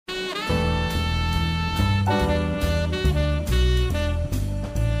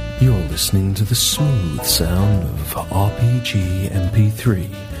listening to the smooth sound of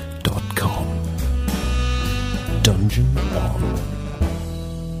RPGMP3.com. Dungeon On.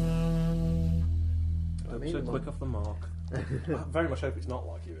 So quick off the mark. I very much hope it's not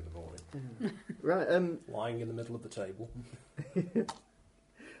like you in the morning. Right, Lying in the middle of the table.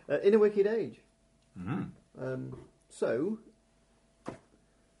 in a wicked age. Mm. So,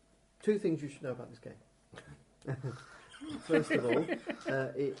 two things you should know about this game. First of all,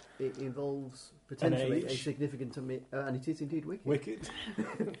 it involves potentially a significant and it is indeed wicked. Wicked.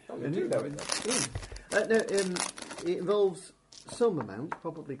 It involves some amount,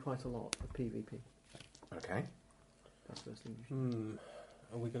 probably quite a lot, of PvP. Okay. That's the first thing you should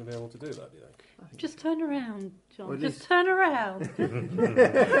Are we going to be able to do that, do you think? Just turn around, John. Well, Just turn around.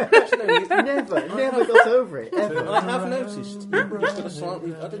 never got over it. Ever. I have noticed you've got a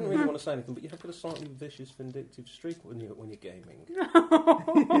slightly... I didn't really want to say anything, but you have got a slightly vicious, vindictive streak when you're gaming.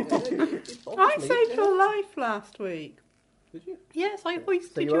 I saved your life last week. Did you? Yes, I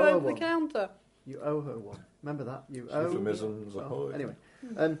hoisted you you owe over the one. counter. You owe her one. Remember that? You owe... Euphemisms ahoy. Anyway.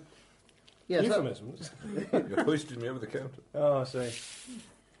 Yeah, Euphemisms. You hoisted me over the counter. Oh, I see.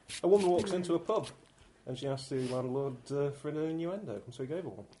 A woman walks into a pub and she asks the landlord for an innuendo, and so he gave her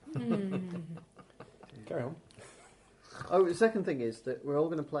one. Carry on. Oh, the second thing is that we're all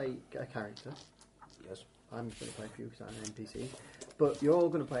going to play a character. Yes. I'm going to play a few because I'm an NPC. But you're all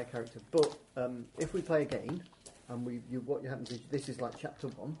going to play a character. But if we play again, and what happens is this is like chapter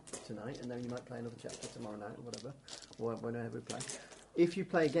 1 tonight, and then you might play another chapter tomorrow night or whatever, or whenever we play. If you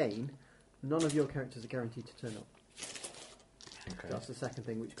play again, none of your characters are guaranteed to turn up. Okay. That's the second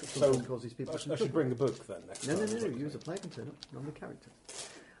thing, which sometimes causes people. I should bring the book then next No, time. you as a player can turn up, not the character.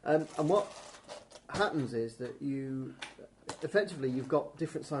 And what happens is that you've got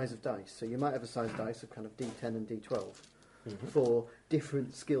different size of dice. So you might have a size of dice of kind of D10 and D12 for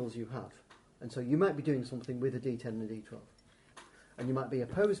different skills you have. And so you might be doing something with a D10 and a D12. And you might be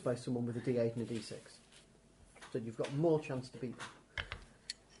opposed by someone with a D8 and a D6. So you've got more chance to beat them.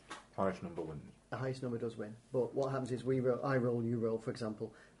 Highest number wins. The highest number does win. But what happens is I roll, you roll, for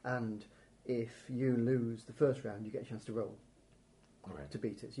example, and if you lose the first round, you get a chance to roll to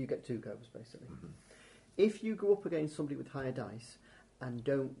beat it. So you get 2 goes, basically. Mm-hmm. If you go up against somebody with higher dice and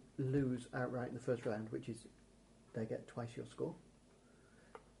don't lose outright in the first round, which is they get twice your score,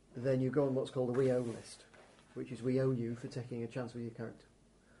 then you go on what's called a we owe list, which is we owe you for taking a chance with your character.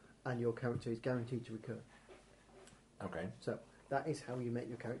 And your character is guaranteed to recur. Okay. So that is how you make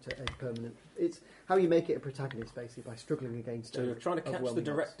your character a permanent... It's how you make it a protagonist, basically, by struggling against... So you're trying to catch the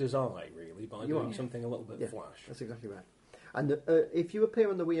director's eye, really, by doing something a little bit flash. That's exactly right. And if you appear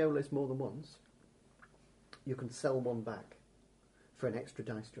on the WEO list more than once, you can sell one back for an extra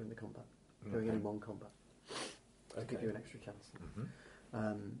dice during the combat, during any one combat. To give you an extra chance.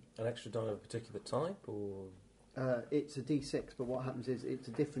 An extra die of a particular type, or...? It's a D6, but what happens is it's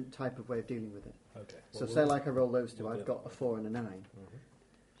a different type of way of dealing with it. Okay. So say like I roll those two, I've got a 4 and a 9.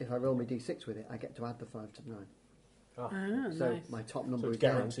 If I roll my D6 with it, I get to add the 5 to the 9. So nice. My top number so it's is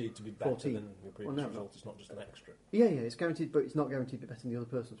guaranteed to be better 14. than your previous result. It's not just an extra. Yeah, it's guaranteed, but it's not guaranteed to be better than the other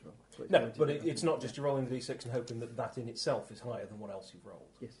person's roll. It's not just you're rolling the D6 and hoping that in itself is higher than what else you've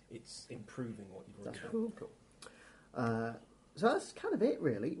rolled. Yes. It's improving what you've rolled. That's cool. So that's kind of it,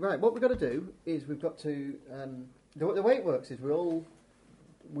 really. Right, what we've got to do is we've got to... the way it works is we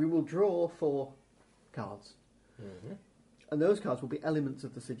will draw 4 cards. And those cards will be elements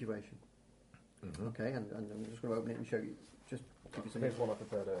of the situation. Okay, and I'm just going to open it and show you. Just give you some... Here's one I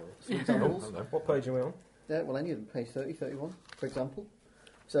prepared earlier. Some examples. What page are we on? Well, any of them. Page 30, 31, for example.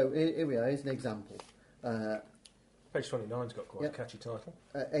 So here we are. Here's an example. Page 29's got quite a catchy title.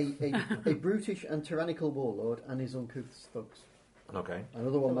 A brutish and tyrannical warlord and his uncouth thugs. Okay.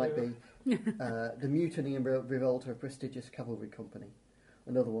 Another one might be the mutiny and revolt of a prestigious cavalry company.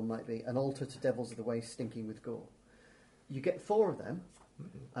 Another one might be an altar to devils of the waste stinking with gore. You get 4 of them,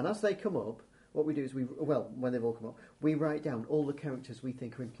 and as they come up, what we do is when they've all come up, we write down all the characters we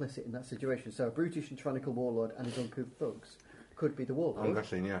think are implicit in that situation. So a brutish and tyrannical warlord and his uncouth thugs could be the warlord. I've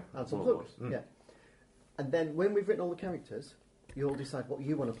seen, yeah. And some thugs, yeah. And then when we've written all the characters, you all decide what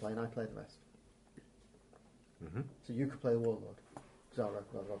you want to play, and I play the rest. So you could play the warlord. Zara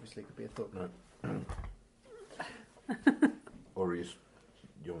obviously could be a thug. Right. Or his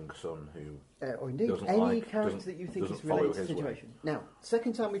young son who... or indeed, any character that you think is related to the situation. Now,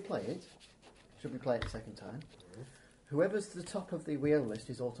 second time we play it, should we play it the second time, whoever's the top of the WEO list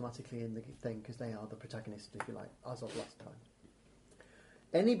is automatically in the thing because they are the protagonist, if you like, as of last time.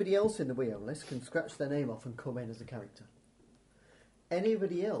 Anybody else in the WEO list can scratch their name off and come in as a character.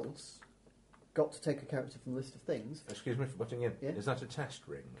 Anybody else got to take a character from the list of things. Excuse me for butting in. Yeah. Is that a test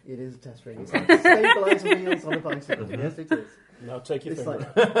ring? It is a test ring. It's like stabiliser wheels on a bicycle. Yes, it is. Now take your It's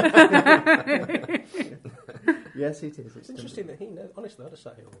finger like- out. Yes, it is. It's interesting that he knows. Honestly, I'd have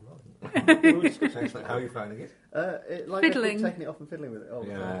sat here all night. We were discussing Excellent. How are you finding it? Like Fiddling. taking it off and fiddling with it. Oh,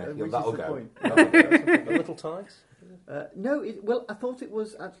 Yeah, which that'll is the go. point. a little tight. No, well, I thought it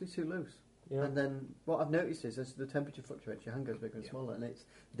was actually too loose. Yeah. And then what I've noticed is as the temperature fluctuates, your hand goes bigger and smaller, and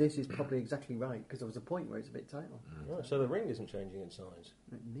this is probably exactly right because there was a point where it's a bit tighter. Right, so the ring isn't changing in size.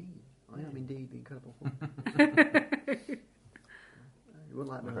 Me, I am indeed the Incredible Hulk. You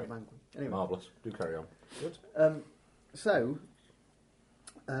wouldn't like me Okay. with language. Anyway, Marvellous. Do carry on. Good. So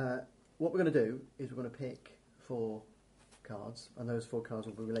what we're going to do is we're going to pick 4 cards, and those 4 cards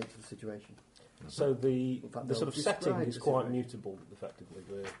will be related to the situation. So the In fact, the sort they'll of setting describe is the quite situation. mutable. Effectively,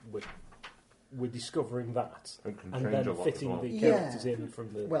 we're discovering that It can and change then a lot as fitting well. the Yeah. characters in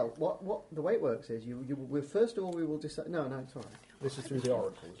from the. Well, what the way it works is we first of all we will decide. No, it's all right. This is through the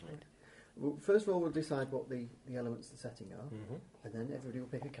oracle, isn't it? Well, first of all, we'll decide what the elements of the setting are, Mm-hmm. and then everybody will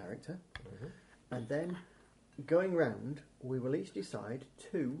pick a character, and then going round, we will each decide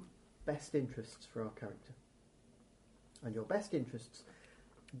 2 best interests for our character. And your best interests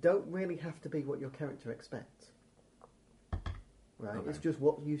don't really have to be what your character expects. Right? Okay. It's just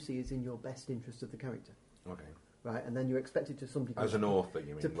what you see is in your best interest of the character. Okay. Right? And then you expect it to some degree. As an author,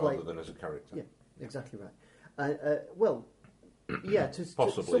 you to mean, play- rather than as a character? Yeah, exactly right. Well, yeah, to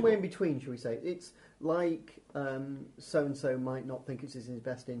Possibly, somewhere but- in between, shall we say? It's like so and so might not think it's in his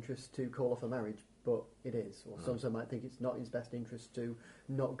best interest to call off a marriage, but it is. Or so and so might think it's not in his best interest to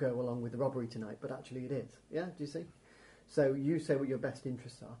not go along with the robbery tonight, but actually it is. Yeah, do you see? So you say what your best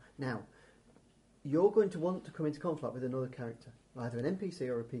interests are. Now, you're going to want to come into conflict with another character, either an NPC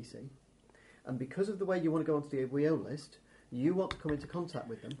or a PC, and because of the way you want to go onto the WO list, you want to come into contact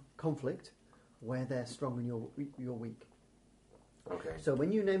with them, conflict, where they're strong and you're weak. Okay. So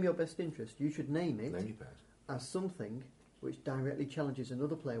when you name your best interest, you should name it Name your pet. as something which directly challenges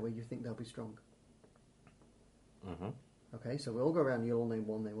another player where you think they'll be strong. Mm-hmm. Okay, so we'll all go around, you'll all name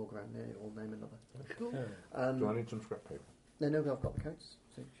one, they will go around, you'll all name another. Okay. Do I need some scrap paper? No, I've got the counts,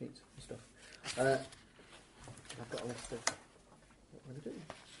 sheets and stuff. I've got a list of what we're going to do.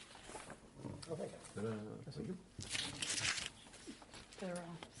 Oh, thank you. That's it. There are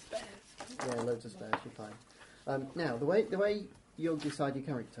spares. Yeah, loads of spares, you're fine. Now, the way you'll decide your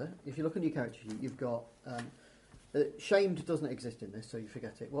character, if you look on your character sheet, you've got... shamed doesn't exist in this, so you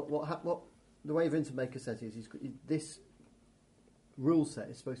forget it. What the way Vincent Baker says is this rule set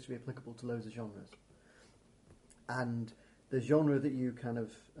is supposed to be applicable to loads of genres. And the genre that you kind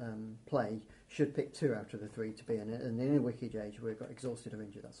of play should pick 2 out of the 3 to be in it. And in a Wicked Age, we've got exhausted or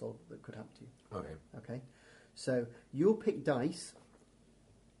injured, that's all that could happen to you. Okay. Okay? So you'll pick dice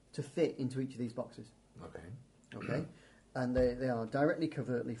to fit into each of these boxes. Okay. Okay? And they are directly,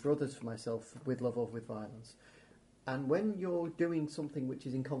 covertly, for others, for myself, with love or with violence. And when you're doing something which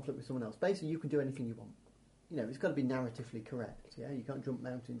is in conflict with someone else, basically you can do anything you want. You know, it's got to be narratively correct, yeah? You can't jump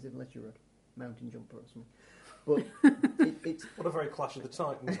mountains unless you're a mountain jumper or something. But it's What a very Clash of the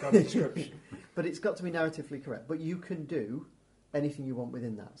Titans kind of description. but it's got to be narratively correct. But you can do anything you want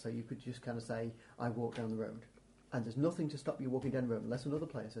within that. So you could just kind of say, I walk down the road. And there's nothing to stop you walking down the road unless another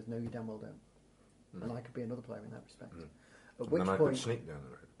player says, no, you damn well don't. And I could be another player in that respect. At And which then I point... could sneak down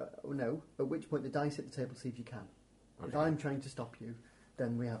the road. no, at which point the dice at the table see if you can. If Okay. I'm trying to stop you,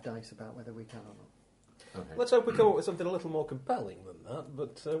 then we have dice about whether we can or not. Okay. Let's hope we come up with something a little more compelling than that,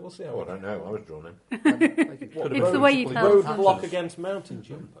 but we'll see how Oh, I it don't know. I was drawn in. Thank you. What, It's the way you tell us. roadblock against mountain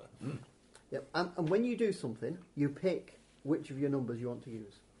jumper. Yep. And when you do something, you pick which of your numbers you want to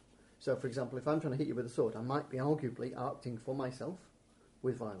use. So, for example, if I'm trying to hit you with a sword, I might be arguably acting for myself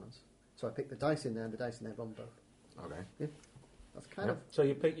with violence. So I pick the dice in there and the dice in there on both. Okay. That's kind Yep. of... So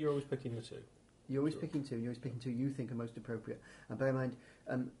you're always picking the 2. You're always picking 2, and you're always picking 2 you think are most appropriate. And bear in mind,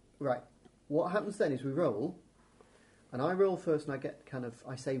 right, what happens then is we roll, and I roll first and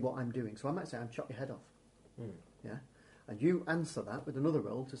I say what I'm doing. So I might say, I'm chop your head off. Yeah? And you answer that with another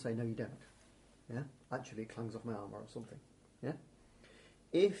roll to say, no, you don't. Yeah? Actually, it clangs off my armour or something. Yeah?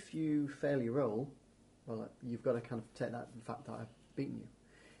 If you fail your roll, well, you've got to kind of take that the fact that I've beaten you.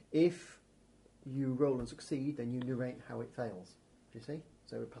 If you roll and succeed, then you narrate how it fails. Do you see?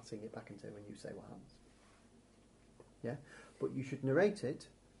 So we're passing it back into when you say what happens. Yeah? But you should narrate it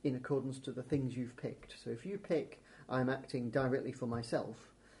in accordance to the things you've picked. So if you pick, I'm acting directly for myself,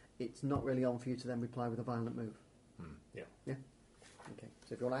 it's not really on for you to then reply with a violent move. Yeah. Yeah? Okay.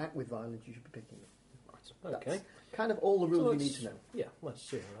 So if you want to act with violence, you should be picking it. Right. Okay. That's kind of all the rules So you need let's- to know. Yeah, let's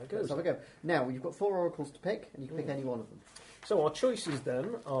see how that Let's goes. have a go. Now, you've got 4 oracles to pick, and you can pick any one of them. So our choices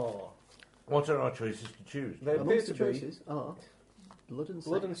then are What are our choices to choose? They appear Amongst to the be choices are blood and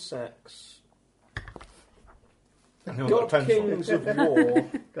blood sex. and sex, Anyone got a God pencil? Kings of War,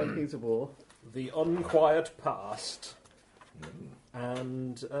 God Kings of War. The Unquiet Past,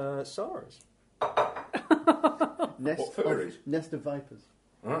 and SARS. Nest furries? Nest of Vipers.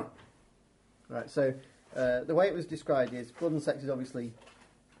 Ah. Right, so the way it was described is blood and sex is obviously,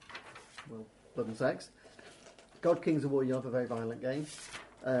 well, blood and sex. God Kings of War, you have a very violent game.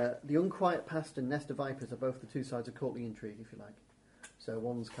 The Unquiet Past and Nest of Vipers are both the two sides of courtly intrigue, if you like. So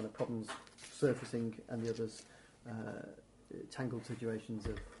one's kind of problems surfacing and the other's tangled situations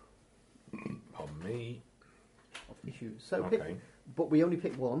of Pardon me. issues. So Okay. but we only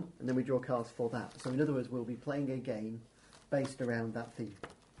pick one, and then we draw cards for that. So in other words, we'll be playing a game based around that theme.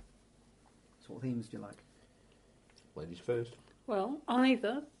 So what themes do you like? Ladies first. Well,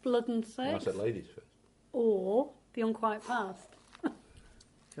 either blood and No, I sex said ladies first. or the unquiet past.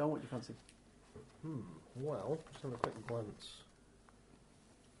 John, what do you fancy? Well, just have a quick glance.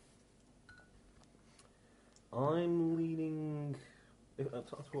 I'm leaning. Well,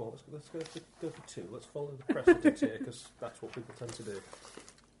 let's go for two. Let's follow the precedent here because that's what people tend to do.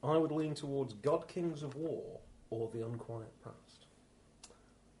 I would lean towards God Kings of War or The Unquiet Past.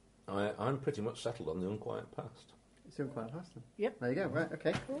 I'm pretty much settled on the unquiet past. It's the Unquiet Past then. Yep. There you go, right,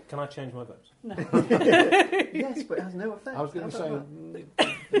 okay. Can I change my vote? No. Yes, but it has no effect. I was going to How say. about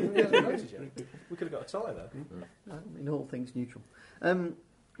We hasn't voted yet. We could have got a tie there. that? In all things neutral.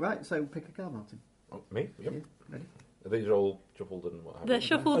 Right, so pick a card, Martin. Oh, me? Yep. Yeah, ready? These are all shuffled and what have They're you.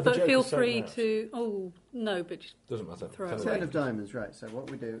 shuffled, Oh, the but joke feel is so free nice. to. Oh, no, but just Doesn't matter. Throw Ten it of Ten away. of diamonds, right, so what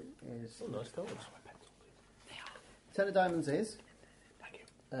we do is... Oh, nice cards. Ten of diamonds is... Thank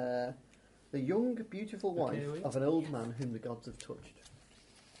you. the young, beautiful wife Okay, of an old man whom the gods have touched.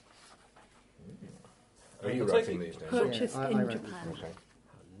 Are you I'll take writing it. these down? purchased I in wrote this Japan. down. Okay.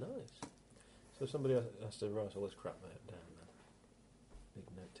 Oh, nice. So somebody has to write all this crap down then. Big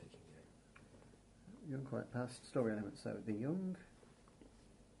note-taking game. Young, quite past story element. So the young,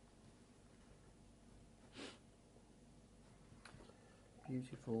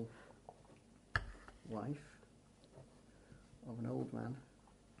 beautiful wife of an old man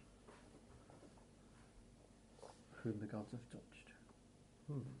whom the gods have touched.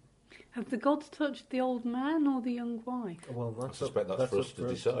 Have the gods touched the old man or the young wife? Well, I suspect that's for us to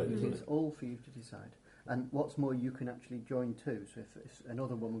decide, It isn't is it? all for you to decide. And what's more, you can actually join too. So if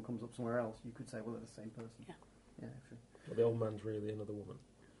another woman comes up somewhere else, you could say, well, they're the same person. Yeah. Yeah, Well, the old man's really another woman.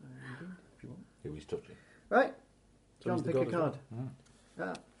 indeed, if you want. Who he's touching. Right, So John, he's the pick a god as card.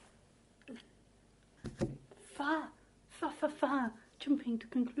 well. Ah, Fa, jumping to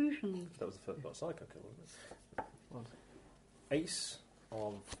conclusions. That was the first part. Psycho Killer, wasn't it? what? Ace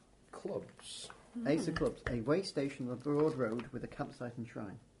of Clubs. Ace of Clubs, a way station on a broad road with a campsite and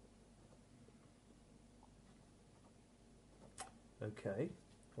shrine. Okay.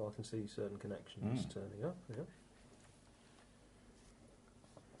 Well, I can see certain connections turning up. Yeah.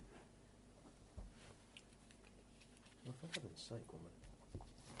 Well, for heaven's sake, woman.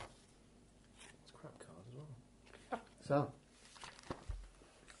 It's a crap card as well. So,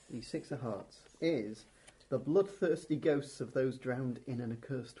 the Six of Hearts is the bloodthirsty ghosts of those drowned in an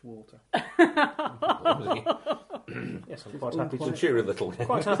accursed water. Yes, I'm quite happy It's a to. cheery little.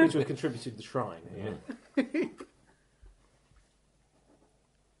 Quite happy to have contributed the shrine here.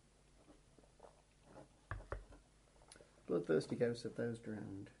 Bloodthirsty ghosts of those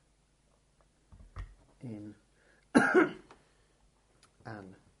drowned in an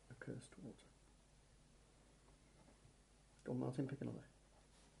accursed water. Go on, Martin, pick another.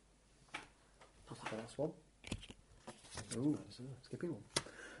 That's the last one. Ooh, skipping one.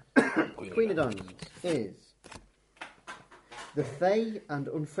 Queen of Diamonds is the fey and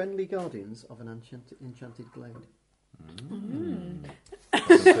unfriendly guardians of an enchanted glade. I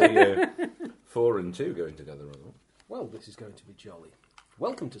can see 4 and 2 going together. Rather. Well, this is going to be jolly.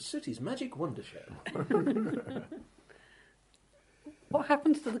 Welcome to City's Magic Wonder Show. What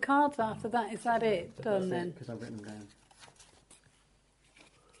happens to the cards after that? Is that it? Done then? Because I've written them down.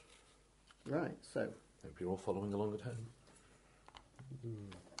 Right, so Hope you're all following along at home.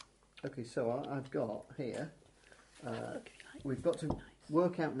 okay, so I've got here. We've got to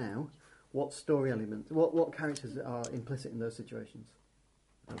work out now what story elements, what characters are implicit in those situations.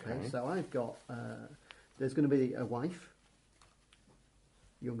 Okay, so I've got. There's going to be a wife,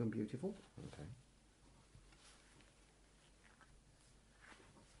 young and beautiful. Okay.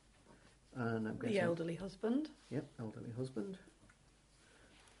 And I'm guessing, The elderly husband. Yep, elderly husband.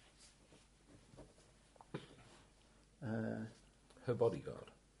 Her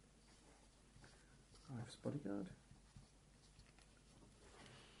bodyguard. Wife's bodyguard.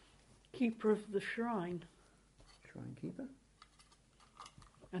 keeper of the shrine Shrine keeper.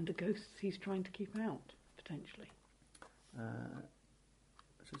 and the ghosts he's trying to keep out, potentially. So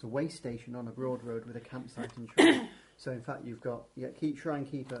it's a way station on a broad road with a campsite and shrine. So in fact, you've got shrine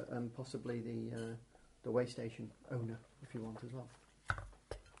keeper and possibly the way station owner, if you want as well,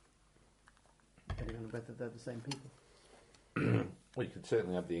 depending on whether they're the same people. Well, you could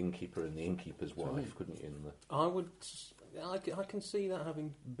certainly have the innkeeper and the innkeeper's what I mean. wife, couldn't you? In the I can see that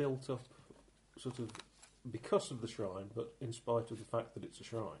having built up sort of because of the shrine, but in spite of the fact that it's a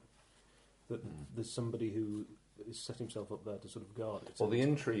shrine, that there's somebody who is set himself up there to sort of guard it. well, the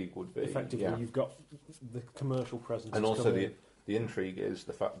intrigue would be Effectively, you've got the commercial presence. and that's also come in. the intrigue is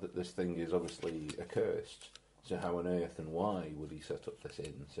the fact that this thing is obviously accursed. So how on earth and why would he set up this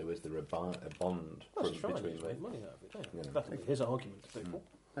inn? So is there a bond That's a shrine. between He's them? made money out of it. Yeah. Yeah. That'll be his argument to people.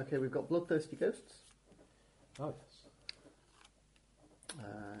 Okay, we've got bloodthirsty ghosts, Oh yes.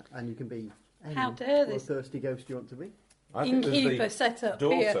 and you can be any How dare this bloodthirsty ghost you want to be. I think there's innkeeper the set up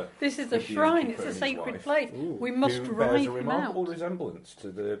daughter here? This is a with the shrine. innkeeper It's a and his sacred wife. place. Ooh. We must who drive bears a him remarkable out. resemblance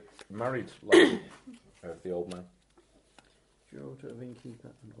to the married lady of the old man. Daughter of innkeeper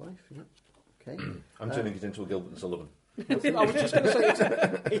and wife. Yeah. Okay. I'm turning it into a Gilbert and Sullivan. I was just going to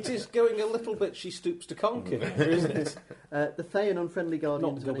say it is going a little bit. She stoops to conquer, isn't it? The Fey and unfriendly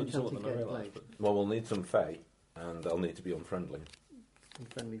guardians Not of an Gilbert and enchanted Sullivan, I realise, glade. but Well, we'll need some Fae, and they'll need to be unfriendly.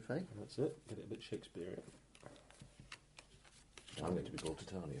 Unfriendly Fey. that's it. Get it a bit Shakespearean. I'm going to be Paul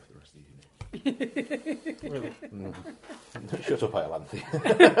Titania for the rest of the evening. Really? Shut up, Iolanthe.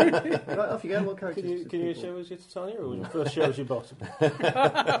 Right, off you go. What characters? Can you people? show us your Titania, or was your first show us your bottom?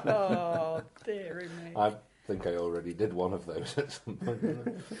 Oh, dearie me. I think I already did one of those at some point.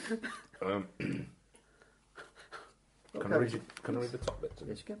 Didn't I? What Can I characters? read the top bits?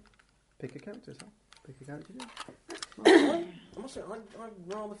 Yes, you can. Pick a character, Sam. Pick a character. I must say, I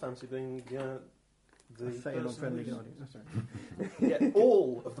rather fancy being the A Fey and person unfriendly who's- guardian. Oh, sorry. Yeah,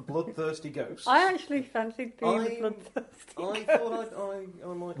 all of the bloodthirsty ghosts. I actually fancied being the I'm- bloodthirsty. I thought I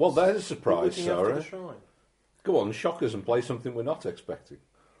might. Well, there's a be surprise, looking after Sarah. the shrine. Go on, shock us and play something we're not expecting.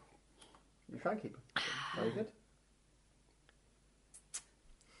 You shrine keeper. Very good.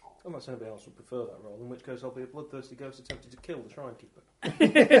 Unless anybody else would prefer that role, in which case I'll be a bloodthirsty ghost attempting to kill the shrine keeper.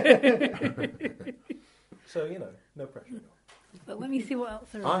 So, no pressure. But let me see what else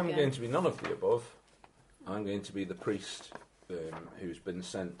there is. I'm again. going to be none of the above. I'm going to be the priest who's been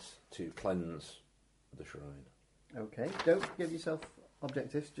sent to cleanse the shrine. Okay. Don't give yourself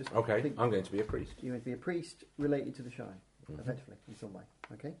objectives. Just Okay, think I'm going to be a priest. you would be a priest related to the shrine, Mhm. effectively, in some way.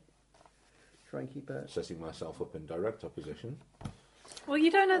 Okay. Shrine keeper. Setting myself up in direct opposition. Well,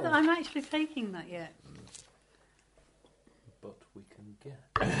 you don't know that I'm actually taking that yet. But we can get.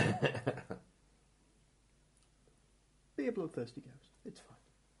 Be a bloodthirsty ghost. It's fine.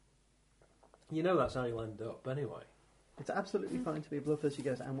 That's how you'll end up, anyway. It's absolutely fine to be a bloodthirsty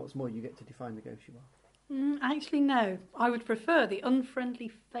ghost, and what's more, you get to define the ghost you are. Actually, no. I would prefer the unfriendly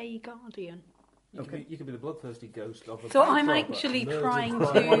Fey Guardian. Okay. You could be the bloodthirsty ghost of a So bank I'm robber actually murdered trying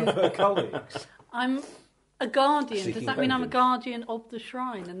by to- one of her colleagues. I'm a guardian. Does Seeking that mean I'm a vengeance. guardian of the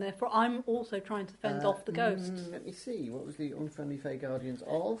shrine, and therefore I'm also trying to fend off the ghosts? Let me see. What was the unfriendly Fey guardians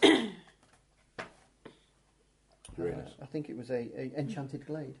of? Uranus. I think it was a enchanted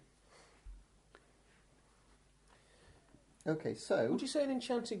glade. Okay, so Would you say an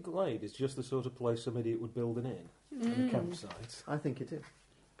enchanted glade is just the sort of place some idiot would build an inn and a campsite? I think it is.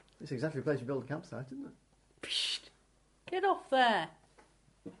 It's exactly the place you build a campsite, isn't it? Psst. Get off there.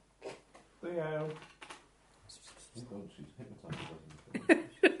 Theo.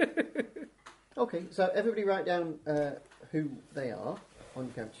 Okay, so everybody write down who they are on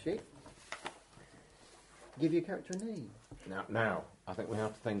your character sheet. Give your character a name. Now, I think we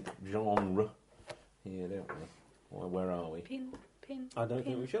have to think genre here, don't we? Well, where are we? Pin. I don't think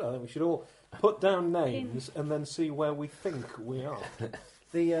pin. we should. I think we should all put down names and then see where we think we are.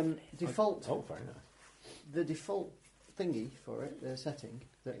 The default, Oh, very nice. the default thingy for it, the setting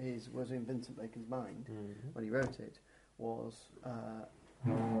that was in Vincent Bacon's mind when he wrote it was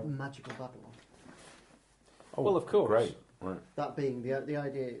magical Babylon. Oh, Well, of course. Great. Right. That being the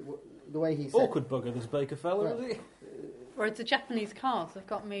idea, the way he said. Awkward bugger, this Baker fella, Well, is he? Whereas the Japanese cards have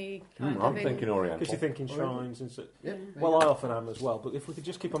got me kind of I'm in... thinking Oriental. Because you're thinking shrines and so. Yeah, Well, I often am as well, but if we could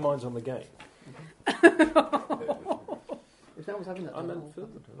just keep our minds on the game. if that was having that, I meant I'll-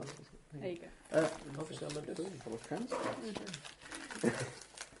 food. There you go. Obviously, I meant food. Full of trans.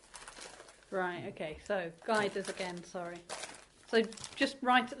 Right, okay, so guide us again, sorry. So just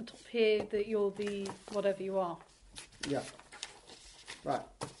right at the top here that you're the whatever you are. Yeah. Right.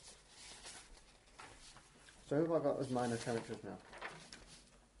 So who have I got as minor characters now?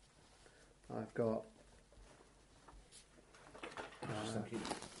 I've got. Just thinking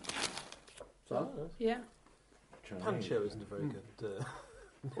So, Yeah. Chinese. Pancho isn't a very good.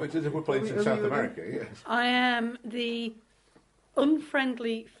 Well, it is if we're playing Who in are South you again? America, yes. I am the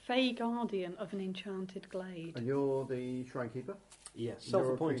unfriendly Fey guardian of an enchanted glade. and you're the shrine keeper. Yes, You're a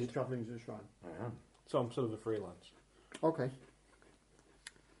self-appointed. priest travelling to the shrine. I am. So I'm sort of a freelance. Okay.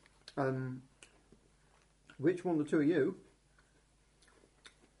 Which one of the two of you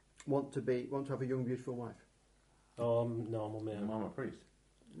want to have a young, beautiful wife? No, I'm on my own. I'm a priest.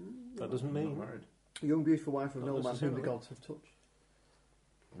 That doesn't I'm mean. not married. A young, beautiful wife of Not no man whom the necessarily. gods have touched.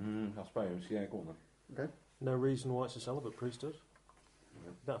 I suppose, yeah, go on then. Okay. No reason why it's a celibate priesthood.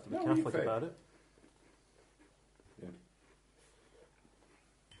 Yeah. Don't have to be No, you Catholic fair. about it. Yeah.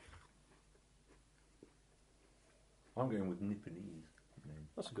 I'm going with Nipponese.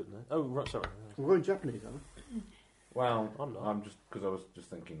 That's a good name. Oh, right, sorry. We're going Japanese, aren't we? Well, I'm not. I'm just because I was just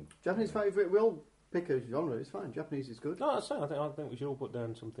thinking. Japanese favourite. We all pick a genre. It's fine. Japanese is good. No, I think we should all put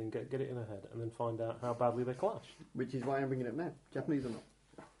down something, get it in our head, and then find out how badly they clash. Which is why I'm bringing it up now. Japanese or not?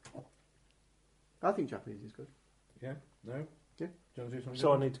 I think Japanese is good. Yeah. No. Yeah. Do you want to do something? So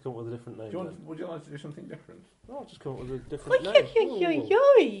I different? need to come up with a different name. Do you then. want, would you like to do something different? Oh, I'll just come up with a Oi, different oi, name. oi, oi,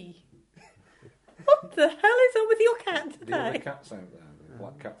 oi. What the hell is up with your cat The other today? cat's out there, the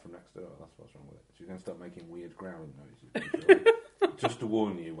black cat from next door. That's what's wrong with it. She's going to start making weird growling noises. Just to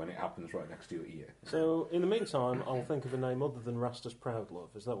warn you when it happens right next to your ear. So, in the meantime, I'll think of a name other than Rastus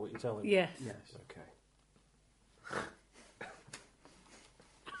Proudlove. Is that what you're telling me? Yes. Yes. Okay.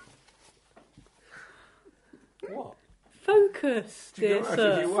 What? Focus, Do you dear go out of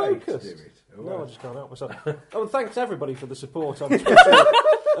sir. your way to Focused. do it? Oh, No, I right. just can't help myself. Oh, and thanks everybody for the support on Twitter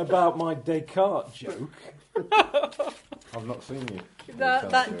about my Descartes joke. I've not seen you. That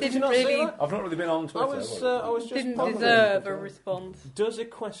Did you didn't not see really that? I've not really been on Twitter. I was just didn't pondering. deserve a response. Does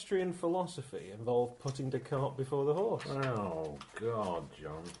equestrian philosophy involve putting Descartes before the horse? Oh God,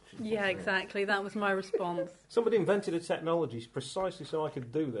 John. Yeah, exactly. That was my response. Somebody invented a technology precisely so I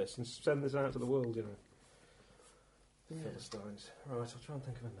could do this and send this out to the world, you know. Philistines. Right, I'll try and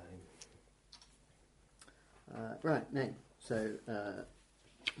think of a name. Right, name. So, I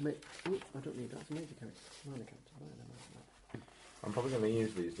don't need that. It's a major character. Minor character. No. I'm probably going to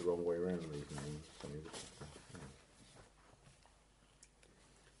use these the wrong way around. These names.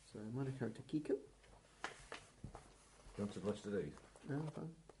 So, minor character Kiku. Do you want to list of these? No, fine.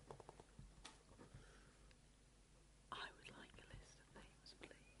 I would like a list of names,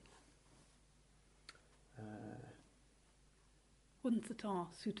 please. Ones that are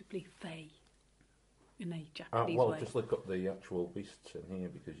suitably fey in a Japanese Well, way. just look up the actual beasts in here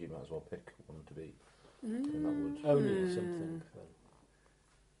because you might as well pick one to be. And that would. Only something, then.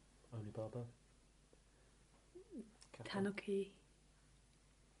 Only Baba? Kappa? Tanuki.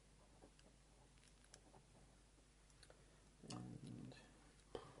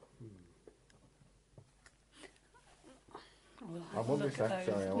 We'll I have a won't be look at sacked,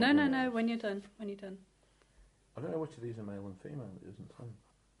 those. sorry, I won't No, be no, sacked. no. When you're done. When you're done. I don't know which of these are male and female. It doesn't say.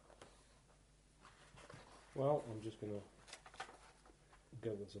 Well, I'm just going to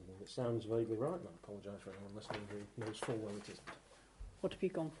go with something that sounds vaguely right, and I apologise for anyone listening who knows full well it isn't. What have you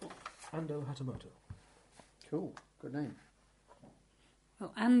gone for? Ando Hatamoto. Cool. Good name.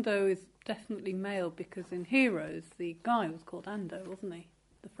 Well, Ando is definitely male because in Heroes the guy was called Ando, wasn't he?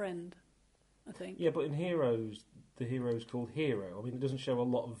 The friend, I think. Yeah, but in Heroes, the hero's called Hero. I mean, it doesn't show a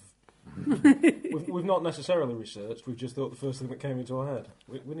lot of... we've not necessarily researched, we've just thought the first thing that came into our head.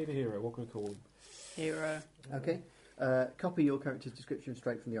 We need a hero, what can we call him? Hero. Okay. Copy your character's description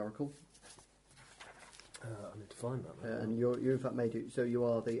straight from the Oracle. I need to find that. now. And you in fact made it so you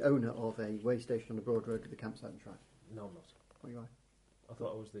are the owner of a way station on the broad road to the campsite and shrine. No, I'm not. What you are? I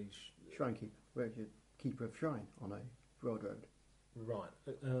thought I was the... Shrine keeper. Where you're keeper of shrine on a broad road. Right.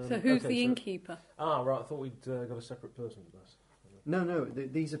 So who's okay, the innkeeper? Ah, right, I thought we'd got a separate person for this. No,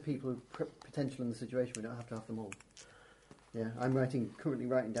 these are people who potential in the situation. We don't have to have them all. Yeah, I'm currently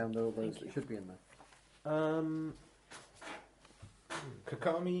writing down all those that should be in there.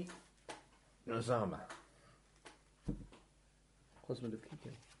 Kakami Nozama. Husband of Kiku.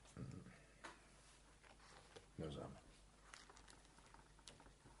 Nozama.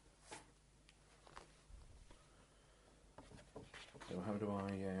 So how do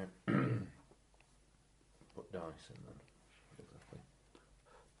I put dice in then? Exactly.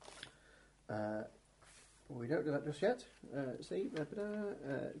 We don't do that just yet.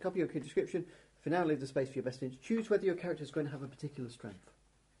 Copy your description. For now, leave the space for your best interest. Choose whether your character is going to have a particular strength.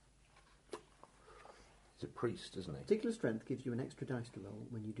 He's a priest, isn't he? Particular strength gives you an extra dice to roll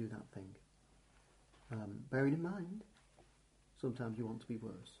when you do that thing. Bearing in mind, sometimes you want to be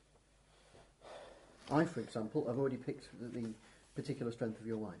worse. I, for example, have already picked the particular strength of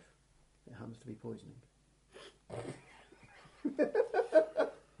your wife. It happens to be poisoning.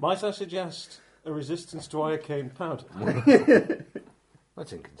 Might I suggest a resistance to iocane powder?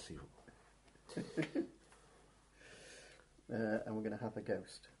 That's inconceivable. And we're going to have a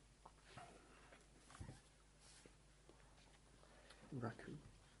ghost. Raccoon.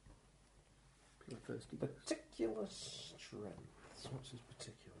 Bloodthirsty ghost. Particular strength. What's his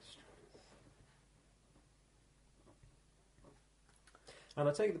particular strength? And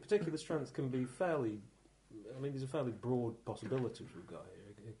I take it the particular strength can be fairly... I mean, there's a fairly broad possibilities we've got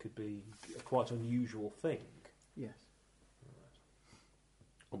here. It could be a quite unusual thing. Yes.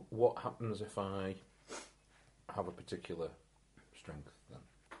 What happens if I have a particular strength then?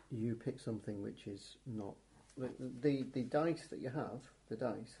 You pick something which is not... The dice that you have,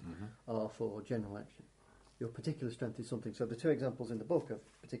 are for general action. Your particular strength is something... So the two examples in the book of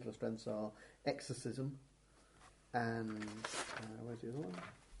particular strengths are exorcism and... where's the other one?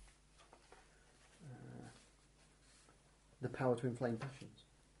 The power to inflame passions.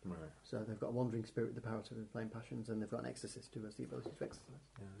 Right. So they've got a wandering spirit, the power to inflame passions, and they've got an exorcist who has the ability to exercise.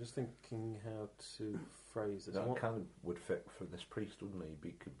 Yeah, I'm just thinking how to phrase this. That kind of would fit for this priest, wouldn't he?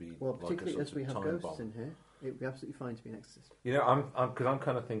 He could be Well, like particularly a as sort we of have time ghosts bomb. in here, it would be absolutely fine to be an exorcist. You know, I'm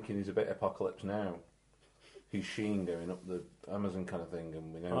kind of thinking he's a bit Apocalypse Now. He's Sheen going up the Amazon kind of thing,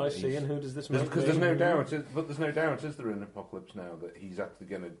 and we know. I that see, he's- and who does this make? Because there's no doubt, there's no doubt, is there, in Apocalypse Now, that he's actually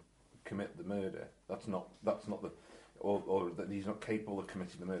going to commit the murder? That's not the, or that he's not capable of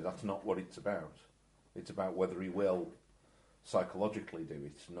committing the murder. That's not what it's about. It's about whether he will psychologically do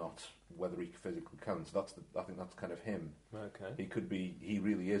it, not whether he physically can. So I think that's kind of him. Okay. He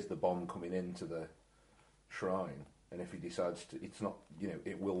really is the bomb coming into the shrine, and if he decides to, it's not,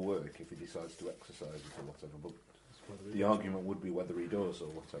 it will work if he decides to exercise it or whatever. But the argument would be whether he does or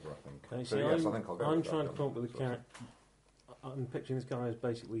whatever. I think. Okay, So see, yes, I think I'll go. I'm with that trying to then. come up with a character. I'm picturing this guy as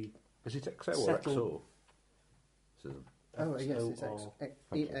basically. Is it XO or Settle- XO? Susan? Oh, yes, it's XOR. Thank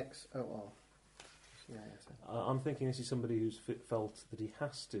you. EXOR. Yeah, yes. I'm thinking this is somebody who's felt that he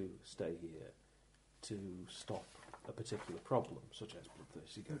has to stay here to stop a particular problem, such as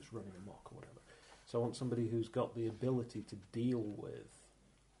bloodthirsty ghosts running amok or whatever. So I want somebody who's got the ability to deal with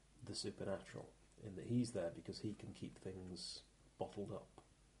the supernatural, in that he's there because he can keep things bottled up.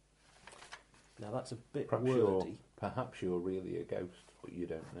 Now that's a bit wordy. Perhaps you're really a ghost, but you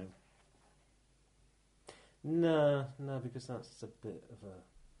don't know. No, because that's a bit of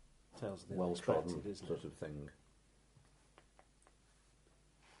a Tales of the Well-trodden Unexpected, isn't sort it? of thing.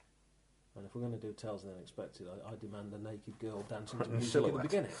 And if we're going to do Tales of the Unexpected, I demand a naked girl dancing to In music at silhouette. the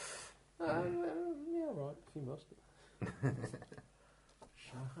beginning. Yeah, right, if you must.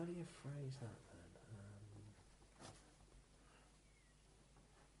 So how do you phrase that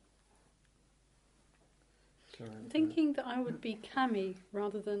then? I'm thinking that I would be Cammy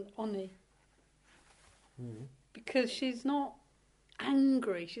rather than Oni, because she's not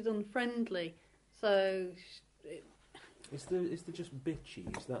angry, she's unfriendly. So Is there just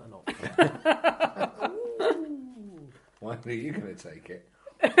bitchy? Is that an option? Why are you going to take it?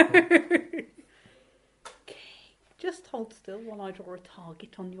 just hold still while I draw a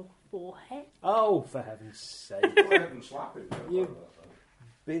target on your forehead. Oh, for heaven's sake! You've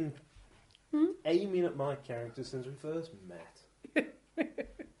been aiming at my character since we first met.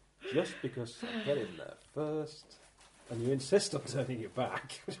 Just because I get in there first, and you insist on turning your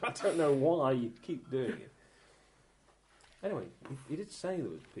back. I don't know why you keep doing it. Anyway, he did say there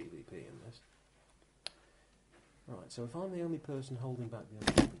was PvP in this. Right, so if I'm the only person holding back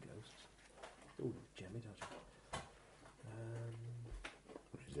the other ghosts... Ooh, Jemmy dodger.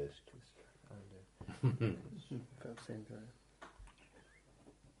 Resist. Same guy.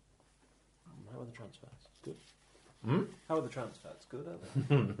 How are the transfers? Good? Hmm? How are the transfers? Good, are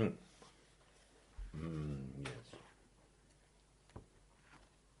they? Yes.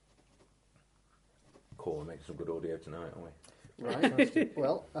 Cool, we're making some good audio tonight, aren't we? Right.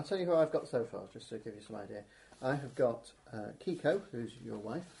 Well, I'll tell you who I've got so far, just to give you some idea. I have got Kiko, who's your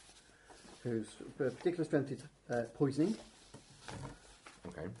wife, whose particular strength is poisoning.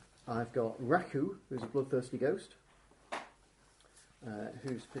 Okay. I've got Raku, who's a bloodthirsty ghost,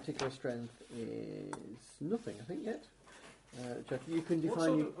 whose particular strength is nothing, I think, yet. You can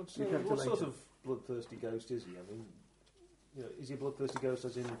define... What sort of bloodthirsty ghost is he? I mean, is he a bloodthirsty ghost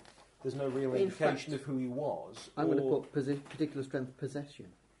as in there's no real In indication fact, of who he was? I'm going to put particular strength possession,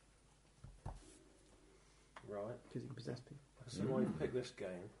 Right. because he can possess people. I see why you picked this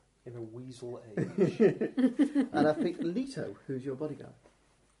game in a weasel age. And I've picked Leto, who's your bodyguard.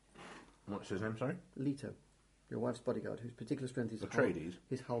 What's his name, sorry? Leto, your wife's bodyguard, whose particular strength is Atreides.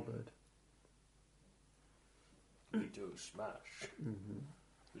 his halberd. Little smash.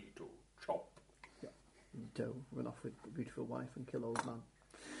 Little chop. Don't run off with a beautiful wife and kill old man.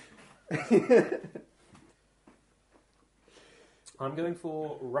 I'm going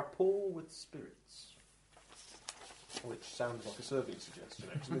for rapport with spirits. Which sounds like a serving suggestion,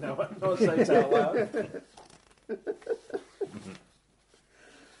 actually, now I say it out loud.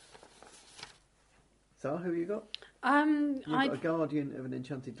 So, who you got? You've got a guardian of an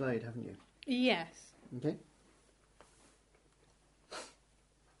enchanted glade, haven't you? Yes. Okay.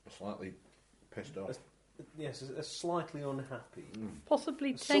 Slightly pissed off. Yes, a slightly unhappy.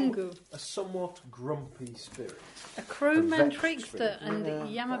 Possibly Tengu. A somewhat grumpy spirit. A crowman vexed trickster spirit. and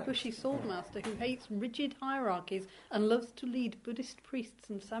Yeah. Yamabushi swordmaster who hates rigid hierarchies and loves to lead Buddhist priests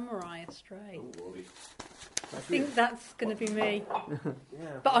and samurai astray. I think that's going to be me. Yeah,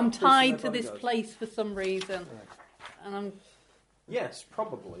 But I'm priest and tied to their this bodyguards. place for some reason. And I'm... Yes,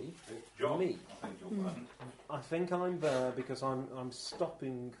 probably. Me. I think I'm there because I'm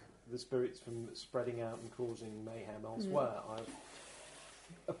stopping the spirits from spreading out and causing mayhem elsewhere. I've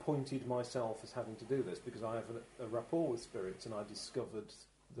appointed myself as having to do this because I have a rapport with spirits, and I discovered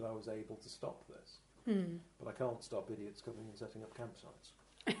that I was able to stop this. But I can't stop idiots coming and setting up campsites.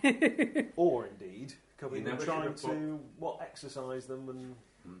 Or indeed coming and trying to exercise them and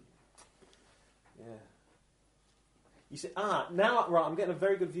yeah. You see, now right, I'm getting a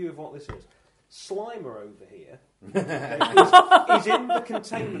very good view of what this is. Slimer over here is in the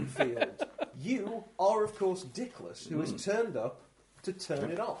containment field. You are, of course, Dickless, who has turned up to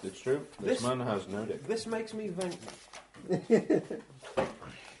turn it off. It's true. This man has no dick. This makes me vent.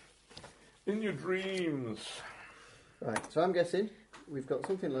 In your dreams. Right, so I'm guessing we've got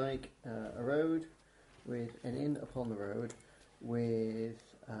something like a road with an inn upon the road with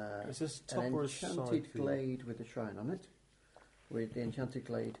Is this an top or a side enchanted view? glade with a shrine on it. With the enchanted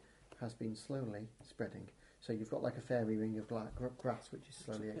glade has been slowly spreading. So you've got like a fairy ring of grass which is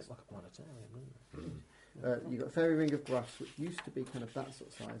slowly... It's like a planetarium, isn't it? you've got a fairy ring of grass which used to be kind of that sort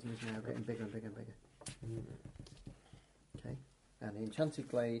of size and is now getting bigger and bigger and bigger. Okay. And the enchanted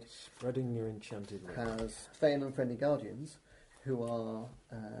glade Spreading your enchanted ring. has Fey and unfriendly guardians who are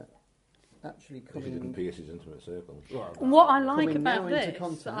actually If he didn't coming pierce his intimate circle. What I like Coming now about into this,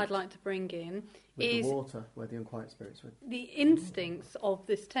 contact that I'd like to bring in, with is the water where the unquiet spirits were. the instincts of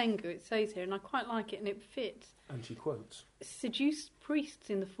this Tengu, it says here, and I quite like it, and it fits. And she quotes. Seduce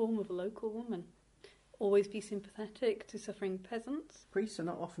priests in the form of a local woman. Always be sympathetic to suffering peasants. Priests are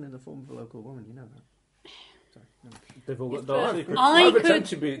not often in the form of a local woman, you know that. Sorry. No. They've all got It's dark fair. secrets. I I've could-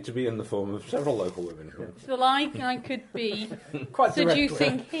 attempted to be in the form of several local women. So I could be Quite directly.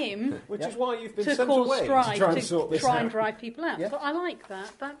 seducing him Which Yeah. is why you've been to sent cause away strife, to try and sort this try and out. drive people out. Yeah. So I like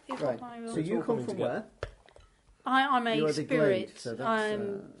that. That is Right. what I will. So you all come coming from together. where? I'm You a are the glade, spirit. so that's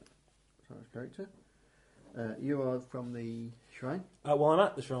I'm sorry, character. You are from the shrine, Well, I'm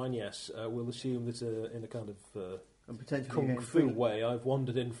at the shrine, yes. We'll assume that in a kind of and potentially kung you're fu getting free. way, I've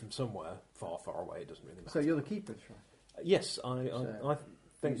wandered in from somewhere far, far away. It doesn't really matter. So you're the keeper of the shrine. Yes, I So, I Are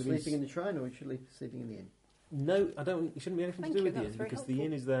think you that sleeping he's... in the shrine or are you sleeping in the inn? No, I don't. It shouldn't be anything Thank to do you, with the that's inn very because the helpful.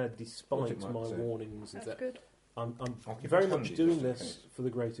 inn is there despite Logic my might say. warnings. that's That good. I'm I'll keep very it much handy doing just in this case. for the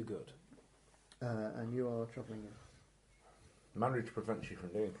greater good. And you are travelling in. Marriage prevents you from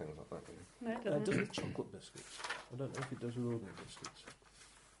doing things like that. No, it Does doesn't. with chocolate biscuits? I don't know if it does with ordinary biscuits.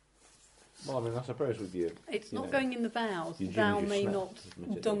 Well, I mean, I suppose with you, It's you not know, going in the vows. your Thou ginger may smell, not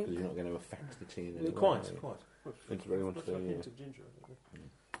admit it, dunk. because you're not going to affect the tea in any way, Quite, are you? quite. It's very much Looks the, like a yeah. hint of ginger. I think.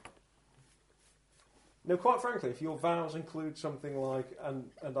 No, quite frankly, if your vows include something like, and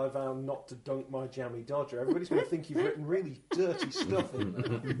I vow not to dunk my jammy dodger, everybody's going to think you've written really dirty stuff in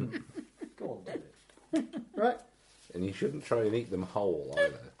there. Go on, do it. Right. And you shouldn't try and eat them whole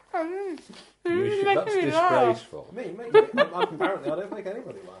either. Mm. That's disgraceful. Me, apparently I don't make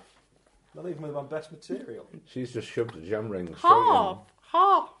anybody laugh. Not even with my best material. She's just shoved a jam ring straight Half,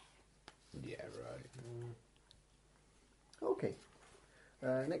 half. in. Yeah, right. Okay.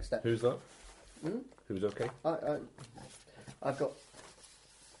 Next step. Who's that? Hmm? Who's okay? I've got.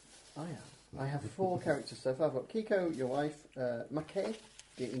 I have 4 characters so far. I've got Kiko, your wife, Mackay,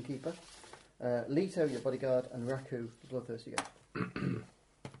 the innkeeper, Leto, your bodyguard, and Raku, the bloodthirsty guy.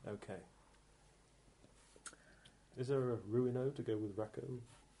 Okay. Is there a Ruino to go with Racco?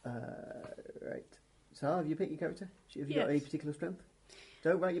 Right. So, have you picked your character? Have you got any Yes. particular strength?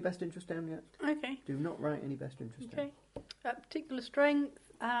 Don't write your best interest down yet. Okay. Do not write any best interest down. Okay. Particular strength.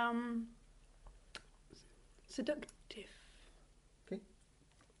 Seductive.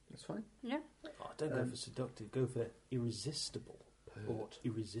 That's fine. Yeah. Oh, don't go for seductive, go for irresistible. Or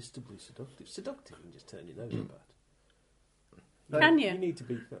irresistibly seductive. Seductive, you can just turn your nose up at. Can You you? need to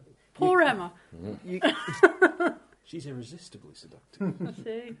be... Poor Emma. You, She's irresistibly seductive. I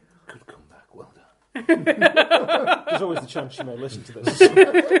see. Good comeback, well done. There's always the chance she may listen to this.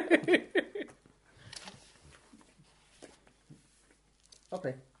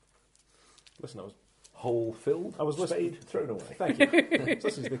 Okay. Listen, Hole filled, I was listening. spade thrown away. Thank you. I was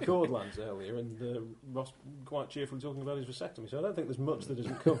listening to the Cordlands earlier, and Ross quite cheerfully talking about his vasectomy, so I don't think there's much that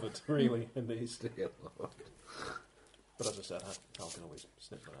isn't covered, really, in these. But as I said, I can always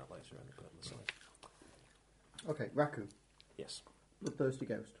snip that out later and put it on the side. Okay, Raku, Yes. the thirsty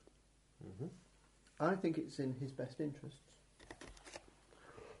ghost. Mm-hmm. I think it's in his best interests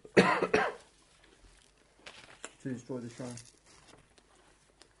to destroy the shrine.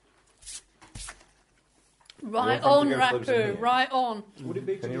 Right Your on, friend lives in Raku, here. right on. Would it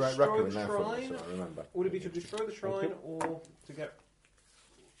be to Can you write destroy Raku the in there for me, shrine? so I remember? Would it be to destroy the shrine, or to get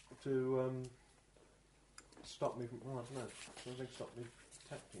to stop me from? Well, I don't know. Something stop me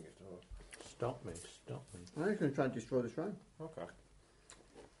protecting it, or Stop me. I'm just going to try and destroy the shrine. okay.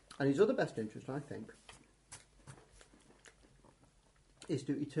 And his other best interest, I think, is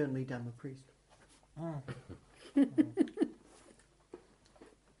to eternally damn a priest.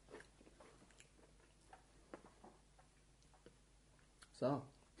 So.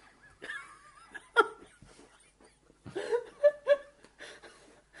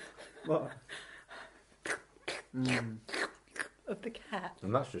 What? Of the cat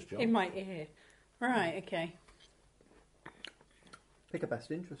And that's just John. in my ear. Right, okay. Pick a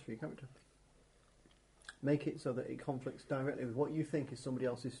best interest for your character. Make it so that it conflicts directly with what you think is somebody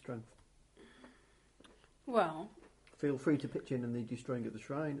else's strength. Well, Feel free to pitch in the destroying of the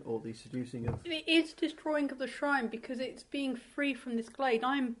shrine or the seducing of... it is destroying of the shrine because it's being free from this glade.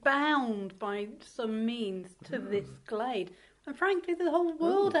 I'm bound by some means to this glade. And frankly, there's a whole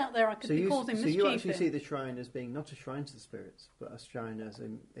world out there I could be causing so mischief you actually in. see the shrine as being not a shrine to the spirits, but a shrine as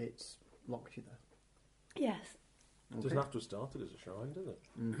in it's locked you there. Yes. It doesn't have to have started as a shrine, does it?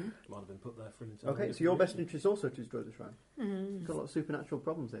 Mm-hmm. It might have been put there for an entirely Okay, so different your best reason. interest is also to destroy the shrine. Mm. You've got a lot of supernatural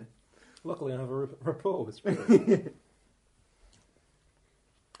problems here. Luckily, I have a rapport with spirits.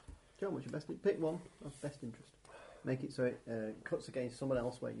 John, what's your best? Pick one of best interest. Make it so it cuts against someone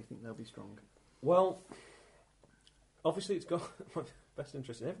else where you think they'll be strong. Well, obviously, it's got my best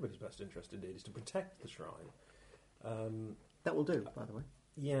interest, and everybody's best interest indeed, is to protect the shrine. That will do, by the way.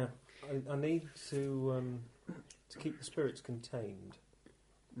 Yeah, I need to keep the spirits contained.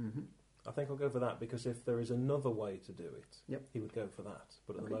 Mm-hmm. I think I'll go for that because if there is another way to do it, Yep. he would go for that.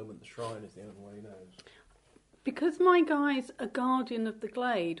 But at the moment, the shrine is the only way he knows. Because my guy's a guardian of the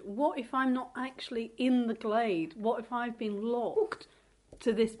glade, what if I'm not actually in the glade? What if I've been locked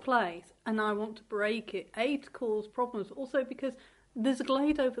to this place and I want to break it? A, to cause problems, also because there's a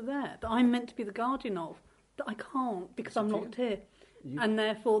glade over there that I'm meant to be the guardian of that I can't because I'm locked here. And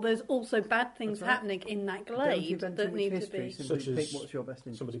therefore there's also bad things That's right. happening in that Don't glade invent that too much need to history, be... simply Such pick as what's your best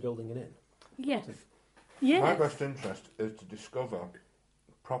interest. Somebody building an inn. Yes. My Yes. best interest is to discover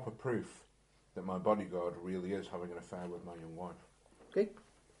proper proof that my bodyguard really is having an affair with my young wife. Okay.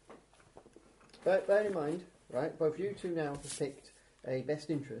 Bear in mind, right, both you two now have picked a best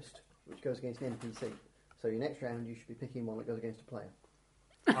interest, which goes against an NPC. So your next round, you should be picking one that goes against a player.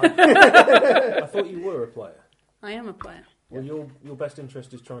 I thought you were a player. I am a player. Well, your best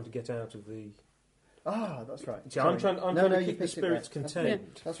interest is trying to get out of the... Ah, that's right. See, I'm trying No, to you keep the picked it spirits right. That's contained.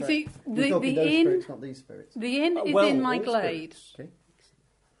 Yeah. That's You right. see, You're the talking those inn, spirits, not these spirits. the inn is Well, in my all glade. spirits. Okay.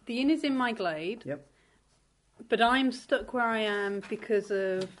 The inn is in my glade. Yep. But I'm stuck where I am because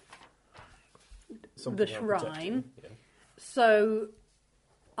of Something the I'll protect shrine. you. Yeah. So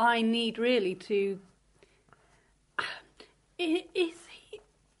I need really to.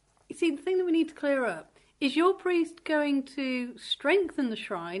 See, the thing that we need to clear up is your priest going to strengthen the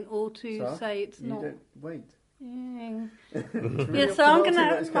shrine or to So, say it's you not. don't wait. Yeah, Really so I'm up to Martin what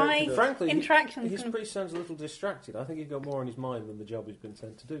gonna his my character does. Frankly, interactions. his Gonna, priest sounds a little distracted. I think he's got more on his mind than the job he's been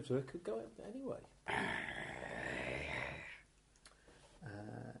sent to do, so it could go anyway.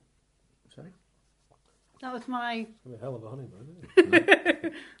 Sorry? that was my It's going to be a hell of a honeymoon, isn't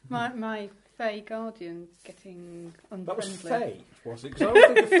it? my Fey guardian getting That was unfriendly. Faye, was it? Because I always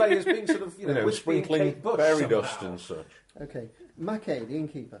think of Faye as being sort of, You know, wispy and sprinkling Kate Bush fairy somehow. dust and such. Okay. Mackay, the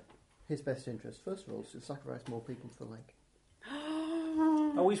innkeeper, his best interest, first of all, is to sacrifice more people to the lake.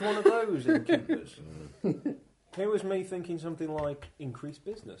 Oh, he's one of those innkeepers. Here was me thinking something like increased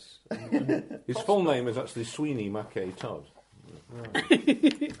business. His full name is actually Sweeney Mackay Todd.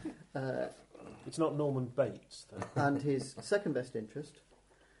 Right. Uh, It's not Norman Bates, though. and his second best interest,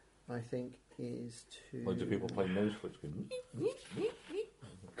 I think, is to... Loads of people play nose flickering.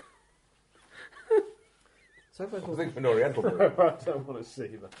 Sacrifice I more think an Oriental bird. I don't want to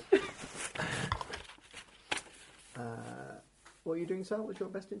see that. What are you doing, Sal? What's your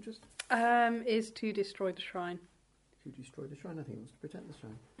best interest? Is to destroy the shrine. If you destroy the shrine, I think it wants to protect the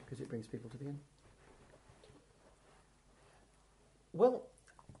shrine because it brings people to the inn. Well,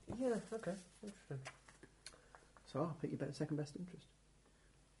 yeah, okay. Interesting. So I'll pick your second best interest.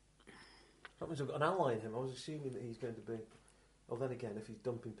 That means I've got an ally in him. I was assuming that he's going to be... Well, then again, if he's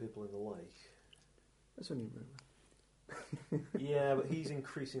dumping people in the lake... That's only a rumour. Yeah, but he's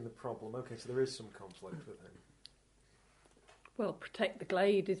increasing the problem. Okay, so there is some conflict with him. Well, protect the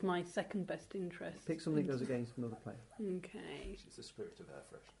glade is my second best interest. Pick something that goes against another player. Okay. It's the spirit of air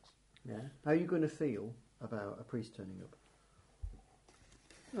freshness. Yeah. How are you going to feel about a priest turning up?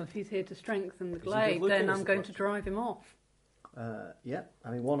 Well, if he's here to strengthen the Is he good glade, looking then is I'm the going to question. drive him off. Yeah.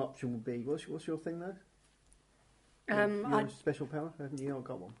 I mean, one option would be... What's your thing there? Your I, special power? Haven't you not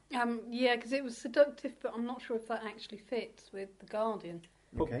got one? yeah, because it was seductive, but I'm not sure if that actually fits with the Guardian.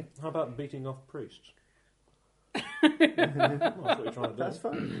 But Okay. how about beating off priests? Well, that's what you're trying to do. That's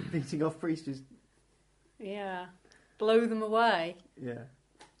fine. Beating off priest is... Yeah. Blow them away. Yeah.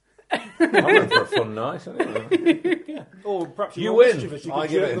 I went for a fun night, anyway. Yeah. Or perhaps You you're win. mischievous, you I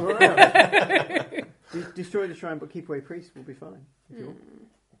could give jerk in. them around. Destroy the shrine, but keep away priest will be fine. If you want.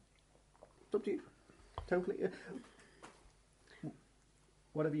 It's up to you. Totally.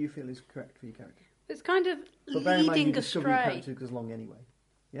 Whatever you feel is correct for your character. It's kind of But bear in mind, you leading discover your astray. character goes long anyway.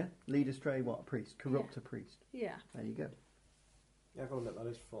 Yeah? Lead astray what? A priest. Corrupt a priest. Yeah. There you go. Yeah, I've got to admit, that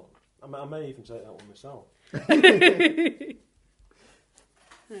is fun. I may even take that one myself.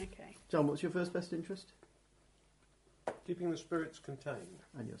 Okay. John, what's your first best interest? Keeping the spirits contained.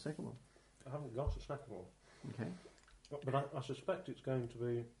 And your second one. I haven't got a second one. Okay. But I suspect it's going to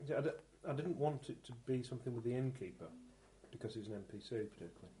be... See, I didn't want it to be something with the innkeeper, because he's an NPC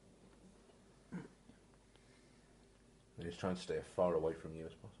particularly. He's trying to stay as far away from you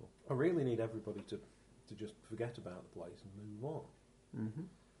as possible. I really need everybody to just forget about the place and move on. Mm-hmm.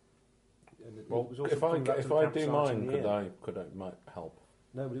 And it Well, was also if I coming back to if the I campsite do in mine, the could inn. I might help?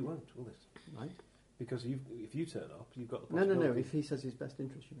 No, but it won't, will it? Right. Because if you turn up, you've got the No, possibility... no. If he says his best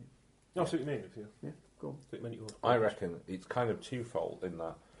interest, you mean? No, I see what you mean. If you... Yeah, go on. If it meant you were... I reckon it's kind of twofold in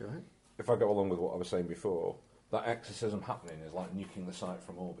that Go ahead. if I go along with what I was saying before, that exorcism happening is like nuking the site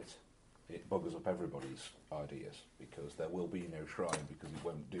from orbit. It buggers up everybody's ideas because there will be no shrine because it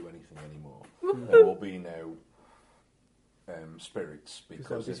won't do anything anymore. There will be no spirits Because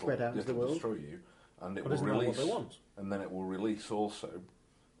because they'll be spread out into the it'll world. destroy you, and it But will isn't that release. what they want? And then it will release also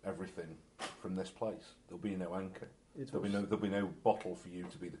everything from this place. There'll be no anchor. It's There'll be no bottle for you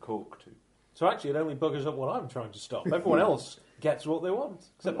to be the cork to. So actually, it only buggers up what I'm trying to stop. Everyone else gets what they want,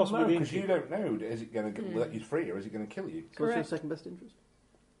 except possibly the because you innkeeper. don't know. Is it going to let you free or is it going to kill you? So what's your Correct. second best interest?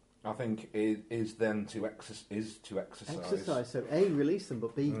 I think it is then to exercise. Exercise. So A, release them,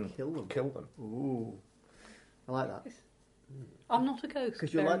 but B, kill them. Kill them. Ooh. I like that. I'm not a ghost.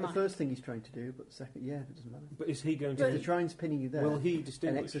 Because you'll bear like in the mind. first thing he's trying to do, but the second, yeah, it doesn't matter. But is he going If to... the shrine's pinning you there, Will he an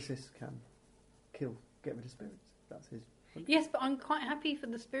distinguish? exorcist can get rid of spirits. That's his. Yes, but I'm quite happy for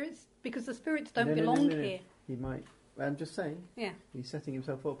the spirits because the spirits don't No, no, no, belong no, no. here. He might. I'm just saying, Yeah. he's setting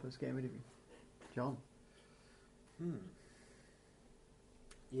himself up as getting rid of you. John.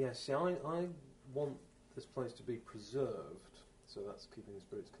 Yes, see, I want this place to be preserved, so that's keeping the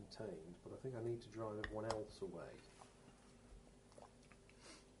spirits contained, but I think I need to drive everyone else away.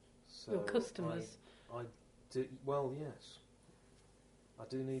 So Your customers. I do, well, yes. I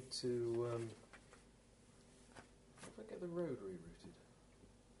do need to... if I get the road rerouted?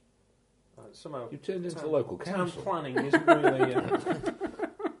 Somehow... You turned into town- local Town council. planning isn't really...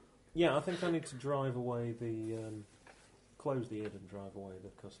 yeah, I think I need to drive away the... close the inn and drive away the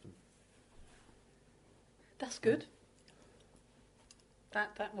custom. That's good.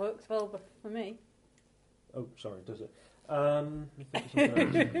 That works well for me. Oh, sorry, does it? Let me think of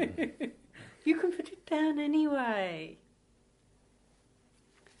something else. You can put it down anyway.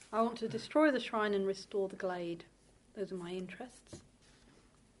 I want to destroy the shrine and restore the glade. Those are my interests.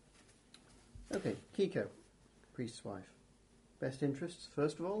 Okay, Kiko, priest's wife. Best interests,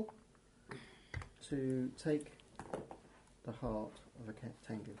 first of all, to take the heart of a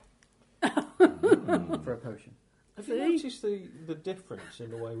Tengu for a potion. Have you noticed the difference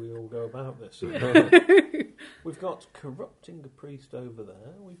in the way we all go about this? We've got corrupting a priest over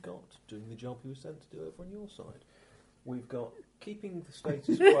there. We've got doing the job he was sent to do over on your side. We've got keeping the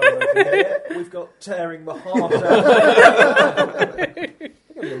status quo over here. We've got tearing the heart out. They're going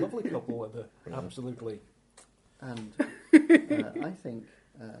to be a lovely couple with her. Absolutely. And I think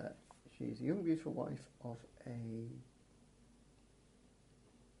she's a young, beautiful wife of a...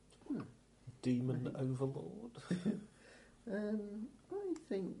 Demon overlord. I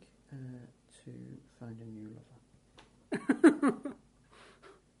think to find a new lover.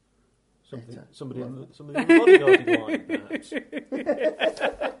 Somebody in the bodyguarding line, perhaps.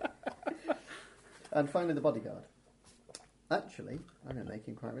 And finally, the bodyguard. Actually, I'm going to make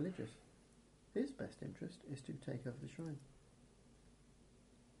him quite religious. His best interest is to take over the shrine.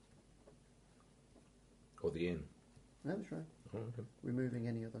 Or the inn. No, the shrine. Oh, okay. Removing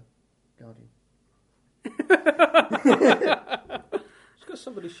any other guardian. It's because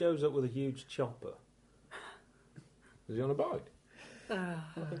somebody shows up with a huge chopper. Is he on a bike? I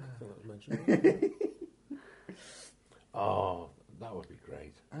think that was mentioned. Oh, that would be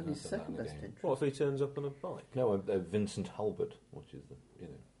great. And his second best interest. What if he turns up on a bike? No, a Vincent Halbert, which is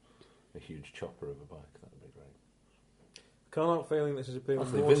a huge chopper of a bike. That would be great. Can't help feeling this is appealing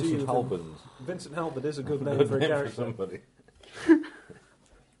Actually, more to Vincent you. Halbert. Vincent Halbert is a good name Good for a name character. somebody.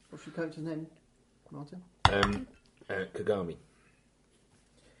 What's your character's name, Martin? Kagami.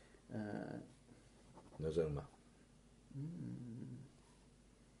 Nozoma.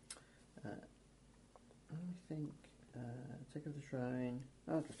 I think take over the shrine.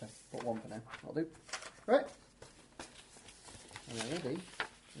 I'll just put one for now. I'll do. Right. And we're ready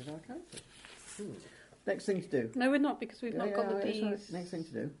with our characters. Next thing to do. No, we're not, because we've not got the it's all right. Ds. Next thing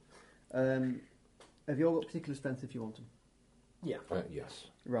to do. Have you all got particular strength if you want them? Yeah. Yes.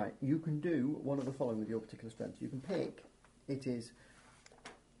 Right. You can do one of the following with your particular strength. You can pick. It is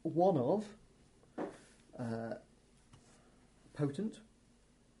one of potent,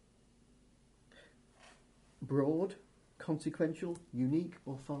 broad, consequential, unique,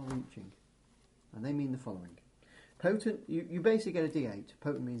 or far-reaching. And they mean the following. Potent, you basically get a D8.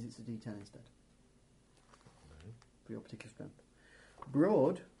 Potent means it's a D10 instead. For your particular strength.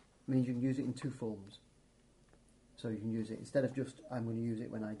 Broad means you can use it in two forms. So you can use it, instead of just, I'm going to use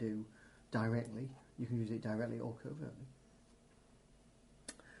it when I do directly, you can use it directly or covertly.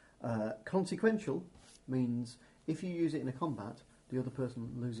 Consequential means if you use it in a combat, the other person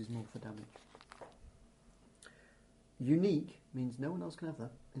loses more for damage. Unique means no one else can have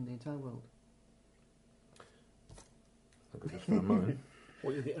that in the entire world. I could just find mine.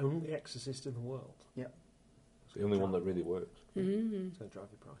 Well, you're the only exorcist in the world. Yep. It's the only one that really works. Mm. It's going to drive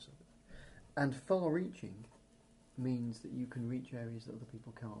your price up. And far-reaching means that you can reach areas that other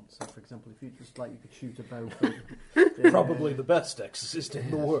people can't. So, for example, if you just like, you could shoot a bow from Probably the best exorcist in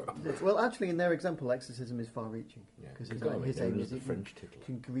the world. Well, actually, in their example, exorcism is far-reaching Yeah, because you've his got to make aim known is as the it French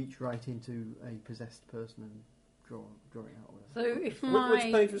tickler. can reach right into a possessed person and draw it out. So if Which my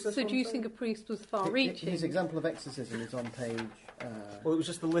page was this on, seducing a priest was far-reaching, His example of exorcism is on page. Well, it was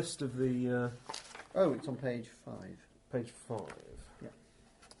just the list of the It's on page 5. page 5. Yeah.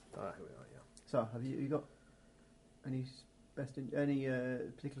 Ah, here we are. Yeah. So, have you got any any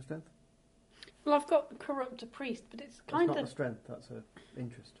particular strength? well, I've got corrupt a priest, but it's That's kind not a of strength. That's an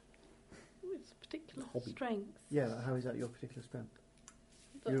interest. it's a particular Hobby. strength. Yeah. How is that your particular strength?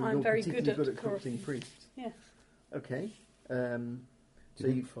 But You're I'm very good particularly at corrupting corrupting. priests. Yes. Okay. Do So you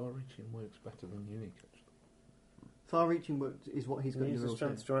you, think far-reaching works better than unique, actually? far-reaching work is what he's He got to needs do. the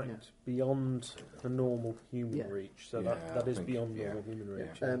strength to Yeah. act beyond the normal human Yeah. reach. So Yeah, that I is think- beyond yeah. normal human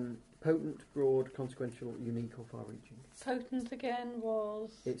reach. Yeah. Potent, broad, consequential, unique, or far-reaching. Potent again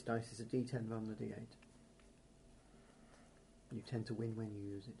was Its dice is a D10 rather than a D8. You tend to win when you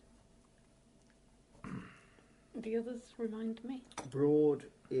use it. the others. Remind me. Broad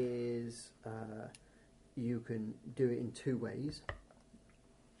is you can do it in two ways.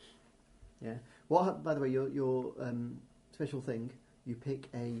 Yeah. By the way, your special thing, you pick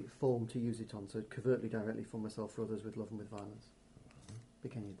a form to use it on. So covertly, directly, for myself, for others, with love and with violence.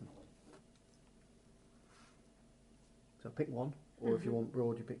 Pick any of them. So pick one, or if you want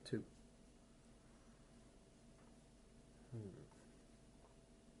broad, you pick two.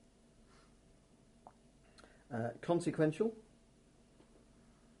 Consequential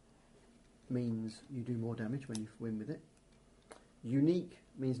means you do more damage when you win with it. Unique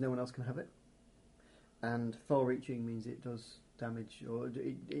means no one else can have it. And far-reaching means it does damage, or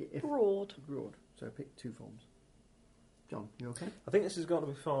if Broad. broad. So pick two forms. John, you okay? I think this has got to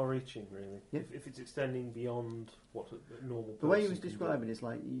be far-reaching, really. Yeah. If it's extending beyond what a normal person The way he was can do. describing it is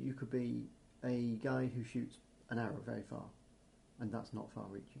like you could be a guy who shoots an arrow very far, and that's not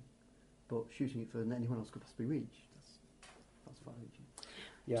far-reaching. But shooting it further than anyone else could possibly reach, that's far-reaching.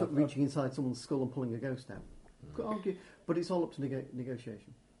 Yeah, Took reaching inside someone's skull and pulling a ghost out. Could argue, but it's all up to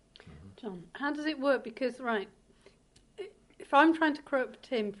negotiation. John, how does it work? Because, right, if I'm trying to corrupt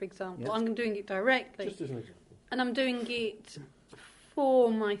him, for example, Yes. I'm doing it directly, just as an example. and I'm doing it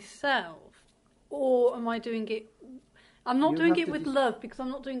for myself, or am I doing it... I'm not You doing have it to with dis- love, because I'm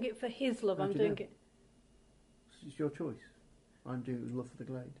not doing it for his love, How I'm do you doing know? it... It's your choice. I'm doing love for the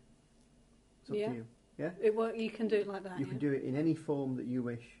glade. It's up Yeah. to you. Yeah? You can do it like that, You yeah? can do it in any form that you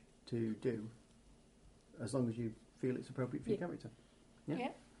wish, to do, as long as you feel it's appropriate for your Yeah. character. Yeah?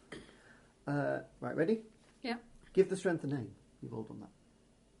 Yeah. Right, ready? Yeah. Give the strength a name. You've all done that.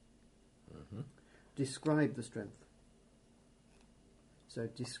 Mm-hmm. Describe the strength. So I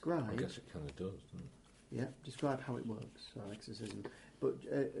describe... guess it kind of does, doesn't it? Yeah, describe how it works. So exorcism, but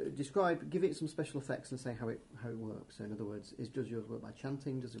give it some special effects and say how it works. So in other words, does yours work by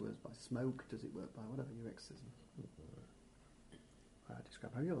chanting? Does it work by smoke? Does it work by whatever your exorcism?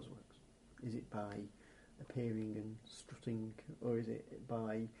 Describe how yours works. Is it by appearing and strutting, or is it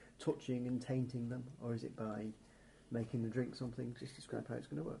by touching and tainting them, or is it by making them drink something? Just describe how it's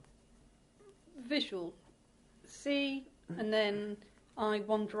going to work. Visual. See, and then I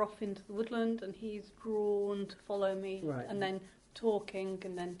wander off into the woodland and he's drawn to follow me, Right. and then talking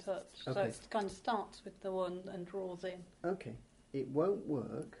and then touch. So Okay. it kind of starts with the one and draws in. Okay, it won't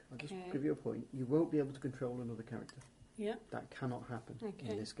work. I'll just Okay. give you a point. You won't be able to control another character. Yeah. That cannot happen Okay.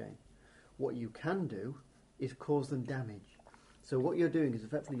 in this game. What you can do is cause them damage. So what you're doing is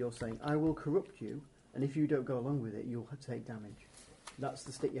effectively you're saying, I will corrupt you, and if you don't go along with it, you'll take damage. That's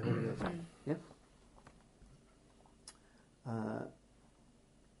the stick you're holding up. Yeah?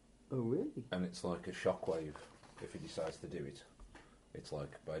 Oh, really? And it's like a shockwave if he decides to do it. It's like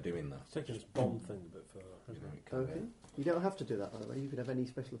by doing that, It's taking this Bond thing a bit further. you Isn't know, it? it can Okay. You don't have to do that, by the way. You could have any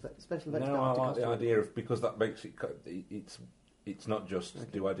special effects. Special effects No, don't I have to like cost the you idea of, because that makes it. It's not just Okay.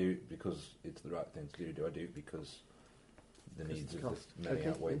 do I do it because it's the right thing to do. Do I do it because the Because needs it's of cost. the many Okay.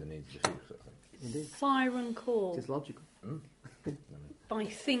 outweigh the needs of the few? Sort of thing. Indeed. Siren call It's logical. by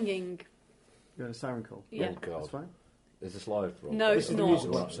singing. You're in a siren call. Yeah. Oh God! That's fine. Is this live? Rob? No, This it's is the not.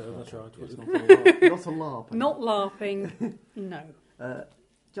 musical Right. episode, that's right. It's not a LARP. Not laughing. No.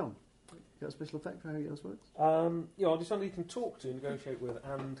 John, you got a special effect for how yours works? Yeah, I decided you can talk to, negotiate with,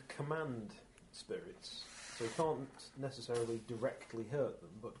 and command spirits. So you can't necessarily directly hurt them,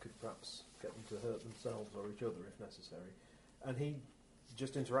 but could perhaps get them to hurt themselves or each other if necessary. And he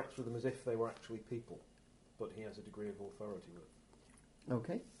just interacts with them as if they were actually people, but he has a degree of authority with them.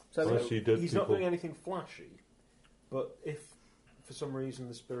 Okay. So I see dead he's not people. doing anything flashy, but if for some reason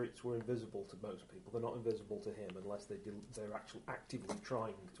the spirits were invisible to most people, they're not invisible to him unless they're actually actively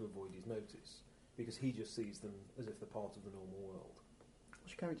trying to avoid his notice, because he just sees them as if they're part of the normal world.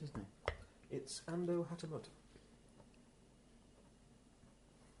 What's your character's name? It's Ando Hatamoto.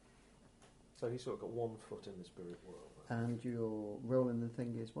 So he's sort of got 1 foot in the spirit world. And your role in the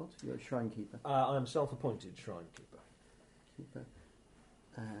thing is what? You're a shrine keeper. I'm self-appointed shrine keeper. Keeper.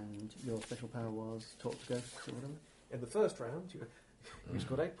 And your special power was talk to ghosts or whatever? In the first round, you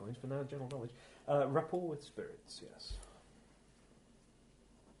scored 8 points, but now general knowledge. Rapport with spirits, yes.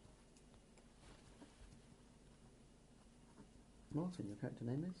 Martin, your character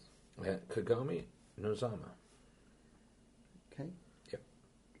name is? Kagami Nozama. Okay.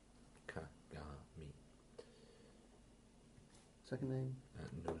 Kagami Second name?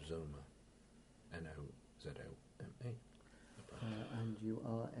 Nozoma. Nozoma. And you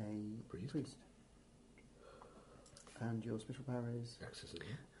are a Priest. And your special power is? Exorcism.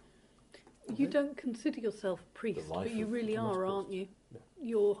 You don't consider yourself a priest, The life but you of really the are, priest. aren't you? No.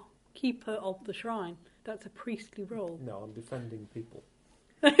 You're keeper of the shrine. That's a priestly role. No, I'm defending people.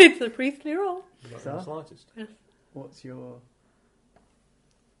 It's a priestly role. Not in So? the slightest. What's your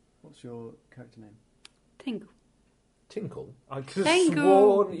character name? Tinkle. Tinkle. I could have Tango.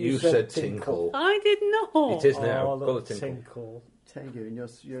 sworn You said tinkle. I did not. It is now. Oh, Call look, it tinkle. tinkle. Tengu, and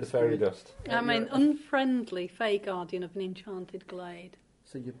you're The fairy spirit- dust. I'm an you're- unfriendly fey guardian of an enchanted glade.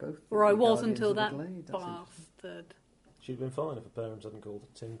 So you're both. Or I the was guardians until of the that glade. That's interesting. bastard. She'd been fine if her parents hadn't called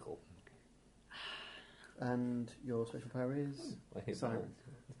it tinkle. And your special power is I hate siren.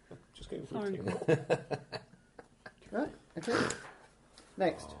 Just going for Sorry. tinkle. Right. Okay.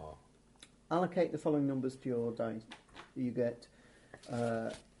 Next, Oh, allocate the following numbers to your dice. You get.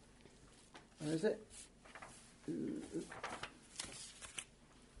 Where is it?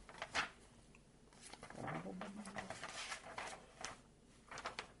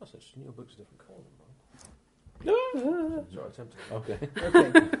 That's interesting. Your book's a different colour than mine. Ah. Sorry, I tempted you. okay.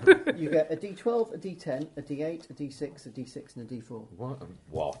 Okay. You get a D12, a D10, a D8, a D6, a D6, and a D4.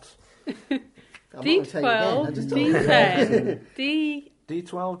 What? I'm not going to tell you again. I D12, just told you. D10, D...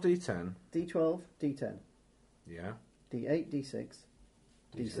 D12, D10. D12, D10, Yeah. D8, D6,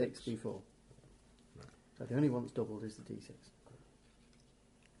 D6, D6. D4. So the only one that's doubled is the D6.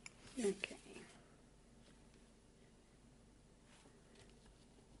 Okay.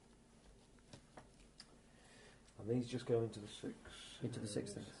 And these just go into the 6. Into the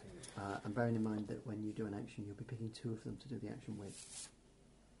 6 things. And bearing in mind that when you do an action, you'll be picking 2 of them to do the action with.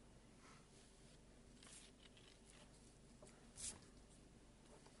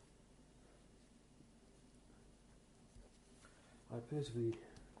 appear to be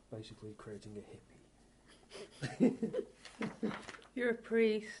basically creating a hippie. You're a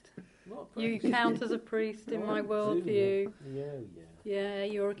priest. Not You very- count as a priest in my I do, worldview. Yeah. Yeah,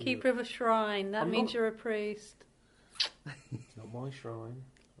 you're a keeper of a shrine. That I'm means not- you're a priest. It's not my shrine.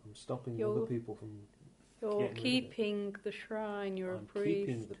 I'm stopping You're- other people from. You're Getting rid of it. keeping the shrine. You're I'm a priest.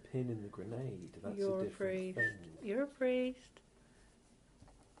 keeping the pin in the grenade. That's You're a a different priest. thing. You're a priest.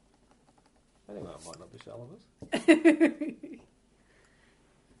 Anyway, that might not be Salivers.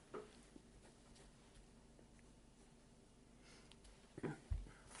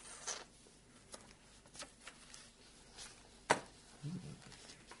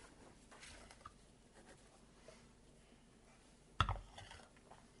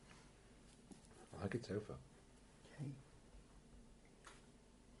 I like it so far. Okay.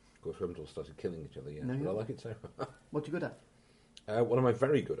 Of course, we haven't all started killing each other yet, No, but I no. like it so far. What you good at? What am I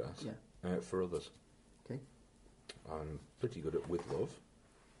very good at? Yeah. For others. Okay. I'm pretty good at with love,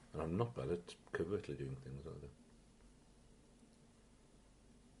 and I'm not bad at covertly doing things either.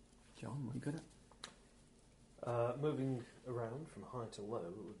 John, what you good at? Moving around from high to low,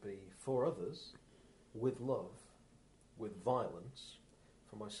 it would be for others, with love, with violence,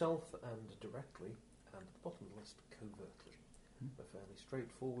 for myself and directly, and at the bottom of the list, covertly. A fairly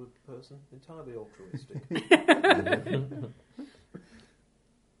straightforward person, entirely altruistic.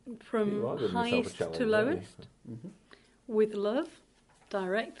 You From are giving yourself a highest challenge, to aren't you? lowest. Mm-hmm. With love,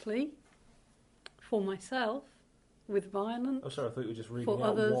 directly. For myself, with violence, Oh, sorry, I thought you were just reading For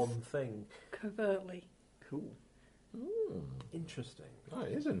out others. one thing. covertly. Cool. Interesting. Oh,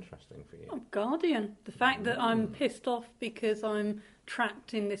 it is interesting for you. I'm guardian. The fact that I'm pissed off because I'm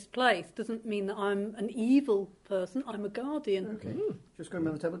trapped in this place doesn't mean that I'm an evil person. I'm a guardian. Okay. Just going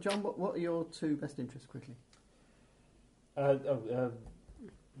around the table. John, what are your two best interests quickly?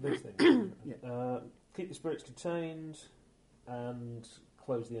 These things. Yeah. Keep the spirits contained and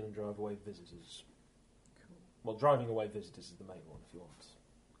close the inn and drive away visitors. Cool. Well, driving away visitors is the main one if you want.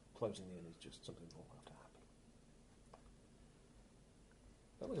 Closing the inn is just something that will have to happen.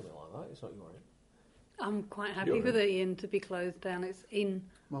 Don't look at me like that, it's not your inn. I'm quite happy You're for the inn to be closed down. It's in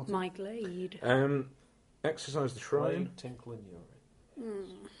Martin. my glade. Exercise the shrine Blade, tinkle in your inn.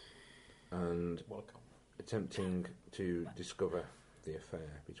 and What a compliment. attempting to discover the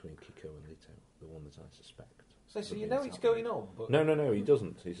affair between Kiko and Lito, the one that I suspect. So you know it's going on, but... No, he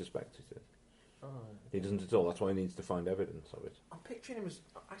doesn't. He suspects it is. Oh, He doesn't at all. That's why he needs to find evidence of it. I'm picturing him as...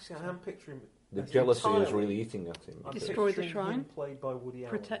 Actually, I am picturing... The as jealousy is entirely- really eating at him. I'm Destroy the picturing shrine. him played by Woody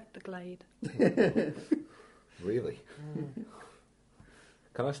Allen. Protect the glade. Really?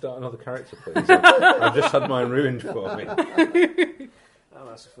 Can I start another character, please? I've just had mine ruined for me. Oh,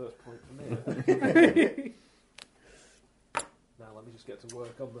 that's the first point for me. I think. Now let me just get to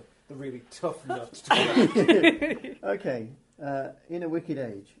work on the really tough nuts to crack. Okay. In a wicked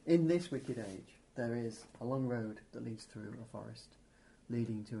age, in this wicked age, there is a long road that leads through a forest,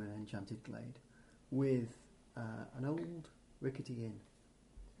 leading to an enchanted glade, with an old rickety inn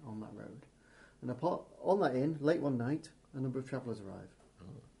on that road. And on that inn, late one night, a number of travellers arrive.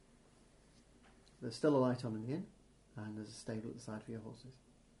 Oh. There's still a light on in the inn, and there's a stable at the side for your horses,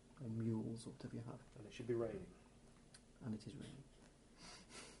 or mules, or whatever you have, And it should be raining. and it is raining.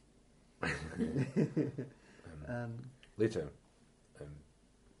 Lito,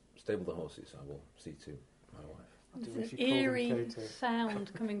 stable the horses. I will see to my wife. I do There's wish an you called him eerie Kato.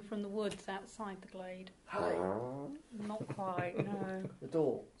 sound coming from the woods outside the glade. Not quite, no. The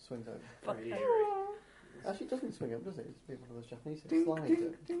door swings open. Very Okay. eerie. Actually, it doesn't swing up, does it? It's a bit one of those Japanese things. Not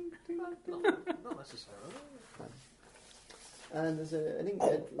necessarily. And there's a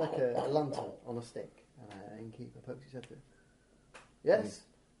lantern on a stick, and an innkeeper pokes his head through. Yes,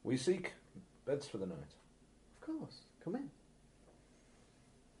 We seek beds for the night. of course. Come in.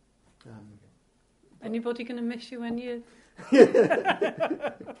 Anybody going to miss you when you...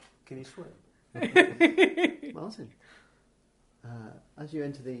 Can you swim? Martin. As you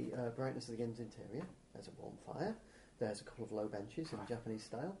enter the brightness of the inn's interior, there's a warm fire. There's a couple of low benches in Japanese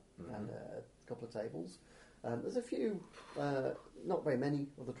style, and a couple of tables. There's a few, not very many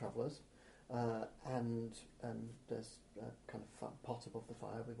other travellers, and there's a kind of fat pot above the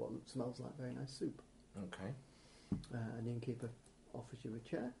fire with what smells like very nice soup. Okay. And the innkeeper offers you a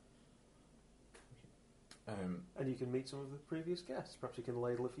chair. And you can meet some of the previous guests. Perhaps you can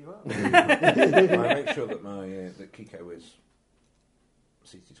ladle a few out. I make sure that that Kiko is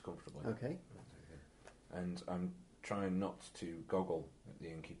seated comfortably. Okay. And I'm trying not to goggle at the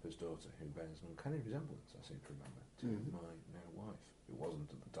innkeeper's daughter, who bears an uncanny resemblance, I seem to remember, to my now wife, who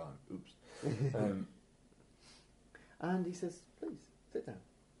wasn't at the time. Oops. And he says, "Please sit down.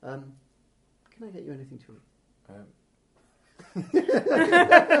 Can I get you anything to eat?"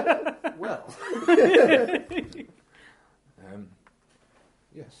 Well,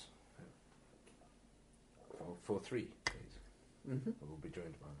 Yes. For 3 days. Mm-hmm. I will be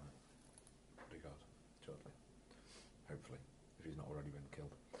joined by my bodyguard shortly. Hopefully, if he's not already been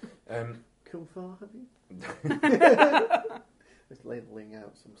killed. Come far, have you? Just ladling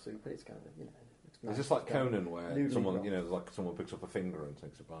out some soup, and it's kind of, it's Is nice. this like It's kind of Conan, where noodly someone, broth. like someone picks up a finger and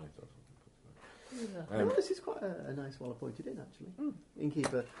takes a bite or something? No, this is quite a nice, well-appointed inn, actually.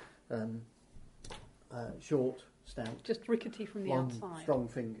 Innkeeper, short, stout, Just rickety from the long, outside. strong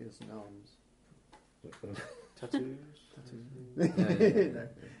fingers and arms. tattoos. No,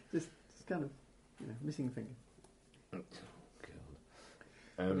 just kind of, missing a finger.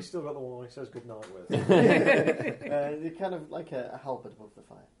 But he's still got the one he says goodnight with. They're kind of like a halberd above the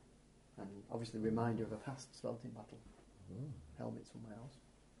fire, and obviously a reminder of a past Svelting battle. Helmet somewhere else.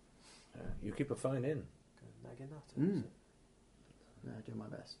 You keep a fine inn. Naginata, Mm. is it? No, I do my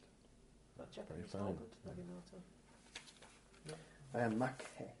best. That Japanese fine. Albert, Naginata. I am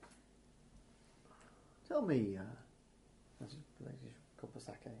Makhe. Tell me, there's a cup of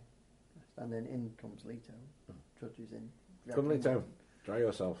sake, and then in comes Leto, trudges in. Come, dragging- Leto. Dry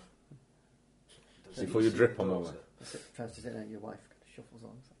yourself. Does Before he you see drip the on my daughter? way. Tries to sit down, your wife kind of shuffles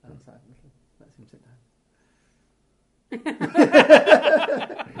on outside a little, lets him sit down.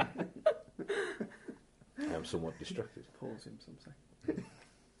 I am somewhat distracted. Pours him some sake.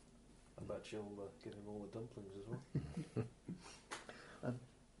 I bet she'll give him all the dumplings as well.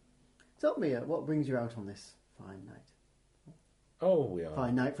 Tell me, what brings you out on this fine night? Oh, we are.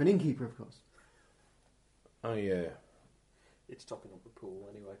 Fine night for an innkeeper, of course. It's topping up the pool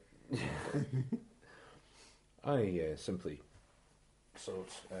anyway. I simply sought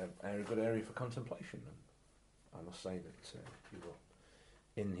a good area for contemplation, and I must say that your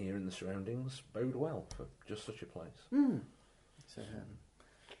inn here in the surroundings bode well for just such a place. So,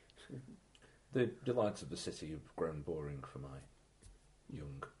 The delights of the city have grown boring for my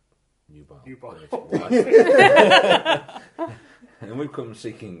young nubile wife. And we've come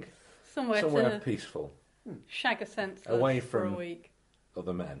seeking Somewhere somewhere to peaceful, shag a senseless Away for a from- week.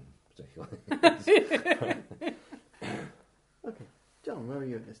 other men particularly. okay. John, where are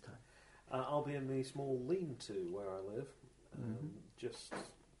you at this time? I'll be in the small lean-to where I live, just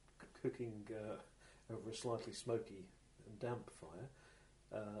cooking over a slightly smoky and damp fire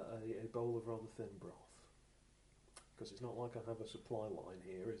a bowl of rather thin broth. Because it's not like I have a supply line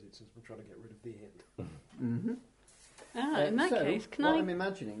here, is it, since we're trying to get rid of the inn. Mm-hmm. In that so case, can what I... I'm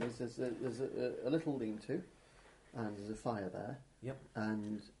imagining is there's a little lean-to, and there's a fire there. Yep.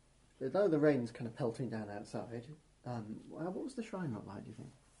 And although the rain's kind of pelting down outside, what was the shrine look like, do you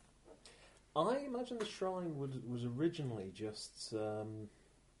think? I imagine the shrine was originally just...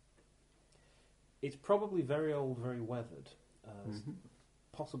 it's probably very old, very weathered.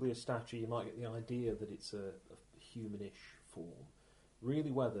 Possibly a statue. You might get the idea that it's a humanish form.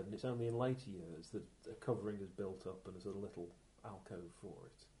 Really weathered, and it's only in later years that a covering is built up and there's a little alcove for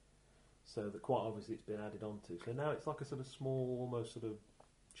it. So that quite obviously it's been added onto. So now it's like a sort of small, almost sort of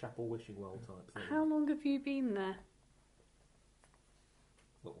chapel wishing well type thing. How long have you been there?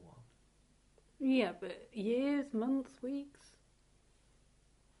 A little while. Yeah, but years, months, weeks?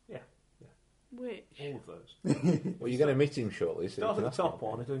 Yeah. Which? All of those. Well, you're going to meet him shortly. So Start you at can the ask top him.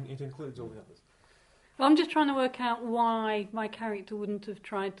 one, it includes all the others. Well, I'm just trying to work out why my character wouldn't have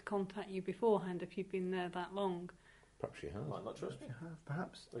tried to contact you beforehand if you'd been there that long. Perhaps she has. Might not trust me.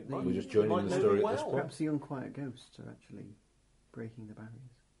 Perhaps It the, might- We're just joining might the know story me at this well. point. perhaps the unquiet ghosts are actually breaking the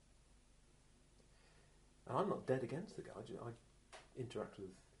barriers. And I'm not dead against the guy. I interact with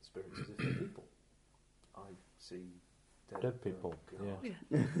spirits as if they're people. I see Dead people, God.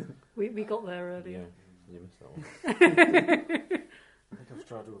 yeah. We got there Yeah, earlier. you missed that one. I think I've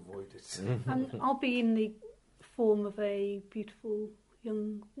tried to avoid it. And I'll be in the form of a beautiful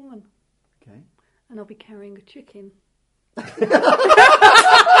young woman. Okay. And I'll be carrying a chicken.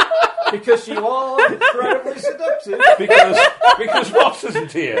 Because you are incredibly seductive. because Ross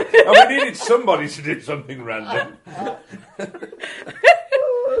isn't here, and we needed somebody to do something random.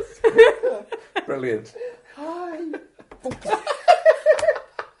 Brilliant. Hi.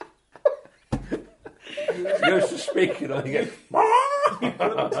 Goes to speaking, I get.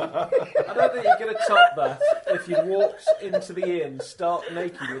 I don't think you're going to top that if you walked into the inn, stark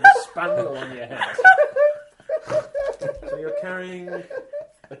naked with a spaniel on your head. So you're carrying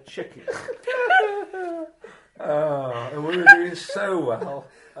a chicken. Oh, and we were doing so well.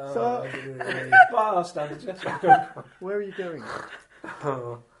 So, Bar standards, yes. where are you going?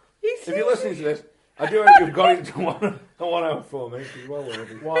 If you're listening to this, I do hope you've got it to 1 hour for me. It's well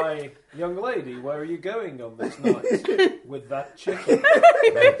worthy. Why, young lady, where are you going on this night with that chicken?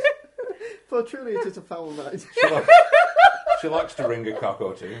 For truly it is a foul night. She likes to ring a cock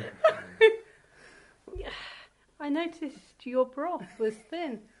or two. I noticed your broth was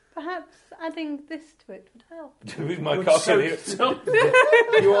thin. Perhaps adding this to it would help. With my Would cock soak in it. it up.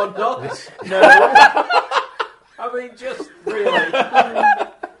 You are not. No. I mean, just really.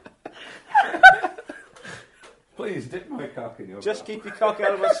 Please dip my cock in your Just broth. keep your cock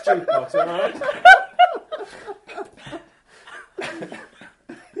out of my stew pot, alright?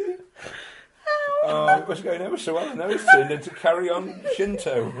 Oh, it was going ever so well. Now it's turned into Carry On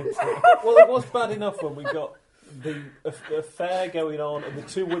Shinto. Well, it was bad enough when we got the affair going on and the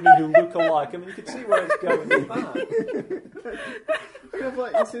two women who look alike. I mean, you can see where it's going with that. You have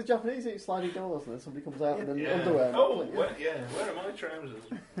like, it's the Japanese eat sliding doors and then somebody comes out in underwear. Oh, where are my trousers?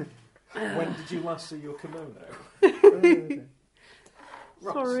 When did you last see your kimono? Okay.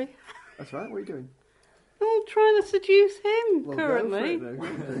 Sorry. That's right, what are you doing? I'm trying to seduce him Well, currently. go for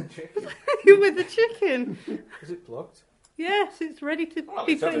it, though. With the chicken. Is it plucked? Yes, it's ready to Well,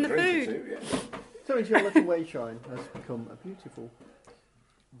 be it's put had in a the drink or food. two, yeah. So into your little way shrine has become a beautiful.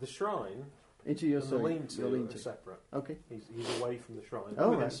 The shrine Into your and the sorry, lean-to your are lean-to. separate. Okay. He's away from the shrine, Oh,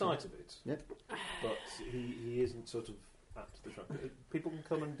 within right. sight of it. Yep. But he isn't sort of at the shrine. People can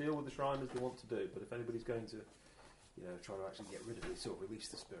come and deal with the shrine as they want to do, but if anybody's going to, try to actually get rid of it, sort of release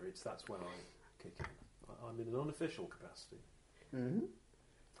the spirits, that's where I kick in. I'm in an unofficial capacity. Mm-hmm.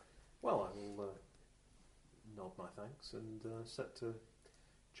 Well, I will nod my thanks and set to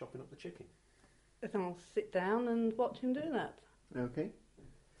chopping up the chicken. And I'll sit down and watch him do that. Okay.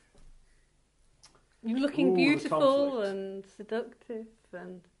 You're looking Ooh, the beautiful conflict. and seductive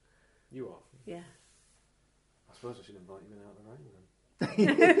and You are. yes. I suppose I should invite you in out of the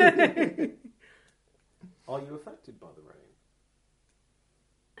rain then. Are you affected by the rain?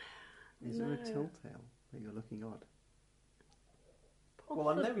 Is there a No. telltale that you're looking odd? Well,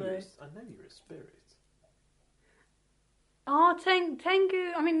 I know Possibly. you're a spirit.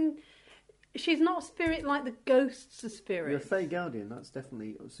 Tengu, I mean, she's not a spirit like the ghosts of spirits. You're a Fey Guardian, that's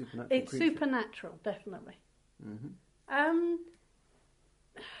definitely a supernatural It's creature. supernatural, definitely. Mm-hmm.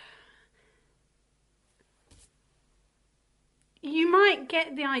 You might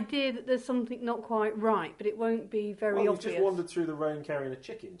get the idea that there's something not quite right, but it won't be very Well, you've obvious. just wandered through the rain carrying a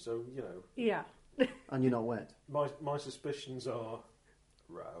chicken, so, Yeah. And you're not wet. my suspicions are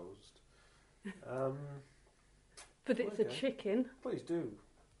roused. But it's a Okay. chicken. Please do.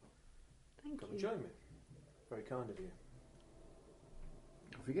 Thank Come and you. join me. Very kind of you.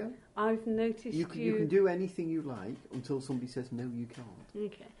 Off you go. I've noticed You can do anything you like until somebody says no, you can't.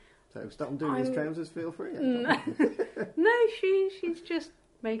 Okay. So stop them doing his I'm- trousers. Feel free. No, she's just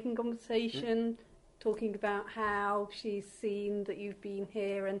making conversation, talking about how she's seen that you've been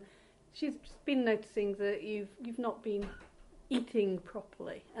here, and she's just been noticing that you've not been eating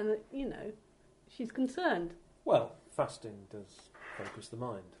properly, and that she's concerned. Well, fasting does focus the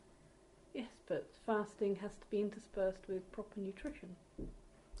mind. Yes, but fasting has to be interspersed with proper nutrition.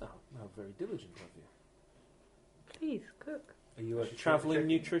 Oh, how very diligent of you. Please cook. Are you a She's travelling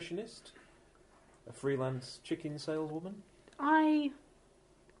chicken. nutritionist? A freelance chicken saleswoman? I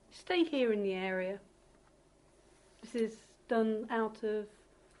stay here in the area. This is done out of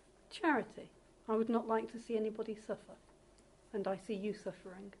charity. I would not like to see anybody suffer, and I see you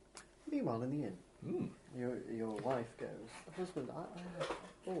suffering. Meanwhile, in the inn, your wife goes, husband, I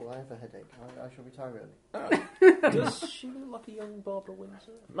have a headache. I shall retire early. Does she look like a young Barbara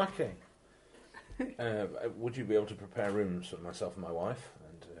Windsor? Mackay, would you be able to prepare rooms for myself and my wife?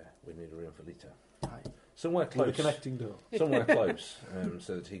 And we need a room for Lita. Hi. Somewhere With a close. connecting door. Somewhere close,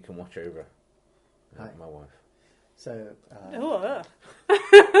 so that he can watch over Hi. my wife. So,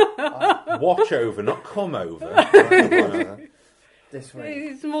 Watch over, not come over. this way.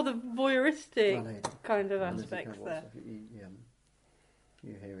 It's more the voyeuristic My lady. kind of And as he aspects kind of walks there. off,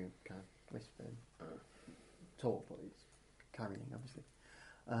 you hear him kind of whisper, talk, but he's carrying, obviously.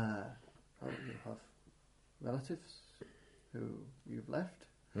 You have relatives who you've left.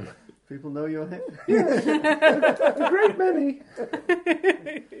 People know you're here. A great many.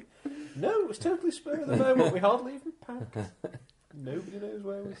 No, it was totally spur of the moment. We hardly even packed. Nobody knows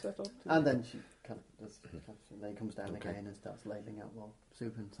where we set off to. And then she kind of does, and then comes down again and starts ladling out more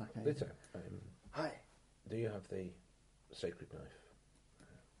soup and sake. Lita, Hi. do you have the sacred knife?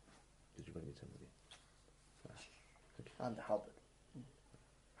 Did you bring it in with you? And the halberd.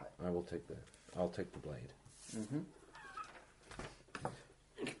 I'll take the blade. Mm-hmm.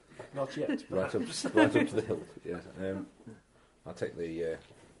 Not yet. Right up to the hilt. Yeah. I'll take the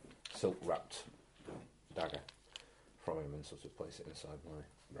silk wrapped from him and sort of place it inside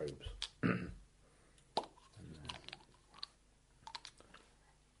my robes. And,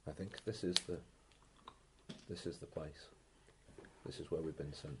 I think this is the place. This is where we've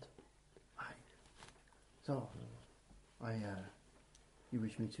been sent. So, you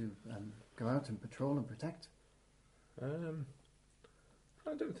wish me to go out and patrol and protect? I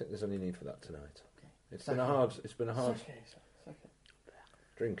don't think there's any need for that tonight. Okay. It's been a hard Okay.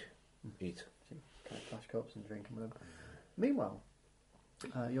 drink, eat. Kind of flash cups and drink and whatever. Meanwhile,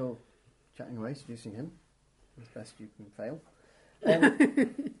 you're chatting away, seducing him as best you can fail.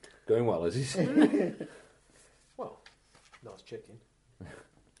 Going well, as he said. Well, nice chicken.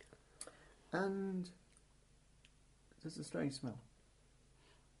 And there's a strange smell.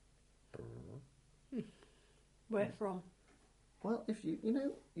 Where from? Well, if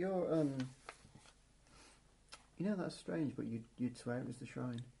you're, that's strange, but you'd swear it was the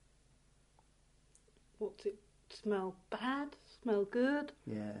shrine. What's it smell bad? Smell good?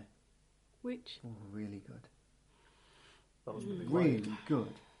 Yeah. Which? Oh, really good. That must be the glade. Really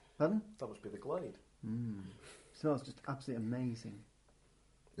good. Pardon? That must be the glade. Smells just absolutely amazing.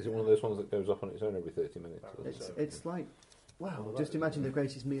 Is it one of those ones that goes off on its own every 30 minutes? It's like, wow, Well, just that- imagine the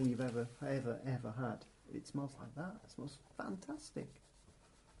greatest meal you've ever had. It smells like that. It smells fantastic.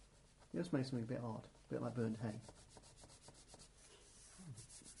 It just makes something a bit odd, a bit like burnt hay.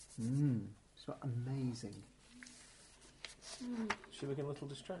 It smells amazing. She looking a little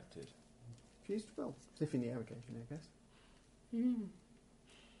distracted. She's, well, sniffing the air occasionally, I guess.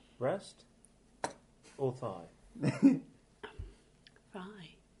 Breast or thigh?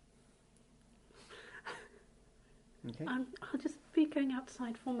 Right. Okay. I'll just be going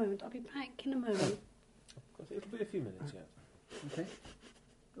outside for a moment. I'll be back in a moment. It'll be a few minutes yet. Okay.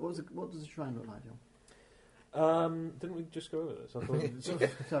 What does the shrine look like, John? Didn't we just go over this? I thought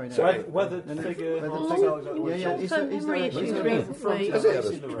Sorry, no. so weathered No, no, figure. weathered I'll figure. tell exactly what Yeah, it's yeah, called. is there memory a- issues is there a- recently. Is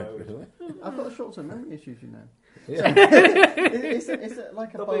Facing it the road. I've got short-term memory issues, you know. Yeah. Is it like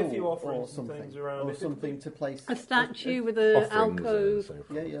a There'll bowl be a few or offerings and something, things around or it. something to place A statue with an Offerings and alcove. so forth.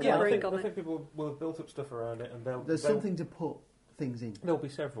 Yeah, yeah. Yeah, I Brick think, on I it. think people will have built up stuff around it, and There's something to put things in. There'll be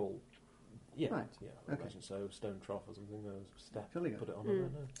several. Yeah, Right. yeah. I Okay. imagine so. Stone trough or something. There's a step. Jolly good. Put it on. Mm. I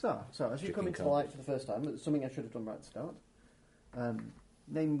don't know. So as you Chicken come into the carp. light for the first time, it's something I should have done right at the start.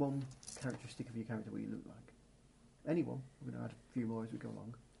 Name one characteristic of your character what you look like. Any one. We're going to add a few more as we go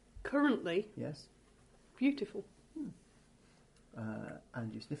along. Currently, Yes. beautiful.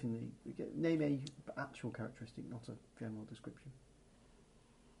 And you're sniffing name a actual characteristic, not a general description.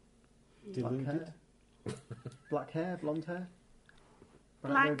 Deluded. Black hair, blonde hair.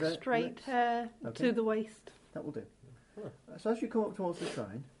 Black, red straight lips. hair Okay. to the waist. That will do. Huh. So as you come up towards the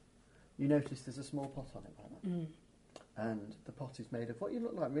shrine, you notice there's a small pot on it like that. Mm. And the pot is made of what you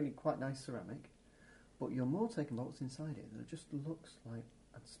look like really quite nice ceramic, but you're more taken by what's inside it. It just looks like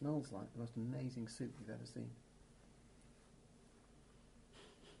and smells like the most amazing soup you've ever seen.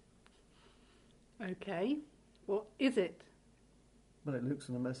 Okay. What is it? Well, it looks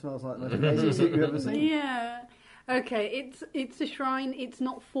and smells like the most amazing soup you've ever seen. Yeah. Okay, it's a shrine. It's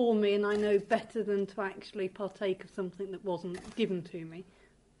not for me, and I know better than to actually partake of something that wasn't given to me.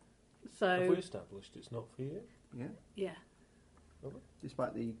 Have we So, established it's not for you? Yeah, yeah.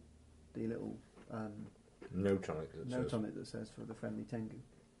 despite the little Note on it that note says on it that says for the friendly Tengu.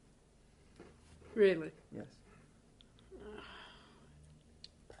 Really? Yes.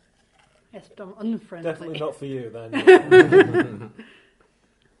 Yes, but I'm unfriendly. Definitely not for you then.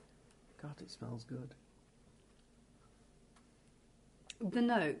 God, it smells good. The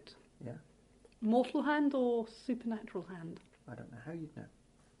note. Yeah. Mortal hand or supernatural hand? I don't know how you'd know.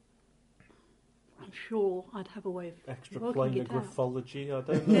 I'm sure I'd have a way of Extra working planar it out. graphology, I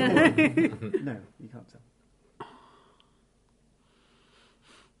don't know. Yeah. No, you can't tell.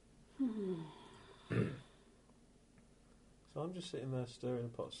 So I'm just sitting there stirring a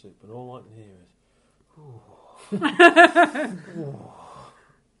pot of soup, and all I can hear is,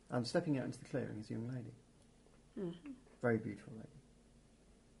 And stepping out into the clearing is a young lady. Mhm. Very beautiful lady.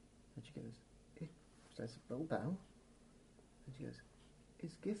 And she goes, says, well, bow. And she goes,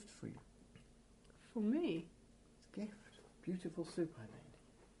 it's a gift for you. For me, It's a gift. Beautiful soup I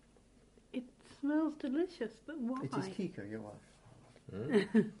made. it smells delicious, but why? It is Kiko, your wife.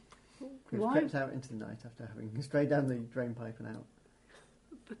 Who's Why? crept out into the night after having strayed down the drain pipe and out.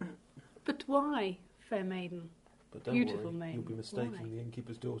 But why, fair maiden? but don't Beautiful worry, name. you'll be mistaking Why? the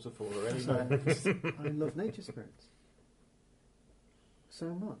innkeeper's daughter for her any So, moment. I love nature spirits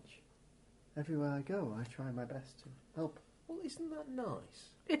so much. Everywhere I go, I try my best to help. Well, isn't that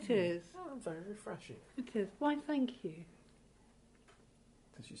nice? It is. Oh, very refreshing. It is. Why, thank you.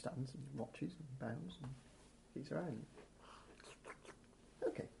 So she stands and watches and bows. And Keeps her eye on you.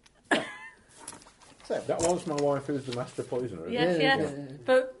 Okay. Right. So, That was my wife who's the master poisoner. isn't Yes, it? yes.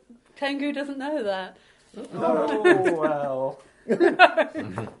 But Tengu doesn't know that Oh, well.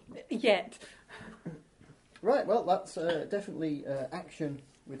 yet. right, well, that's definitely action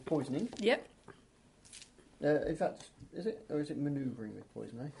with poisoning. Yep. In fact, is it? Or is it manoeuvring with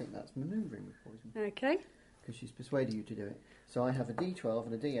poison? I think that's manoeuvring with poison. Okay. Because she's persuaded you to do it. So I have a D12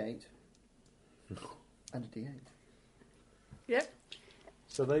 and a D8. And a D8. Yep.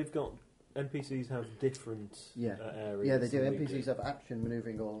 So they've got... NPCs have different Yeah. areas. Yeah, they do. than we NPCs have action,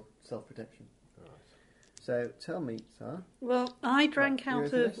 manoeuvring, or self-protection. Right. So tell me, Sarah. Well, I drank Right, you out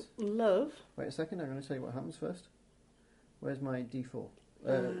ready of for this? love. Wait a second, I'm going to tell you what happens first. Where's my D4?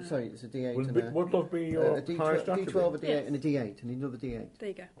 Sorry, it's a D8 Would, and be, would love be your a highest D12, attribute? D12, a D8, Yes. and a D8, and another D8. There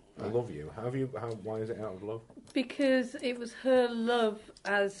you go. I love you. Why is it out of love? Because it was her love,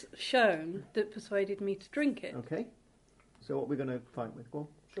 as shown, that persuaded me to drink it. Okay. So what we're going to fight with? Go on.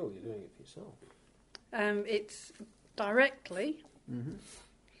 Surely you're doing it for yourself. It's directly.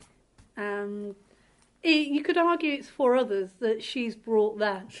 Mm-hmm. You could argue it's for others that she's brought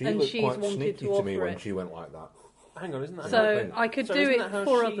that She and looked she's quite wanted sneaky to to me offer when it. she went like that. Hang on, isn't that So how... I could So do isn't it that how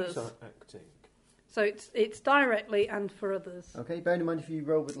for she's others. acting? So it's directly and for others. Okay, bearing in mind if you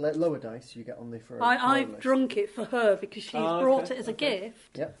roll with lower dice, you get on the for I've list. drunk it for her because she's Oh, brought okay, it as a okay.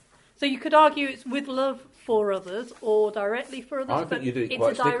 gift. Yep. So you could argue it's with love for others or directly for others. I but think you did it it's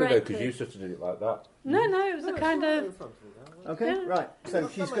quite a stickily though, direct because you hit. used to do it like that. No, it was No, a it's kind right of. in front of me now. Okay, Yeah. right. So That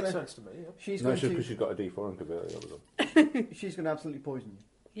she's makes going to sense to me. Yeah. she's No, going it's just to because she's got a D4 and convert the others on. she's going to absolutely poison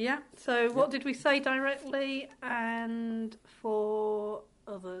you. Yeah. So what did we say? Directly and for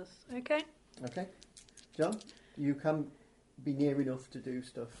others. Okay. Okay, John, you can be near enough to do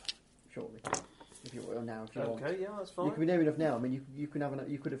stuff shortly, if you will now. If you want, Okay, yeah, that's you fine. can be near enough now. I mean, you can have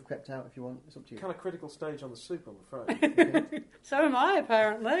you could have crept out if you want. It's up to you. Kind of critical stage on the soup, I'm afraid. Okay. So am I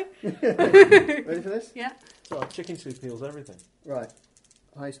apparently. Ready for this? Yeah. So our chicken soup heals everything. Right.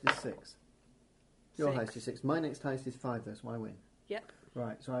 Highest is 6. Your 6. highest is 6. My next highest is 5, though, so I win. Yep.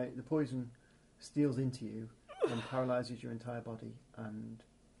 Right. So the poison steals into you and paralyses your entire body, and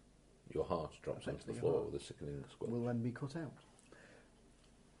Your heart drops onto the Effectively floor your heart with a sickening squelch. will then be cut out.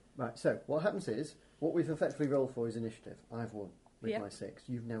 Right. So what happens is what we've effectively rolled for is initiative. I've won with Yep. my 6.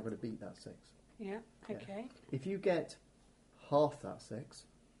 You've now got to beat that 6. Yeah. Yeah. Okay. If you get half that 6,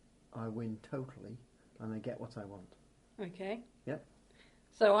 I win totally, and I get what I want. Okay. Yep.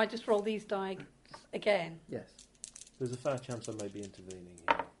 So I just roll these die again. Yes. There's a fair chance I may be intervening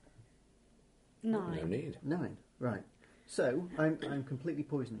here. 9. No need. 9. Right. So I'm completely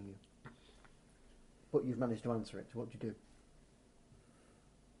poisoning you, but you've managed to answer it. So what do you do?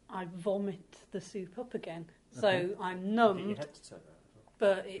 I vomit the soup up again. So Okay. I'm Get your numbed, head to turn around.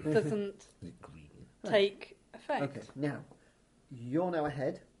 but it doesn't Is it green? take effect. Okay. Now you're now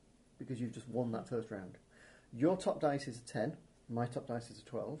ahead because you've just won that first round. Your top dice is a 10. My top dice is a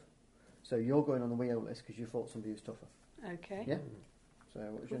 12. So you're going on the WEO list because you fought somebody who's tougher. Okay. Yeah. So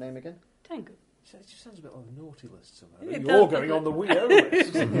what was your name again? Tengu. It just sounds a bit like a naughty list somehow. It You're does, going doesn't on the Wii O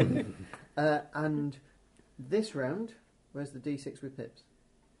list. And this round, where's the D6 with pips?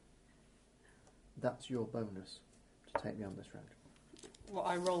 That's your bonus to take me on this round. Well,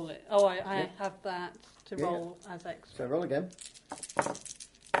 I roll it. Oh, I Yeah. have that to Yeah. roll as extra. So roll again.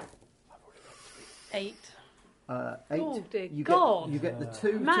 8. 8. Oh, dear you God. Get, you get the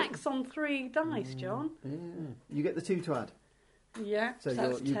 2. Max on 3 dice, John. Yeah. You get the 2 to add. Yeah, So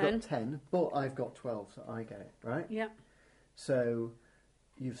that's you've 10. got 10, but I've got 12, so I get it, right? Yeah. So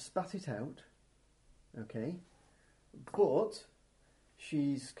you've spat it out, okay? But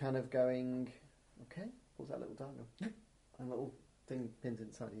she's kind of going, okay, pulls that little dagger, and a little thing pins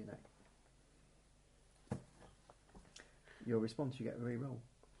inside of your neck. Your response, you get a re-roll.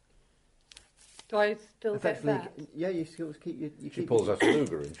 Do I still get Effectively, that? yeah, you still keep your. You She keep pulls your, out a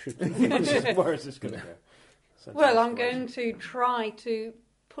Luger and shoots it. Where is this going to go? Well, I'm going to try to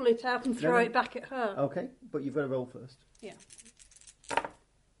pull it out and throw No. it back at her. Okay, but you've got to roll first. Yeah.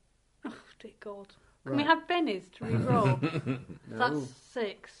 Oh, dear God. Can we Right. have Benny's to re-roll? No, That's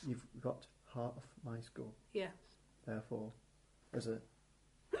 6. you've got half my score. Yes. Therefore, there's a.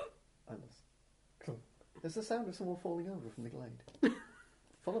 There's the sound of someone falling over from the glade,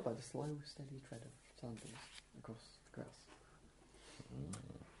 followed by the slow, steady tread of sandals across the grass.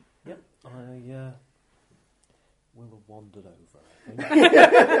 Yep, I will have wandered over,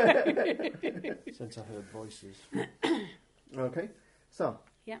 I think. Since I heard voices. Okay, so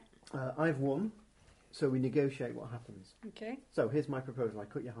Yeah. I've won, so we negotiate what happens. Okay. So here's my proposal: I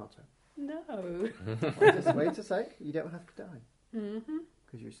cut your heart out. No. Wait a sec, you don't have to die. Mm-hmm.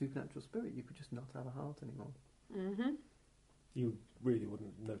 because you're a supernatural spirit. You could just not have a heart anymore. Mm-hmm. You really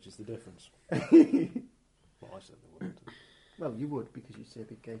wouldn't notice the difference. Well, I certainly wouldn't. Well, you would, because you see a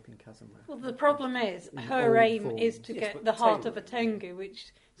big gaping chasm there. Well, the problem is In her all aim is forms. to Yes, get but the heart of a Taylor- Tengu,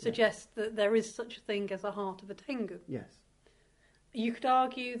 which suggests that there is such a thing as a heart of a Tengu. Yes. You could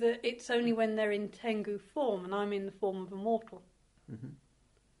argue that it's only when they're in Tengu form, and I'm in the form of a mortal, Mm-hmm.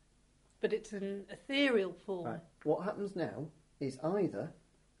 but it's an ethereal form. Right. What happens now is either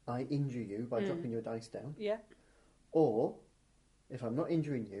I injure you by Mm. dropping your dice down, Yeah. or if I'm not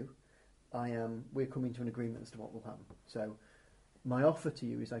injuring you, we're coming to an agreement as to what will happen. So my offer to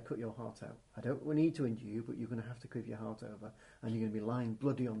you is I cut your heart out. I don't need to injure you, but you're going to have to give your heart over, and you're going to be lying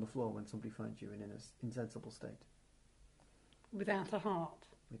bloody on the floor when somebody finds you in an insensible state Without a heart.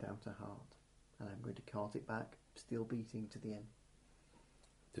 without a heart. And I'm going to cart it back, still beating to the end.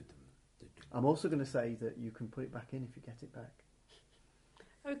 I'm also going to say that you can put it back in if you get it back.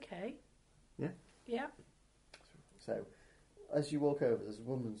 Okay. Yeah? Yeah. So, as you walk over, there's a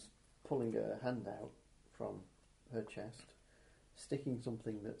woman's pulling her hand out from her chest, sticking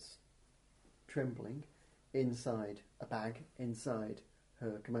something that's trembling inside a bag, inside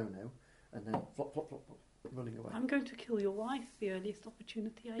her kimono, and then flop, flop, flop, flop, running away. I'm going to kill your wife the earliest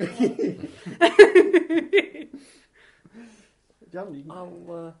opportunity I get. John,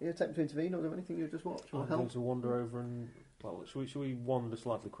 you attempt to intervene or do anything you just watch or I'm going help? to wander over and... Well, should we wander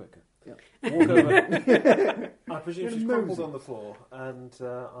slightly quicker? Yeah. Walk over. I presume You're she's crumpled mosey. on the floor, and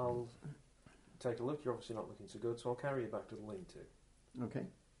I'll take a look. You're obviously not looking so good, so I'll carry you back to the lean-to. Okay.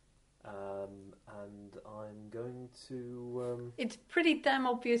 And I'm going to... It's pretty damn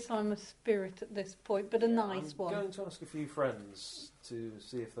obvious I'm a spirit at this point, but a nice I'm one. going to ask a few friends to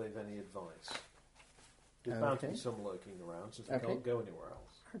see if they've any advice. There's bound to Okay. be some lurking around, since they Okay. can't go anywhere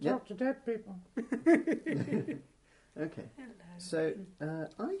else. Yep. Talk to dead people. Okay. Hello. So, I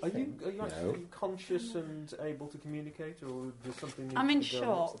Are think... you actually conscious and able to communicate, or does something need I'm in to be done?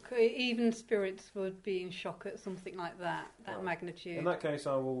 shock. Even spirits would be in shock at something like that Right. magnitude. In that case,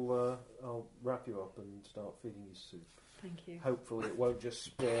 I'll wrap you up and start feeding you soup. Thank you. Hopefully, it won't just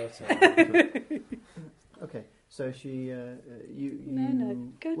spurt out. Okay, so she... you... No.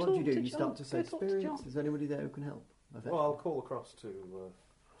 Go what do you talk do? to You John. start to say Go talk to spirits? John. Is there anybody there who can help? Well, I'll call across to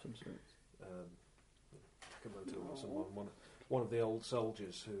Some spirits. Takamoto or someone, one of the old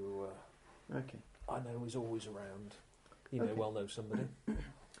soldiers who Okay. I know is always around. He may Okay. well know somebody.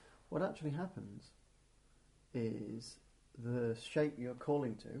 What actually happens is the shape you're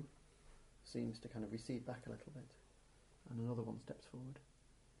calling to seems to kind of recede back a little bit, and another one steps forward.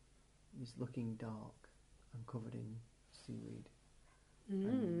 He's looking dark and covered in seaweed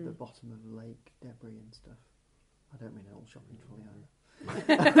and the bottom of lake debris and stuff. I don't mean all shopping trolley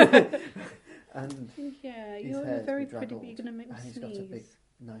either. And Yeah, his you're hair's very pretty, but bedraggled, you're going to make me and he's sneeze. got a big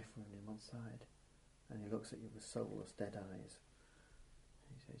knife running him on side, and he looks at you with soulless, dead eyes.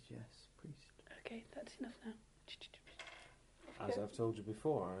 He says, "Yes, priest." Okay, that's enough now. As I've told you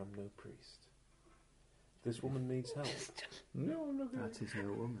before, I am no priest. This woman needs help. No, I'm not That is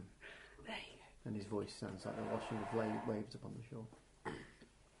no woman. There you go. And his voice sounds like the washing of waves upon the shore.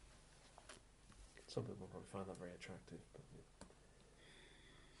 Some people probably find that very attractive. But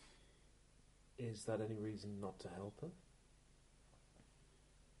is that any reason not to help her?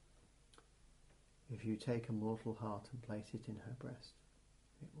 If you take a mortal heart and place it in her breast,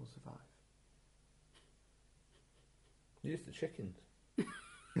 it will survive. Use the chickens.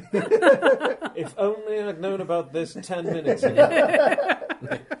 If only I'd known about this 10 minutes ago.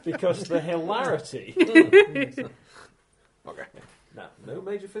 Because the hilarity. Okay. No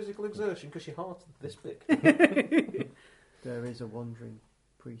major physical exertion because your heart's this big. There is a wandering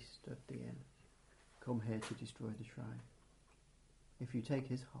priest at the inn, come here to destroy the shrine. If you take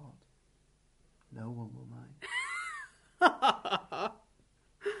his heart, no one will mind.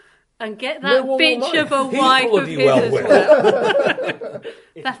 And get No that one will bitch mind. of a He'll wife of bloody his well as will. well.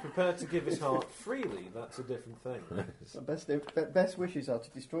 If he's prepared to give his heart freely, that's a different thing. The best wishes are to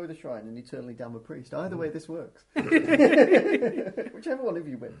destroy the shrine and eternally damn a priest. Either way, this works. Whichever one of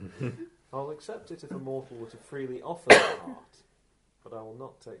you win. I'll accept it if a mortal were to freely offer the heart, but I will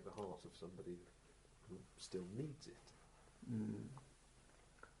not take the heart of somebody who still needs it.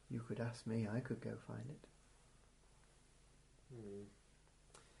 You could ask me, I could go find it.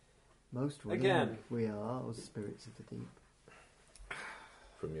 Most willing Again. we are as spirits of the deep.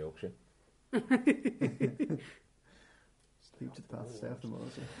 From Yorkshire. Keep to the path, stay off the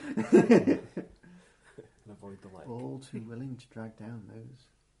Morsey. And avoid the lake. All too willing to drag down those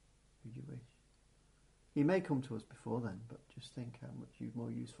who you wish. He may come to us before then, but just think how much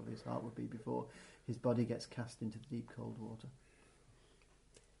more useful his heart would be before his body gets cast into the deep cold water.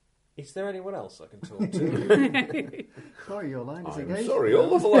 Is there anyone else I can talk to? Sorry, your line is I'm engaged. sorry,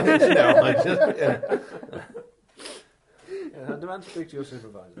 all of the lines now. I just, yeah. I demand to speak to your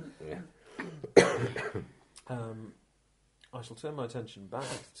supervisor. Yeah. I shall turn my attention back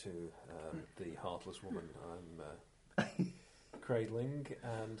to the heartless woman I'm cradling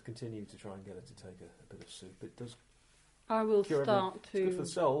and continue to try and get her to take a bit of soup. It does I will cure start It's good for the to.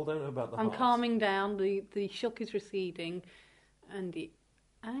 soul, don't know about the I'm heart. calming down. The shock is receding, and the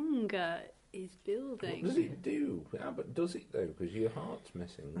anger is What building. does it do? Yeah, but does it though? Because your heart's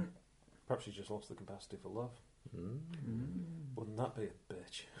missing. Perhaps she's just lost the capacity for love. Mm. Wouldn't that be a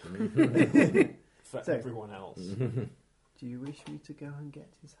bitch? For So- everyone else. Do you wish me to go and get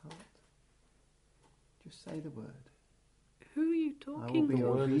his heart? Just say the word. Who are you I will talking be The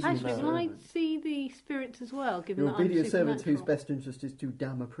your word is obedient Actually, no. can I servant. see the spirits as well? Given Your that I'm obedient servant whose supernatural? best interest is to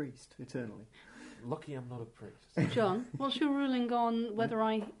damn a priest eternally. Lucky I'm not a priest. John, what's your ruling on whether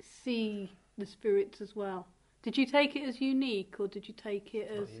I see the spirits as well? Did you take it as unique, or did you take it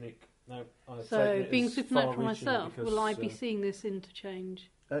as Not unique. No, I've so? taken it Being as supernatural far-reaching myself, because, will I be seeing this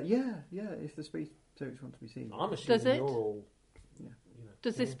interchange? Yeah. If the spirits want to be seen. I'm assuming Does it? you're all. Yeah. You know,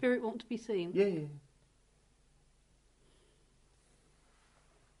 Does this spirit want to be seen? Yeah.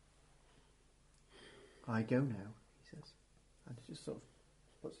 I go now, he says. And he just sort of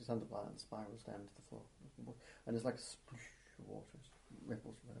puts his hand up like that and spirals down to the floor. And there's like a sploosh of water,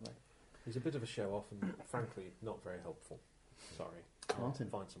 ripples right away. He's a bit of a show off and frankly not very helpful. Sorry. I'll Martin.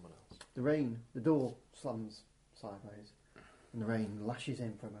 find someone else. The door slams sideways, and the rain lashes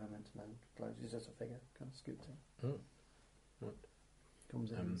in for a moment and then closes as a figure kind of scoots in. Mm. Right.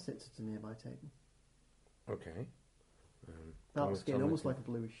 Comes in and sits at a nearby table. Okay. Dark I'll skin, tell almost him. like a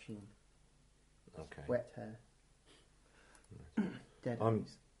bluish sheen. Okay. Wet hair. Dead I'm-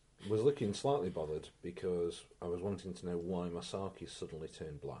 eyes. Was looking slightly bothered because I was wanting to know why Masaki suddenly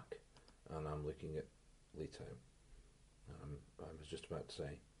turned black, and I'm looking at Leto. I was just about to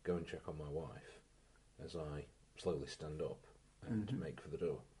say, go and check on my wife, as I slowly stand up and Mhm. make for the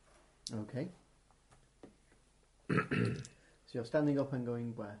door. Okay. So you're standing up and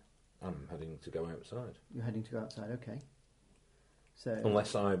going where? I'm heading to go outside. You're heading to go outside, okay. So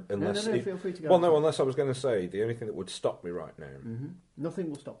Unless no, if- feel free to go well, no, outside. unless I was going to say the only thing that would stop me right now. Nothing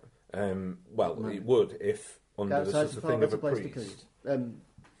will stop you. Well, No. it would if under the Outside's sort of far thing of better a place to priest.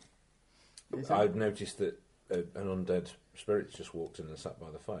 Is it? I've noticed that an undead spirit just walked in and sat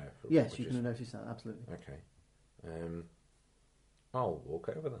by the fire. Yes, which you is- can notice that, absolutely. Okay. I'll walk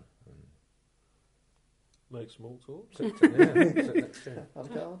over then. And Make small talk. sit, sit next to him.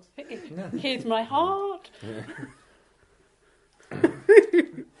 Have a card. Here's my heart. Are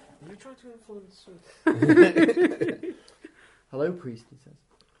you trying to influence? Hello, priest, he says.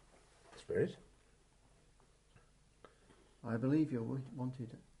 Spirit? I believe you're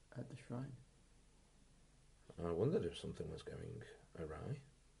wanted at the shrine. I wondered if something was going awry.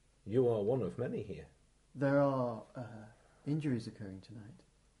 You are one of many here. There are injuries occurring tonight,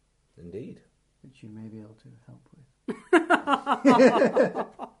 Indeed. which you may be able to help with.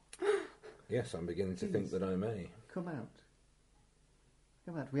 Yes, I'm beginning to think Please. that I may. Come out.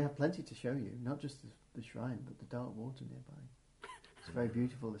 Come out. We have plenty to show you, not just the shrine, but the dark water nearby. It's very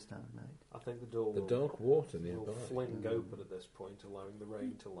beautiful this time of night. I think the door The will, dark water will nearby. fling open at this point, allowing the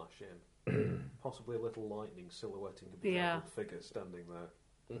rain to lash in. Possibly a little lightning silhouetting a bedraggled figure standing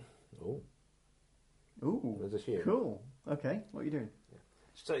there. Oh, Ooh, there's a shield. cool. Okay, what are you doing?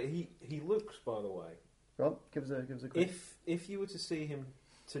 So he looks, by the way. Rob, give us a quick. If you were to see him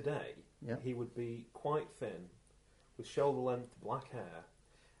today, Yeah. he would be quite thin, with shoulder-length black hair,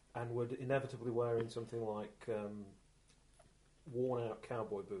 and would inevitably wearing something like worn-out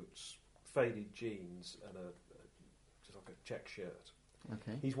cowboy boots, faded jeans, and just like a check shirt.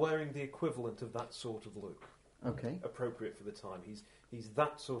 Okay. He's wearing the equivalent of that sort of look, Okay. appropriate for the time. He's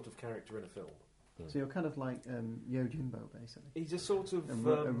that sort of character in a film. So you're kind of like Yojimbo, basically. He's a sort of A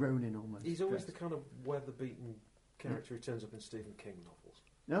Ronin almost. he's always the dressed. kind of weather-beaten character who turns up in Stephen King novels.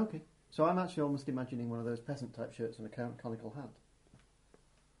 Okay. So I'm actually almost imagining one of those peasant-type shirts and a conical hat.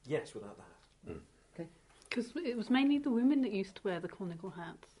 Yes, without the hat. Because it was mainly the women that used to wear the conical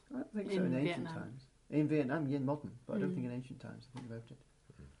hats. I think so In in ancient Vietnam. times. In Vietnam, yeah, in modern, but I don't Mm. think in ancient times. I think they both did.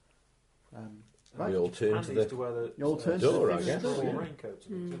 We Right. all turn And to he used the to wear the You all turn to door, the I figure guess. of the small door, yeah. raincoats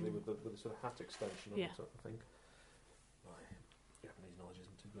and Mm. didn't they, with the sort of hat extension on Yeah. it, sort of thing. My Japanese knowledge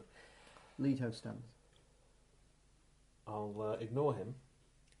isn't too good. Leto stands. I'll ignore him.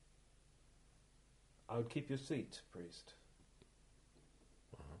 I would keep your seat, priest.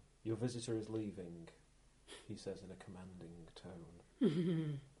 Your visitor is leaving, he says in a commanding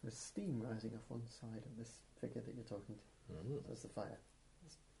tone. There's steam rising off one side of this figure that you're talking to. Mm. That's the fire.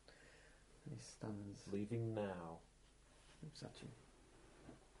 stands Leaving now. Sachi.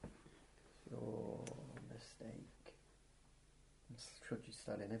 Your mistake. Trudgy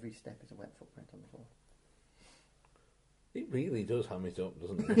studying. Every step is a wet footprint on the floor. He really does ham it up,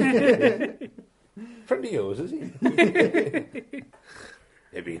 doesn't he? Friend of yours, is he?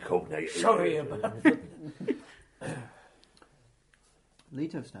 Maybe come now. Sorry about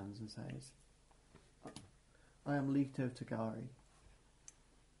Leto stands and says, I am Leto Tagari,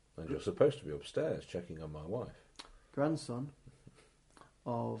 And you're supposed to be upstairs checking on my wife. grandson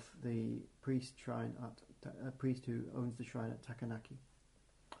of the priest priest who owns the shrine at Takanaki.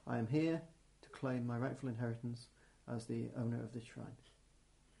 I am here to claim my rightful inheritance as the owner of this shrine.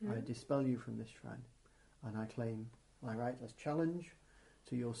 I dispel you from this shrine, and I claim my right as challenge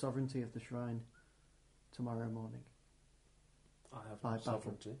to your sovereignty of the shrine tomorrow morning. I have By no battle.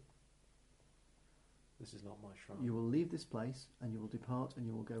 sovereignty. This is not my shrine. You will leave this place, and you will depart, and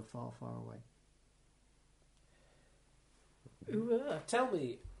you will go far, far away. Tell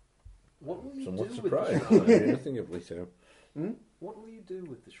me, what will you Somewhat do surprised. with I the knew shrine? nothing of Leto. What will you do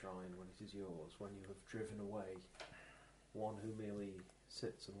with the shrine when it is yours, when you have driven away one who merely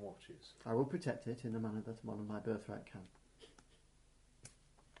sits and watches? I will protect it in the manner that one of my birthright can.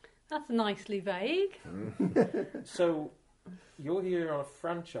 That's nicely vague. So, you're here on a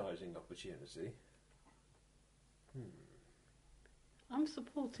franchising opportunity. I'm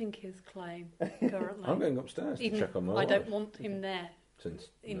supporting his claim currently. I'm going upstairs to Even check on my I wife. don't want him there Since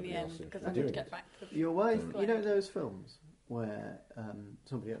in the nobody else end seems because to I be need to doing get it. back to Your wife, Mm. you know those films where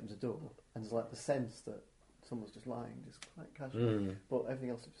somebody opens a door and there's like the sense that someone's just lying, just quite casually, Mm. but everything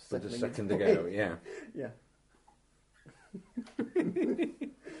else is just But a settling second into ago, place. yeah. Yeah.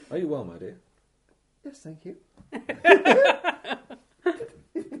 Are you well, my dear? Yes, thank you.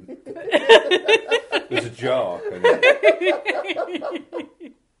 There's a jar. Oh dear.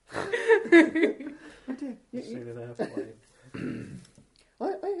 Seen an airplane.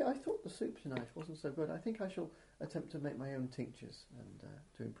 I thought the soup tonight wasn't so good. I think I shall attempt to make my own tinctures and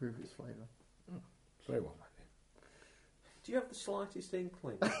to improve its flavour. Very well, my dear. Do you have the slightest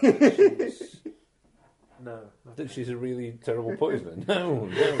inkling? that she's- No. That she's a really terrible poisoner? No,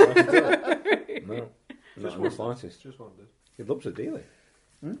 no, not at all. No, not in the slightest. Just wondered. He loves a dealie.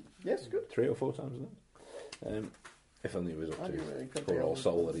 Yes, good. 3 or 4 times a night. If only he was up I to do really cut poor the old old-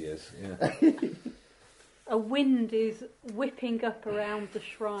 soul that he is. Yeah. A wind is whipping up around the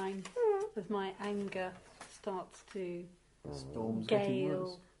shrine as my anger starts to Storm's getting worse.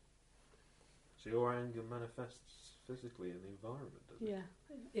 gale. So your anger manifests physically in the environment, does it? Yeah,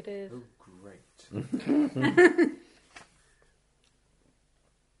 it is. Oh, great.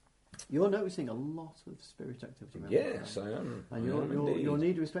 You're noticing a lot of spirit activity around Yes, the I am. and I your am your indeed. your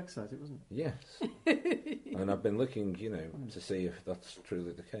need to exercise it, wasn't it? Yes. And I've been looking, to see if that's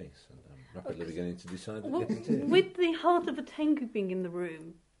truly the case. And I'm rapidly beginning to decide that Well, yes, it is. with the heart of a Tengu being in the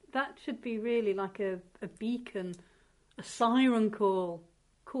room, that should be really like a beacon, a siren call,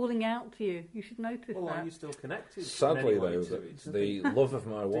 calling out to you. You should notice Well, are that. you still connected? Sadly, in any way though, to it? the love of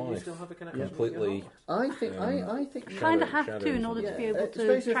my Do you wife still have a connection completely. with your heart? I think I think Kind of shadow- have to in shadows order and- to be able to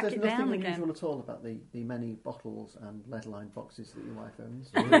especially if track there's it nothing down unusual again. at all about the many bottles and lead-lined boxes that your wife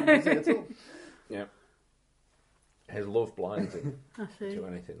owns. Nothing at all. Yeah. His love blinds him I see. to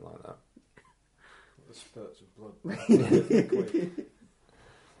anything like that. The spurts of blood.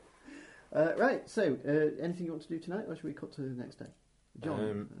 Right, so anything you want to do tonight, or should we cut to the next day?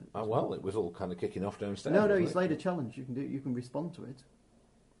 John. Well, it was all kind of kicking off downstairs. no, wasn't he's it? laid a challenge. You can do. You can respond to it,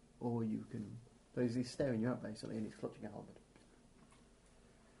 or you can. So he's staring you out basically, and he's clutching a halberd.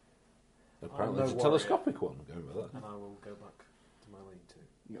 Apparently, I'm it's a no telescopic one. Going with that. And I will go back to my lean-to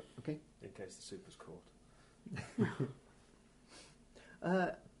Yep. Okay. in case the super's caught.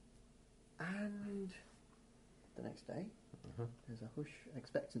 And the next day, there's a hush,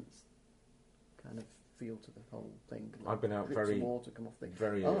 expectant kind of feel to the whole thing. I've been out Drips of very, water come off the.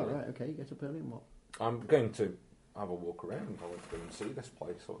 very Oh early. right, okay. You get up early and what? I'm going to have a walk around. I want to go and see this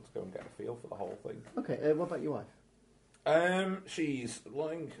place. I want to go and get a feel for the whole thing. Okay. What about your wife? She's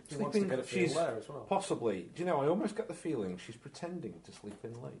lying, He wants to sleeping. get a feel She's there as well. possibly. Do you know? I almost get the feeling she's pretending to sleep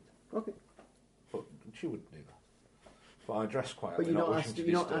in late, Okay. but she wouldn't do that. But I dress quietly, But you're not wishing asked- to you're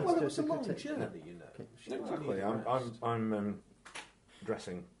be not disturbed. asked Well, to- it was a to long take- journey, you know. Okay. She doesn't Exactly. need I'm rest.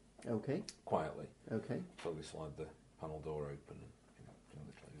 dressing Okay. quietly. Okay. Slowly slide the panel door open and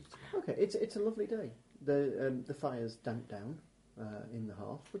the clothes together. Okay. It's a lovely day. The fire's damped down in the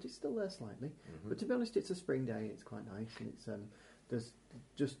hearth, but it's still there slightly. Mm-hmm. But to be honest, it's a spring day. It's quite nice, and it's there's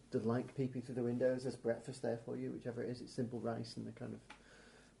just the light peeping through the windows. There's breakfast there for you, whichever it is. It's simple rice and the kind of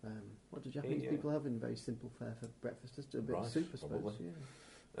what do Japanese Yeah. people have in very simple fare for breakfast? Just a bit of Rice, soup, I suppose. probably. Yeah.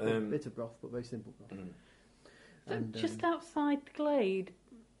 Bit of broth, but very simple broth. So And, just outside the glade,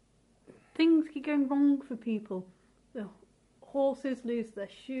 things keep going wrong for people. The horses lose their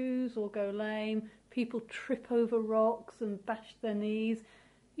shoes or go lame. People trip over rocks and bash their knees.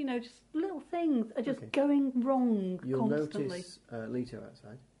 You know, just little things are just Okay. going wrong You'll constantly. notice Leto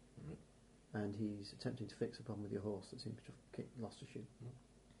outside, and he's attempting to fix a problem with your horse that seems to have lost a shoe.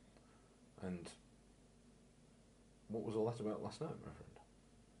 And what was all that about last night, my friend?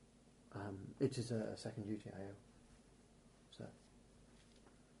 It is a second duty I owe. So,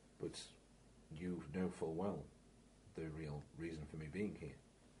 But you know full well the real reason for me being here.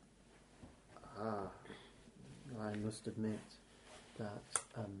 I must admit that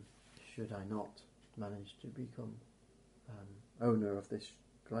should I not manage to become owner of this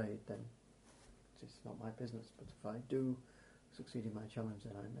glade, then it's not my business. But if I do succeed in my challenge,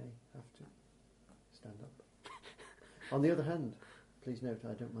 then I may have to stand up. On the other hand, please note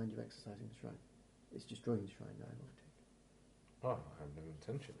I don't mind you exercising the shrine. It's destroying the shrine that I won't take. Oh, I have no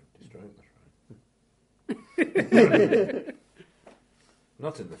intention of destroying the shrine.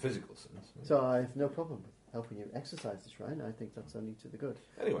 Not in the physical sense. No. So I have no problem with helping you exercise the shrine. I think that's only to the good.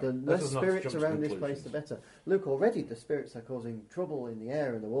 Anyway, The let less us not spirits jump to around this place, the conclusions. better. Look, already the spirits are causing trouble in the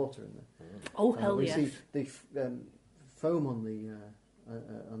air and the water. And the, Oh, hell we yes. see the foam on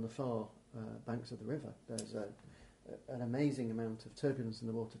the far banks of the river. There's an amazing amount of turbulence in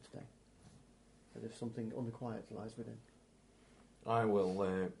the water today. As if something unquiet lies within. I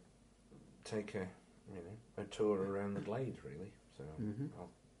will take a tour around the glade, really. So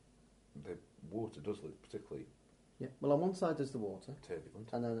the water does look particularly Yeah. Well, on one side there's the water, turbulent.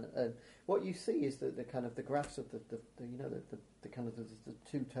 and then what you see is the kind of the grass of the kind of the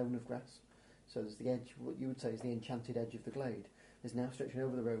two-tone of grass. So there's the edge, what you would say is the enchanted edge of the glade, is now stretching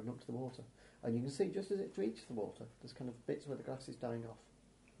over the road and up to the water. And you can see just as it reaches the water, there's kind of bits where the grass is dying off,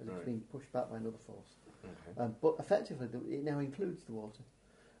 as it's Right. being pushed back by another force. Okay. But effectively, it now includes the water.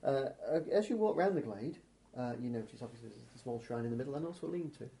 As you walk round the glade, you notice obviously there's a small shrine in the middle and also a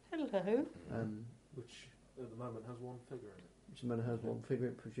lean-to, Hello. Which at the moment has one figure in it. which man has one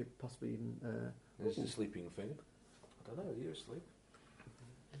figure, possibly even... There's a sleeping figure. I don't know, are you asleep?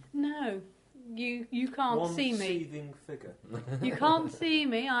 No, you can't one see me. seething figure. You can't see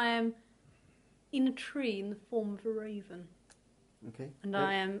me. I am in a tree in the form of a raven, Okay. and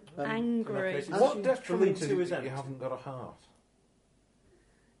I am in that angry. case, it's- What Actually, detriment the is lean-to it is that you empty. haven't got a heart?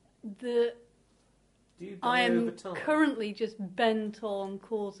 The Do you I die over am time? currently just bent on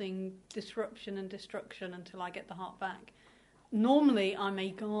causing disruption and destruction until I get the heart back. Normally, I'm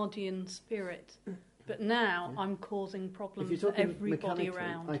a guardian spirit, but now I'm causing If problems you're for talking everybody mechanically,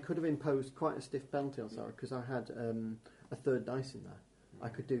 around. I could have imposed quite a stiff penalty on Sarah because I had a third dice in there. I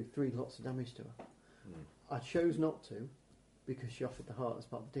could do 3 lots of damage to her. I chose not to because she offered the heart as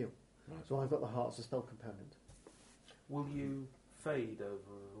part of the deal. Right. So I've got the heart as a spell component. Will you fade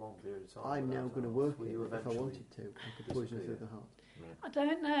over a long period of time? I'm now without going to hearts? work Will it you if I eventually wanted to. I could poison her through the heart. I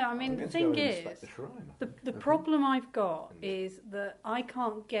don't know. I mean, I'm the going to thing go and is, inspect the shrine. the Okay. problem I've got is that I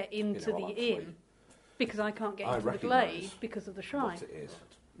can't get into I'll the actually- inn because I can't get I into the recognise glade because of the shrine. What it is.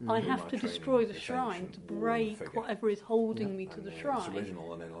 I In have my to training, destroy the it's shrine ancient to wall break figure. whatever is holding Yeah. me to And, the It's shrine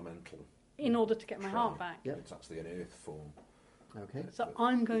original and elemental. in order to get my heart shrine. back. Yep. It's actually an earth form. Okay. So But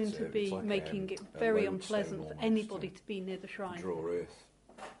I'm going it's, to it's be like, making it a very lodestone unpleasant for almost anybody to to be near the shrine. Draw earth.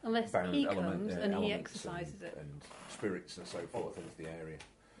 Unless bound he element- comes and he elements exercises it. and spirits and so forth into the area.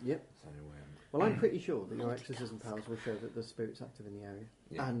 Yep. So Well, I'm pretty sure that your exorcism powers will show that there's spirits active in the area.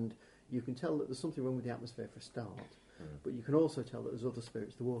 yeah. And you can tell that there's something wrong with the atmosphere for a start. Mm. But you can also tell that there's other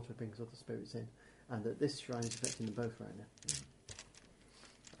spirits. The water brings other spirits in. And that this shrine is affecting them both right now.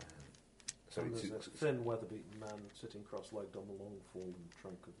 So And it's, there's a thin, weather-beaten man sitting cross-legged on the long fallen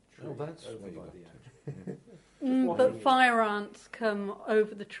trunk of a tree. oh, that's over where you by got the to. edge. But walking in. fire ants come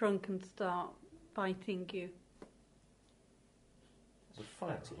over the trunk and start biting you. The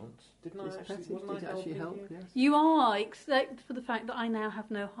fire ants. Didn't I It's actually? petty. Wasn't Did I it actually helping help? you? Yes. You are, except for the fact that I now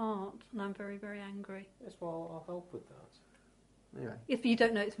have no heart, and I'm very, very angry. Yes, well, I'll help with that. Anyway, If you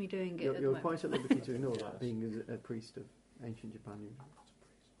don't notice me doing it, you're, at you're the moment. quite at liberty to ignore Yes. that, being a priest of ancient Japan.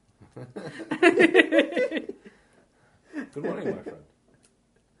 Good morning, my friend.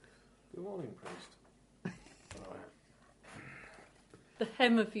 Good morning, priest. The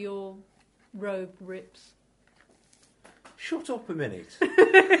hem of your robe rips. Shut up a minute. With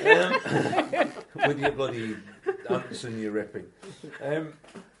your bloody ants and your ripping.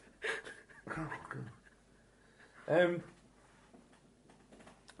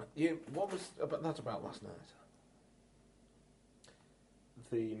 What was that about last night?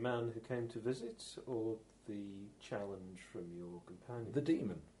 The man who came to visit, or the challenge from your companion? The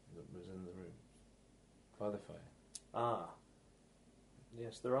demon that was in the room by the fire. Ah.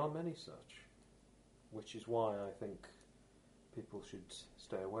 Yes, there are many such. Which is why I think people should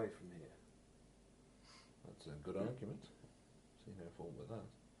stay away from here. That's a good argument. See no fault with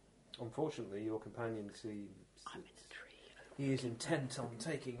that. Unfortunately, your companion seems... I'm in a tree. He is intent on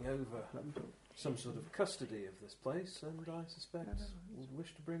taking over some sort of custody of this place, and I suspect would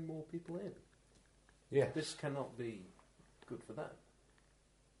wish to bring more people in. Yeah. This cannot be good for them.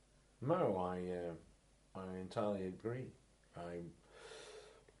 No, I entirely agree.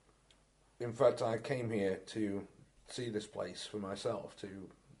 In fact, I came here to see this place for myself, to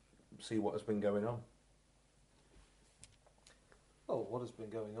see what has been going on. Well, what has been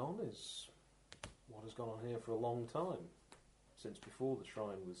going on is what has gone on here for a long time, since before the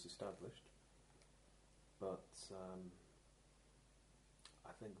shrine was established. But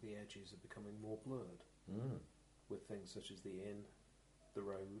I think the edges are becoming more blurred, with things such as the inn, the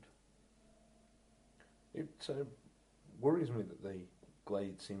road. It worries me that the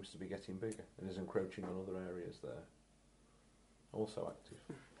glade seems to be getting bigger and is encroaching on other areas there. Also active.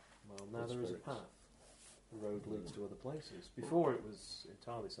 Well, now The there is a spirits. path. The road leads to other places. Before it was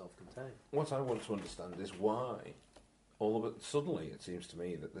entirely self-contained. What I want to understand is why, all of it suddenly, it seems to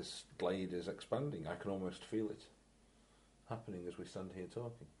me that this glade is expanding. I can almost feel it happening as we stand here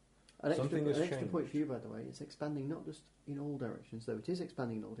talking. Something has an extra changed. point for you, by the way, it's expanding not just in all directions, though it is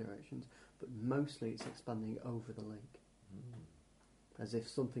expanding in all directions, but mostly it's expanding over the lake, as if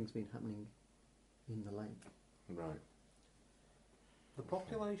something's been happening in the lake. Right. The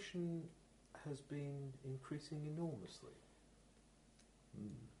population has been increasing enormously.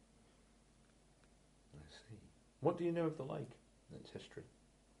 I see. What do you know of the lake and its history?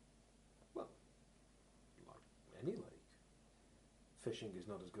 Like any lake. Fishing is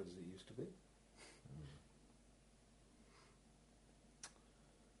not as good as it used to be.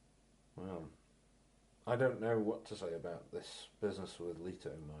 Well, I don't know what to say about this business with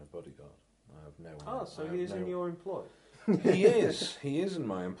Leto, my bodyguard. I have no. So he is in your employ. He is in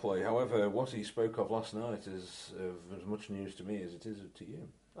my employ. However, what he spoke of last night is of as much news to me as it is to you.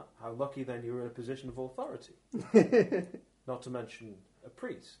 How lucky then you're in a position of authority. Not to mention a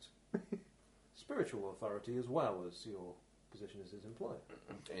priest. Spiritual authority as well as your position as his employer.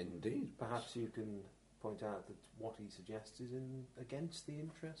 Indeed. Perhaps you can point out that what he suggests is against the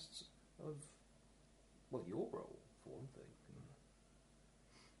interests of, well, your role, for one thing.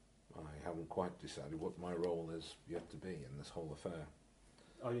 I haven't quite decided what my role is yet to be in this whole affair.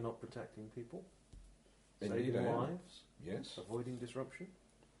 Are you not protecting people? Indeed, Saving I am. lives? Yes. Avoiding disruption?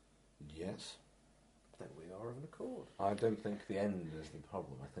 Yes. Then we are of an accord. I don't think the end is the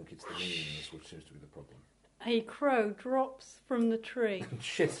problem. I think it's the means which seems to be the problem. A crow drops from the tree.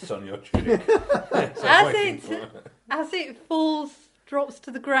 Shits on your tunic. As it falls, drops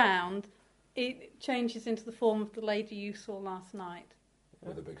to the ground, it changes into the form of the lady you saw last night.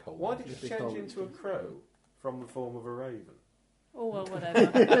 With a big hole. Why in did it. you change into a crow from the form of a raven? Oh, well, whatever.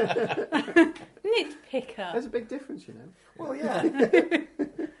 Nitpicker. There's a big difference, you know. Well, yeah.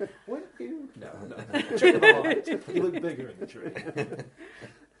 When you... No. Check the light. You look bigger in the tree.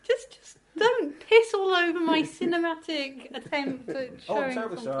 Just don't piss all over my cinematic attempt at Oh, I'm showing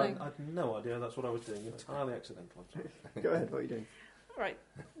terribly something. sorry. I had no idea that's what I was doing. Entirely accidental. Go ahead, what are you doing? Right.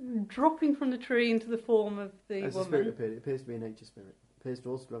 Dropping from the tree into the form of the As the spirit woman. appeared, it appears to be a nature spirit. It appears to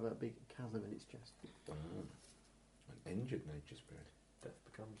also have a big chasm in its chest. An injured nature spirit. Death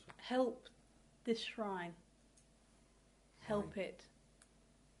becomes... Help this shrine. Help it.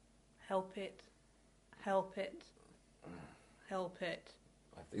 Help it. Help it. Help it.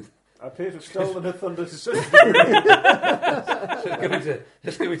 I think. I appear to have stolen a thunder sister.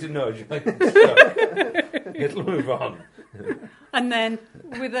 just give me to nudge. Like it's stuck. It'll move on. And then,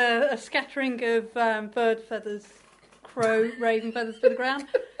 with a scattering of bird feathers, crow, raven feathers to the ground,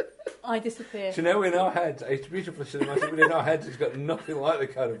 I disappear. So now in our heads, it's beautifully cinematic, but in our heads it's got nothing like the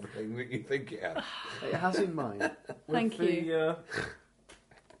kind of thing that you think it has. It has in mind. Thank you.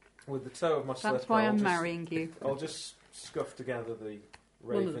 With the toe of my slipper, That's why I'll I'm just- marrying you. I'll just scuff together the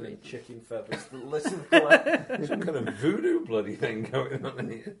One of the raven and ravens. chicken feathers that listen collect. Some kind of voodoo bloody thing going on in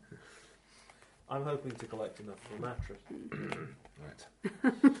here. I'm hoping to collect enough for a mattress. Right.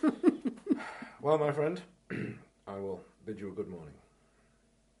 Well, my friend, I will bid you a good morning.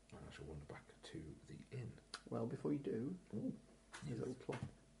 And I shall wander back to the inn. Well, before you do, there's a little clop,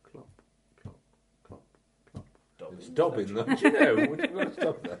 clop, clop, clop, clop. It's Dobbin, though. Do you know? We've got to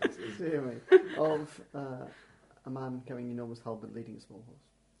stop that. Hear me. Of a man carrying an enormous halberd leading a small horse.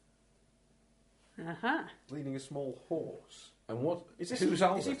 Uh-huh. Leading a small horse. And what? Is Who's he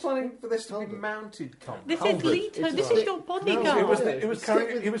Albert? planning for this to be Albert. mounted combat? This Halberd. is Leto. It's This a is stick. your No, bodyguard.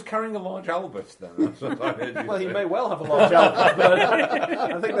 he was carrying a large Albert then. That's what I heard you Well, he say. may well have a large Albert, but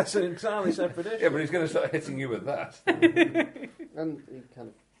I think that's an entirely separate issue. Yeah, but he's going to start hitting you with that. And he kind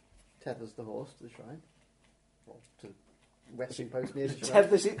of tethers the horse to the shrine. Or to the resting post near the shrine.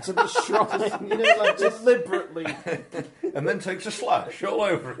 Tethers it to the shrine, You know, like just deliberately. And then takes a slash all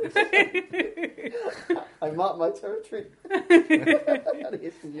over it. I mark my territory. And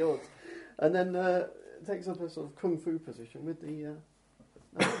it's yours. And then takes up a sort of kung fu position with the.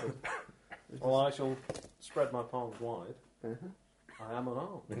 Well, I shall spread my palms wide. Uh-huh. I am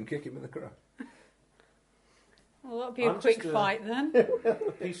unarmed. And kick him in the crowd. Well, that'll be a I'm quick just, fight then. A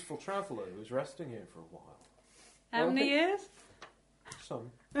peaceful traveller who's resting here for a while. How many years?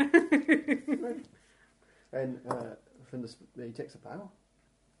 Some. And from he takes a bow.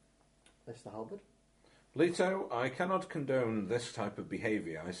 Lifts the halberd. Leto, I cannot condone this type of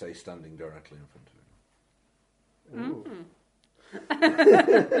behaviour, I say, standing directly in front of him. Ooh.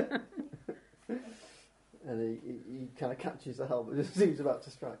 And he kind of catches the halberd as he's about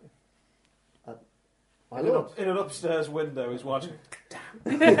to strike you. My lord, In an upstairs window, he's watching.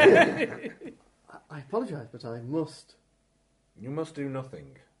 I apologise, but I must. You must do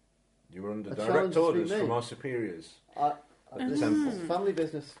nothing. You are under A direct challenge has been orders made. from our superiors. This is temple. family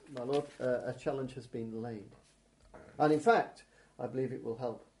business, my lord. A challenge has been laid. And in fact, I believe it will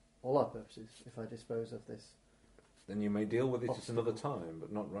help all our purposes if I dispose of this. Then you may deal with it at another time,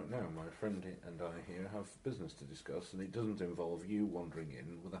 but not right now. My friend and I here have business to discuss, and it doesn't involve you wandering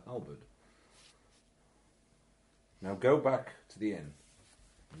in with a halberd. Now go back to the inn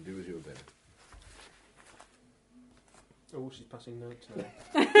and do as you are bid. Oh, she's passing notes now.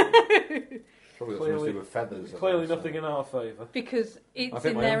 Probably got something to Clearly- do with feathers. Clearly nothing in our favour. Because I it's think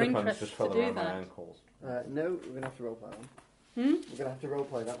in my their underpants interest just to fell do around my that. ankles. No, we're going to have to roleplay that one. Hmm? We're going to have to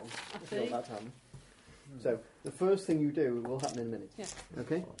roleplay that one. I if you want see. that to happen. So, the first thing you do will happen in a minute. Yeah.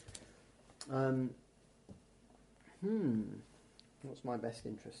 Okay? What's my best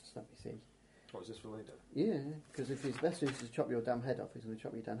interests? Let me see. What is this for later? Yeah, because if his best interest is to chop your damn head off, he's going to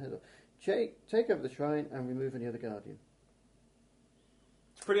chop your damn head off. Take over the shrine and remove any other guardian.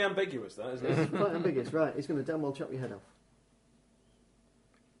 It's pretty ambiguous, that, isn't It's it? quite ambiguous, right? He's going to damn well chop your head off.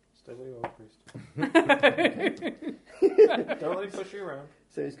 Stay where you are, priest. Don't let him push you around.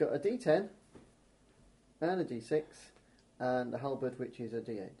 So he's got a D10 and a D6 and a halberd, which is a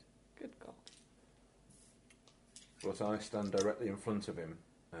D8. Good God. But I stand directly in front of him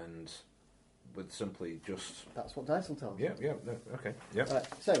and with simply just... That's what dice will tell you. Yeah, no, okay, yeah. Right,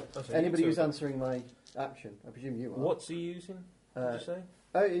 so, so anybody you who's two- answering my action, I presume you are. What's he using, did you say?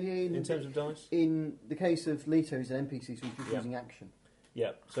 Oh, In terms of dice? in the case of Leto, he's an NPC, so he's just Yeah. using action.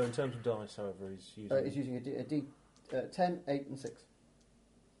 Yeah, so in terms of dice, however, he's using... He's using a 10, 8 and 6.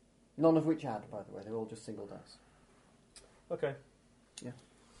 None of which add, by the way. They're all just single dice. Okay. Yeah.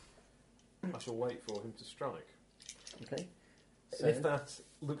 I shall wait for him to strike. Okay? So if that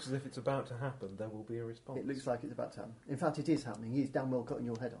looks as if it's about to happen, there will be a response. It looks like it's about to happen. In fact, it is happening. He's damn well cutting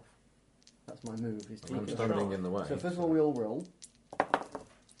your head off. That's my move. Is to I'm keep it standing strong. in the way. So first of all, we all roll.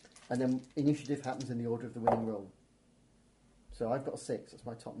 And then initiative happens in the order of the winning roll. So I've got a 6. That's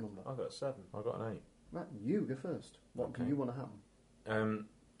my top number. I've got a 7. I got an 8. Right, you go first. What do Okay. you want to happen?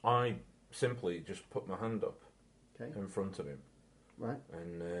 I simply just put my hand up Okay, in front of him, right.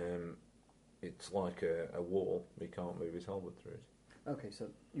 and it's like a wall. He can't move his halberd through it. Okay, so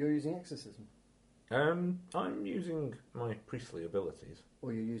you're using exorcism. I'm using my priestly abilities.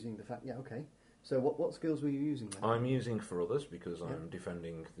 Or you're using the fact... Yeah, okay. So what skills were you using then? I'm using for others because Yeah. I'm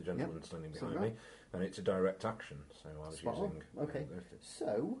defending the gentleman standing So behind right. me, and it's a direct action. So I was Spot on. using. Okay. those two.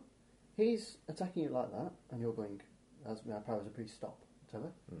 So, he's attacking you like that, and you're going, as my power as a priest, stop,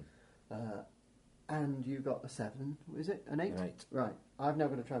 whatever. And you got a 7, is it? An 8? An 8. Right. I've now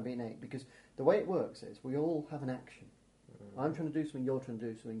got to try and be an 8, because the way it works is we all have an action. I'm trying to do something, you're trying to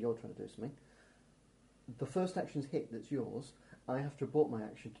do something, you're trying to do something. The first action's hit that's yours, I have to abort my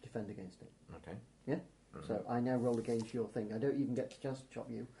action to defend against it. Okay. Yeah? Mhm. So I now roll against your thing. I don't even get the chance to chop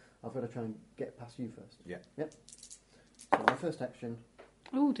you. I've got to try and get past you first. Yeah. Yep. So my first action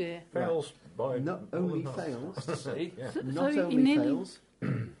Oh dear. Fails by not more only than half. fails, See? Yeah. not So only you nearly- fails,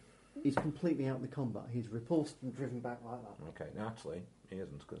 he's completely out of the combat. He's repulsed and driven back like that. Okay. Now actually, he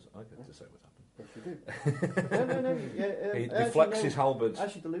isn't because I get to say what happened. Yes, you do. no. Yeah, He actually, deflects no. his halberd.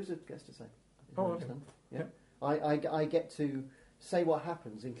 Actually, the loser gets to say. If Oh, you okay. understand. Yeah. I get to say what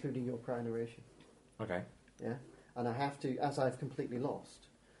happens, including your prior narration. Okay. Yeah. And I have to, as I've completely lost,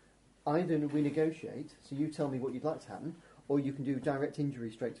 either we negotiate, so you tell me what you'd like to happen, or you can do direct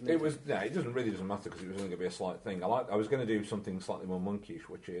injury straight to Leto. It was. No, it doesn't matter because it was only going to be a slight thing. I was going to do something slightly more monkish,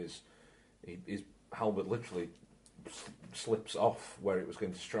 which is his halberd literally slips off where it was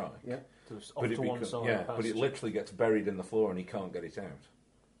going to strike. Yeah. Off to one side. Yeah, but it literally gets buried in the floor and he can't get it out.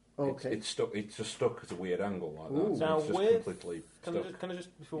 Okay. It's stuck. It's just stuck at a weird angle like Ooh. that. So Now, it's just with- completely Can stuck. I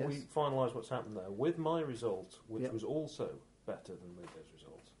just before we Yes. finalise what's happened there, with my result, which Yep. was also better than Leto's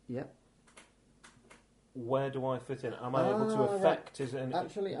result, Yep. where do I fit in? Am I able to right. affect his?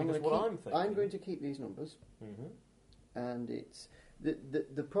 Actually, I'm because going what to I'm thinking. I'm going to keep these numbers, and it's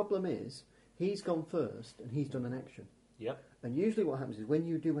the problem is he's gone first and he's done an action. Yep. And usually, what happens is when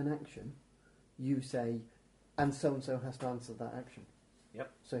you do an action, you say, and so has to answer that action. Yep.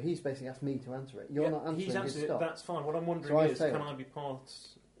 So he's basically asked me to answer it. You're Yep, not answering he's his answered it. stop. That's fine. What I'm wondering So I is, failed. can I be part?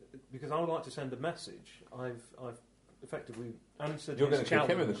 Because I would like to send a message. I've effectively answered. You're his going to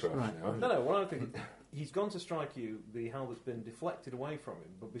kick him in the challenge. crotch Right. now. No, what I'm thinking, he's gone to strike you. The halbert's been deflected away from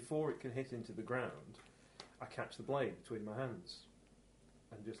him, but before it can hit into the ground, I catch the blade between my hands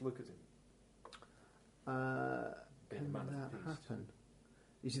and just look at him. Being a Can man of that peace. happen?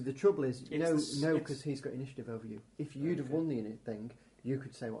 You see, the trouble is, It's no, the- because he's got initiative over you. If you'd have Okay. won the thing, you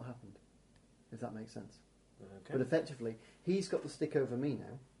could say what happened, if that makes sense. Okay. But effectively, he's got the stick over me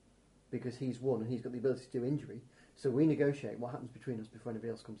now, because he's won and he's got the ability to do injury. So we negotiate what happens between us before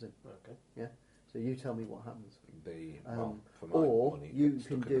anybody else comes in. Okay. Yeah. So you tell me what happens, For my or money, you it's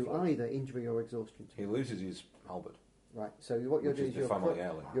can stuck in the do floor. either injury or exhaustion. He loses his halberd, Right. So what you're which doing is is the family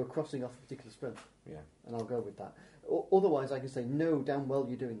heirloom. you're crossing off a particular sprint, Yeah. and I'll go with that. Otherwise, I can say no. Damn well,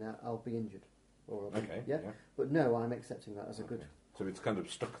 you're doing that. I'll be injured. Or I'll be, Okay. Yeah. But no, I'm accepting that as a good. Okay. So it's kind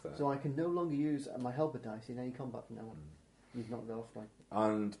of stuck there. So I can no longer use my halberd dice in any combat from now on. You've knocked that off, like.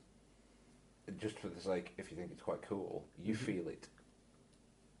 And just for the sake, if you think it's quite cool, you feel it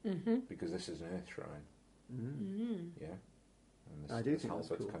Mm-hmm. because this is an earth shrine. Mm. Yeah. And this, I do this think that's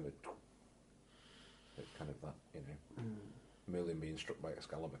halberd's cool. kind of it's kind of that, you know, Mm. Merlin being struck by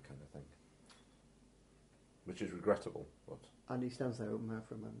Excalibur kind of thing, which is regrettable. But And he stands there open mouthed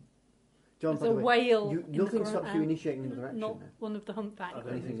for a moment. John, There's by a the way, whale. in the nothing stops you ground. initiating another action Not now. one of the humpback. I don't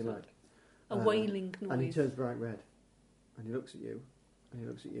Anything you think like. A wailing noise. And he turns bright red. And he looks at you. And he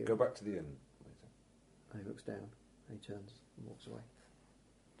looks at you. go back to the inn later. And he looks down. And he turns and walks away.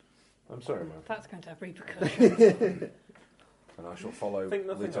 I'm sorry, man. That's going to have repercussions. And I shall follow Think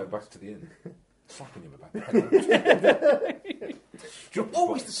nothing Leto of it. back to the inn, slapping him about the head. You're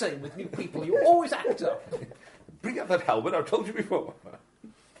always the same with new people. You always act up. Bring out that halberd, I've told you before.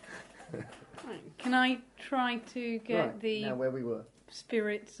 Right. Can I try to get Right, the now where we were.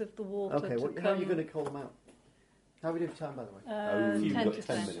 spirits of the water Okay, to how are come? you going to call them out? How are we doing for time, by the way? You've 10 got to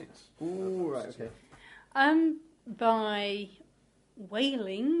 10 10. minutes. Ooh, right, okay. By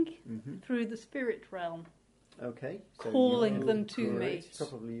wailing Mm-hmm. through the spirit realm. Okay. So Calling you them to hear me. it.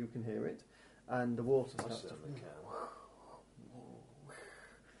 Probably you can hear it. And the water I starts to... certainly can.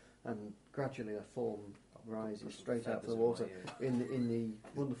 And gradually a form rises Put some straight out of the feathers water in my ear. in the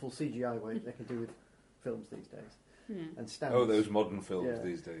wonderful CGI way they can do with films these days. Hmm. And stands Oh, those modern films Yeah.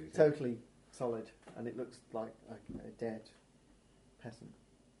 these days. totally solid, and it looks like a dead peasant.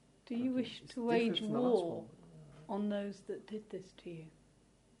 Do you Okay, wish it's to different wage from the last war on those that did this to you?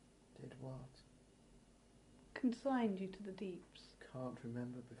 one. Did what? Consigned you to the deeps? Can't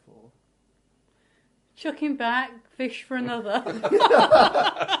remember before. Chuck him back, fish for another.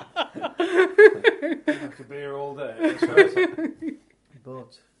 I could be here all day.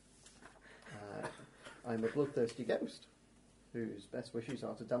 But I'm a bloodthirsty ghost whose best wishes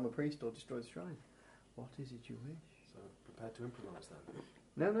are to damn a priest or destroy the shrine. What is it you wish? So prepared to improvise then.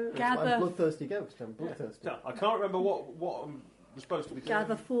 No, it's Gather- I'm a bloodthirsty ghost. I'm bloodthirsty. No, I can't remember what I'm supposed to be doing.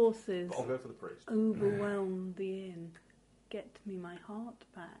 Gather forces, But I'll go for the priest. overwhelm the inn, get me my heart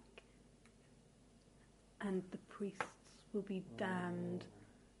back, and the priests will be damned,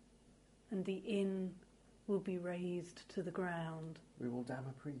 and the inn will be razed to the ground. We will damn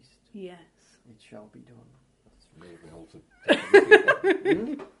a priest. Yes. It shall be done. That's really altered.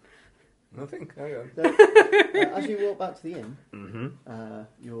 Nothing. Carry on. So, as you walk back to the inn, Mm-hmm.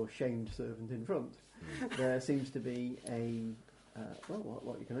 your shamed servant in front, there seems to be a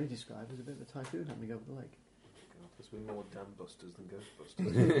what you can only describe as a bit of a typhoon happening over the lake. God, there's been more dam busters than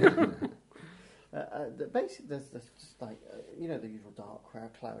ghostbusters. Basically, there's just like the usual dark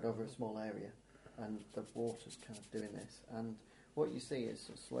cloud over a small area, and the water's kind of doing this. And what you see is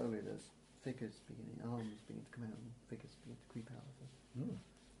sort of slowly there's figures arms beginning to come out, and figures begin to creep out of them.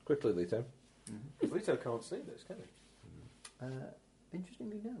 Quickly, Leto. Leto can't see this, can he?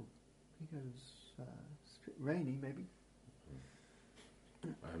 Interestingly, no. He goes, it's a bit rainy, maybe.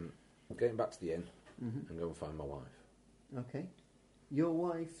 Getting back to the inn Mm-hmm. and go and find my wife. Okay. Your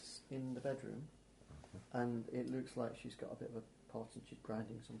wife's in the bedroom, and it looks like she's got a bit of a pot and she's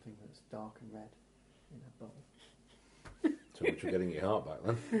grinding something that's dark and red in her bowl. So much for getting your heart back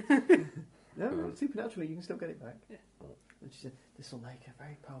then. No, supernaturally, you can still get it back. Yeah. And she said, this will make a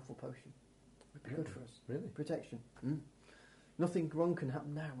very powerful potion. Would be good for us. Really? Protection. Nothing wrong can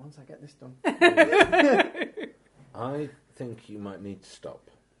happen now once I get this done. I think you might need to stop.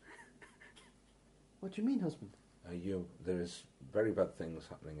 What do you mean, husband? There is very bad things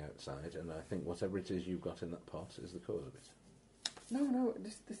happening outside, and I think whatever it is you've got in that pot is the cause of it. No,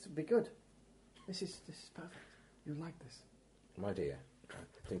 this will be good. This is perfect. You'll like this. My dear, I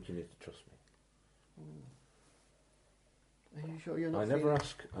think you need to trust me. Are you sure you're not? I never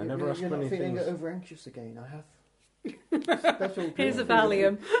ask You're many not feeling things. over anxious again. I have special. Here's a pills for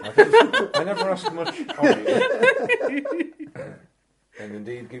you. Valium. I never ask much of you, and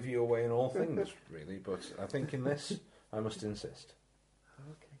indeed give you away in all things, really. But I think in this, I must insist.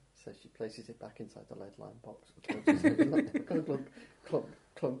 Okay. So she places it back inside the lead-lined box. Clunk, clunk,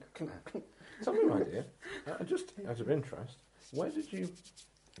 clunk, clunk, clunk. Tell me, my dear, just out of interest, where did you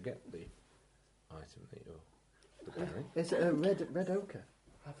get the item that you're preparing? It's a red ochre.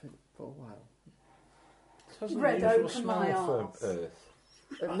 I've had it for a while. It has an Red unusual oak and my smell for arse.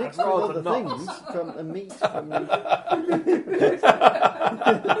 earth. Mixed with other things from a meat.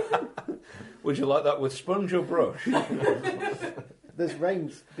 Would you like that with sponge or brush? There's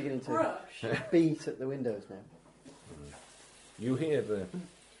rains beginning to beat at the windows now. You hear the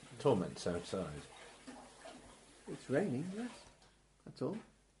torments outside. It's raining, yes. That's all.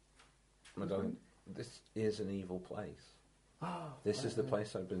 My darling, this is an evil place. This is the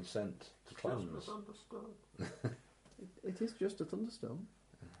place I've been sent to cleanse. It is just a thunderstorm.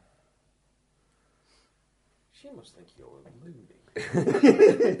 She must think you're a loony.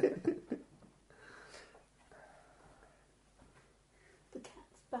 The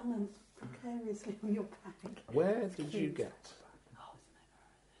cat's balanced precariously on your back. Where did you get Oh,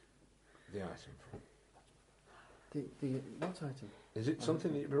 isn't the item from? The what item? Is it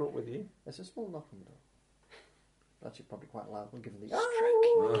something that you brought with you? There's a small knock on the door. Actually, probably quite loud. We'll give them the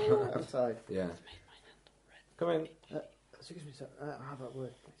outside. Yeah. Come in. Excuse me, sir. I have a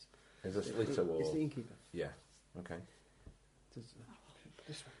word, please. Is this Lita It's the or? innkeeper. Yeah. Okay. This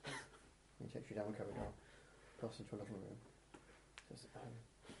way. He takes you down the corridor, across into a little room. Says,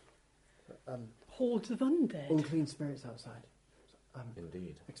 Hordes of undead. unclean spirits outside.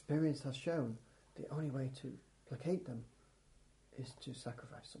 Indeed. Experience has shown the only way to placate them is to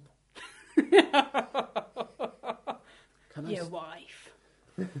sacrifice someone. Can I Your s- wife.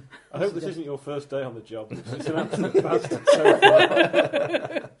 I hope this isn't your first day on the job. It's an absolute bastard so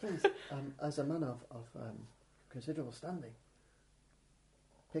far. Please, as a man of considerable standing,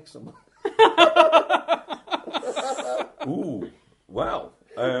 pick someone. Ooh. Well.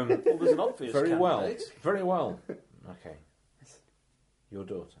 Well, there's an obvious Very well. candidate. Very well. Okay. Your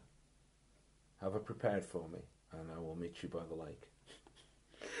daughter. Have her prepared for me, and I will meet you by the lake.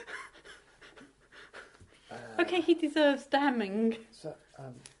 Okay, he deserves damning. So,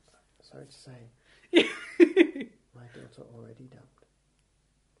 sorry to say, my daughter already damned.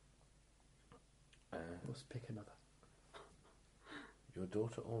 Must pick another. Your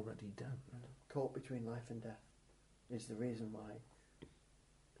daughter already damned. Caught between life and death is the reason why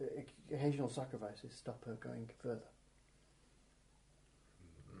occasional sacrifices stop her going further.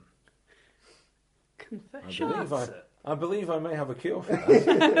 Confession. I believe I may have a cure for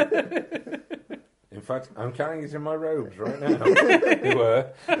that. In fact, I'm carrying it in my robes right now. You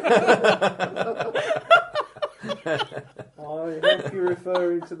were. I hope you're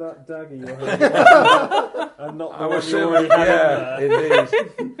referring to that dagger you're holding. And not the I one was you saying, already had yeah, in there.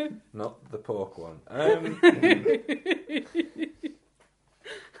 indeed. Not the pork one. Oh,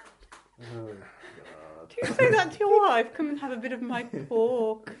 Do you say that to your wife? Come and have a bit of my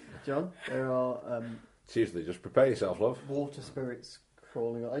pork. John, there are Seriously, just prepare yourself, love. water spirits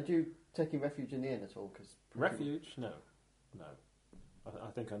crawling on. Are you taking refuge in the inn at all? Cause Refuge? No.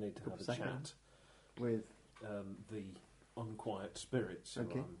 I think I need to have a Second. chat. with The unquiet spirits who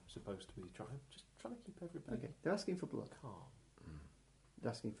Okay. I'm supposed to be trying to keep everybody they're asking for blood. calm.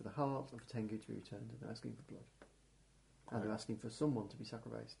 They're asking for the heart of Tengu to be returned, and they're asking for blood, and they're asking for someone to be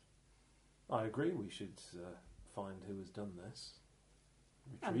sacrificed. I agree we should find who has done this,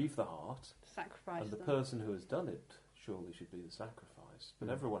 retrieve the heart, Sacrifice and the them. person who has done it surely should be the sacrifice. But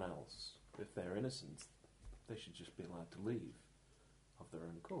everyone else, if they're innocent, they should just be allowed to leave of their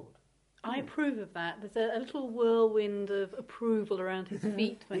own accord. I approve of that. There's a little whirlwind of approval around his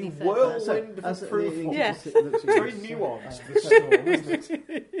feet when he says Whirlwind that. of the approval. innkeeper Yes. looks at you, Very sorry, nuanced, uh, this storm, isn't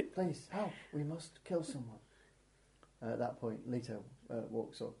it? Please help! We must kill someone. At that point, Leto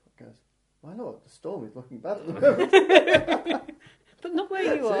walks up and goes, "My lord, the storm is looking bad at the moment." But not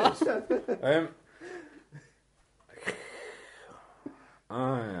where you are.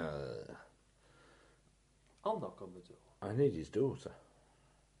 I'll knock on the door. I need his daughter.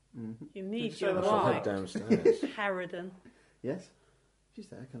 Mm-hmm. You need say your that I'll out head wife. downstairs. Harridan. Yes, she's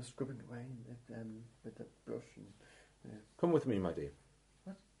there, kind of scrubbing away with the brush. And, Come with me, my dear.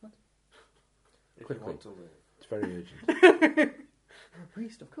 If Quickly. you want to live. It's very urgent. a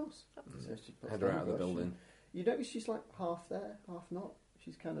priest, of course. So she puts Head her down out of the brush building. and You notice she's like half there, half not.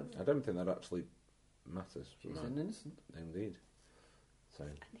 She's kind of. I don't think that actually matters. She's No. an innocent. Indeed. So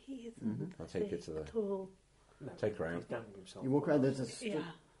And he isn't Mhm. I'll take her to the. at all. No, Take her out. he's damning himself. You walk around. There's a Yeah.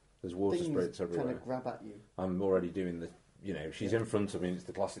 There's water things spirits trying everywhere. to grab at you. I'm already doing the. She's in front of me. And it's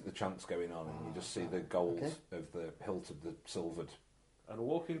the classic, the chants going on, and you just see the gold Okay. of the hilt of the silvered. And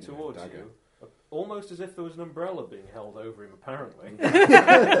walking Yeah, towards dagger. you, almost as if there was an umbrella being held over him, apparently,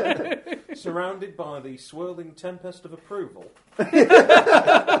 surrounded by the swirling tempest of approval.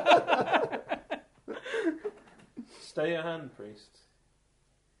 Stay your hand, priest.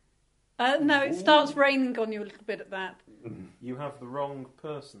 No, it starts raining on you a little bit at that. You have the wrong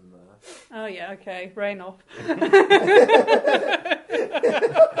person there. Oh yeah, okay, rain off.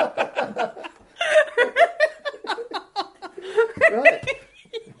 Right.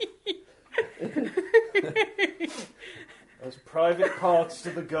 As private parts to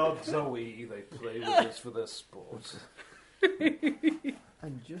the gods are we, they play with us for their sport.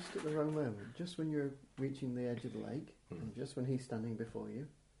 And just at the wrong moment, just when you're reaching the edge of the lake, and just when he's standing before you,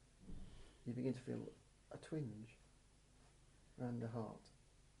 you begin to feel a twinge around the heart.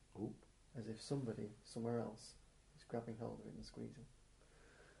 Ooh. As if somebody, somewhere else, is grabbing hold of it and squeezing.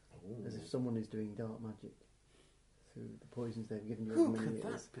 Ooh. As if someone is doing dark magic through the poisons they've given you Who over many could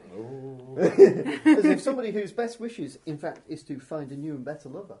years. that be? As if somebody whose best wishes, in fact, is to find a new and better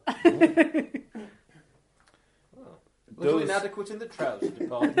lover. A little Does- inadequate in the trouser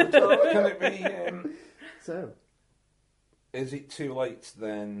department. Can it be? So, Is it too late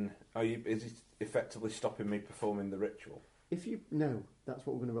then? Is it effectively stopping me performing the ritual? if you... No, that's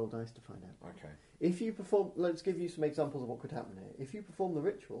what we're going to roll dice to find out. Okay. If you perform... Let's give you some examples of what could happen here. If you perform the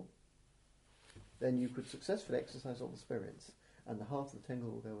ritual, then you could successfully exercise all the spirits, and the heart of the tingle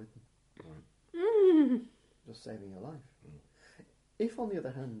will go with them, just saving your life. If, on the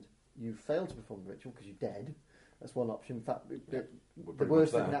other hand, you fail to perform the ritual because you're dead, that's one option. In fact, We're the pretty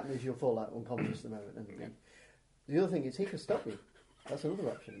worst much that can there. happen is you'll fall out unconscious at the moment. And Yeah. the other thing is he can stop you. That's another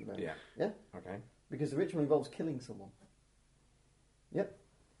option at the moment. Yeah. Yeah? Okay. Because the ritual involves killing someone. Yep.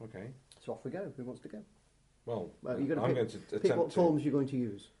 Okay. So off we go. Who wants to go? Well, Well, you're gonna I'm pick- going to Pick what attempt to. forms you're going to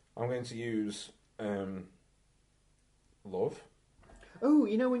use. I'm going to use love. Oh,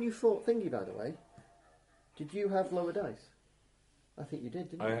 you know when you fought Thingy, by the way, did you have lower dice? I think you did,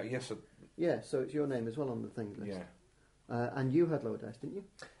 didn't you? Yes. Yeah, so it's your name as well on the thing list. Yeah. And you had lower dice, didn't you?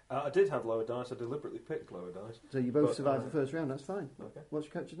 I did have lower dice. I deliberately picked lower dice. So you both But, survived the first round, that's fine. Okay. What's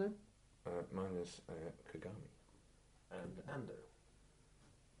your coach's name? Mine is Kagami. And Ando.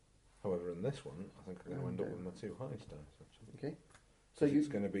 However, in this one, I think I'm going to end up Okay. with my two highest dice. Actually. Okay. So 'Cause you... it's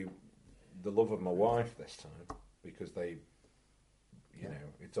going to be the love of my wife this time because they, you Yeah. know,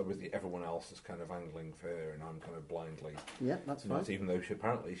 it's obviously everyone else is kind of angling for her, and I'm kind of blindly. Yeah, that's fine. Not even though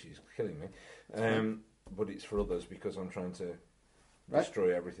apparently she's killing me, fine. but it's for others because I'm trying to Right.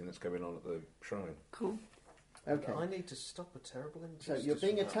 destroy everything that's going on at the shrine. Cool. Okay. I need to stop a terrible So injustice. you're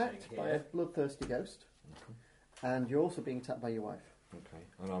being from attacked happening by a here. bloodthirsty ghost, and you're also being attacked by your wife. Okay,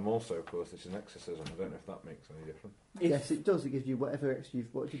 and I'm also, of course, this is an exorcism. I don't know if that makes any difference. Yes, it does. It gives you whatever extra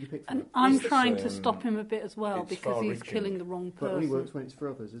you've... What did you pick for And it? I'm Is this, trying to stop him a bit as well it's because he's far-reaching. killing the wrong But it only person. works when it's for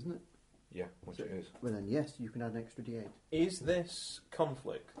others, isn't it? Yeah, which it is. Well then, yes, you can add an extra D8. Is this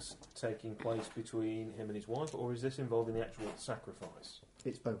conflict taking place between him and his wife, or is this involving the actual sacrifice?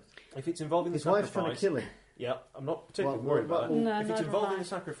 It's both. If it's involving His the wife's sacrifice, trying to kill him. yeah, I'm not particularly Well, worried about well, it. No, If it's neither involving am I. the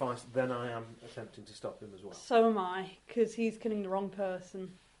sacrifice, then I am attempting to stop him as well. So am I, because he's killing the wrong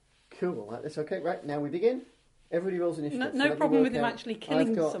person. Cool. Right, that's okay. Right, now we begin. Everybody rolls No, initiative. So no let me problem work with him out. actually killing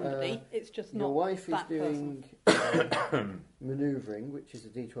I've got, somebody. It's just Your not wife is that doing manoeuvring, which is a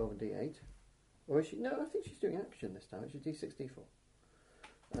D12 and D8. Or is she? No, I think she's doing action this time. It's a D6,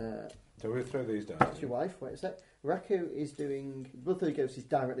 D4. So we'll throw these down. That's your wife. Wait a sec. Raku is doing... Bloodthirsty Ghost is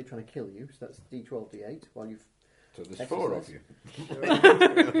directly trying to kill you, so that's D12, D8, while you've... So there's four of Exercise.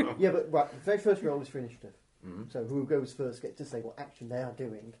 you. Yeah, but right, the very first roll is for initiative. Mhm. So who goes first gets to say what action they are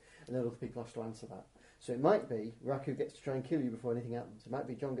doing, and then other people have to answer that. So it might be Raku gets to try and kill you before anything happens. It might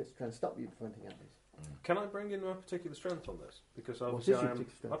be John gets to try and stop you before anything happens. Can I bring in my particular strength on this? Because What obviously is your I am.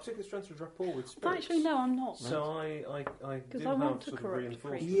 particular strength? My particular strength is rapport with But spirits. actually, no, I'm not. So I do I want have to sort of corrupt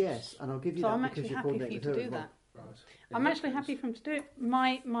reinforcements. Yes, and I'll give you So that I'm because actually you're happy for coordinating you with to her do as well. that. Right. I'm In actually that happy case- for him to do it.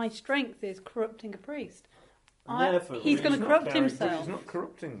 My strength is corrupting a priest. Never. He's He's going to not corrupt carrying- But himself. he's not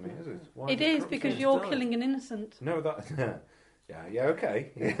corrupting me, is it? Why It he is corrupting because me? you're died. killing an innocent. No, that. Yeah,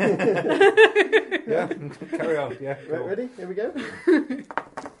 okay. Yeah, carry on. Yeah, Right, cool. ready? Here we go.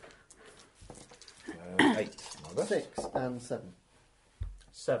 8. Another. 6 and 7.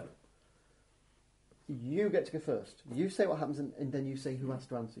 7. You get to go first. You say what happens, and then you say who has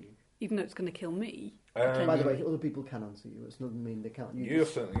to answer you. Even though it's going to kill me. By the way, other people can answer you. It doesn't mean they can't. You You're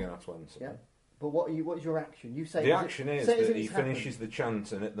just- certainly going to have to answer. Yeah. But what is your action? You say The action is say as that if he it's happened. finishes the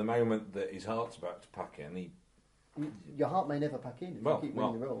chant, and at the moment that his heart's about to pack in, he Your heart may never pack in if Well, you keep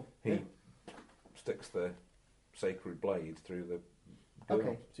winning the roll. he Yeah. sticks the sacred blade through the girl.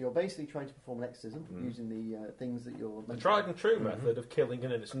 Okay, so you're basically trying to perform an exorcism Mm. using the things that you're. The tried and true Mhm. method of killing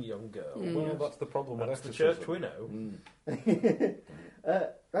an innocent young girl. Well, that's the problem with That's the exorcism. church we know.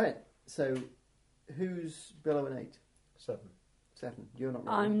 Mm. Right. So, who's below an 8? 7. 7. You're not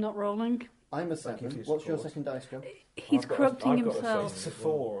rolling. I'm not rolling. I'm a Thank you 7. for your What's your support. second dice, Joe? He's I've got a- corrupting I've got a himself. It's a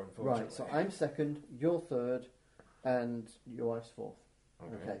 4, unfortunately. Right. So I'm second. You're third, and your wife's fourth.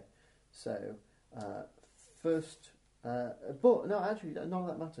 Okay. So first, but no, actually, none of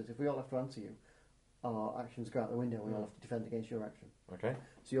that matters. If we all have to answer you, our actions go out the window. We all have to defend against your action. Okay.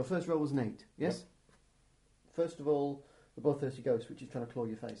 So your first roll was an 8. Yes. First of all, the bloodthirsty ghost, which is trying to claw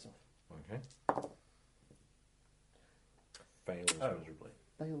your face off, Okay. Fails Oh. miserably.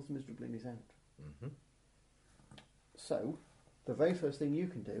 fails miserably and is out. Mm-hmm. So the very first thing you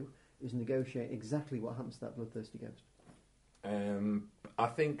can do is negotiate exactly what happens to that bloodthirsty ghost. I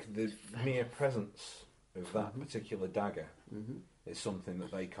think the mere presence of that Mhm. particular dagger Mm-hmm. is something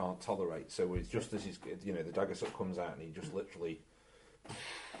that they can't tolerate. So it's just as he's, the dagger sort of comes out and he just literally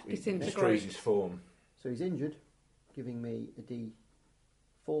he Disintegrates. destroys his form. So he's injured, giving me a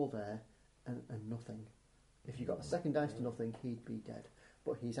D4 there and nothing. If you got a second dice to nothing, he'd be dead.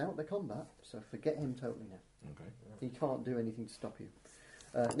 But he's out of the combat, so forget him totally now. Okay. He can't do anything to stop you.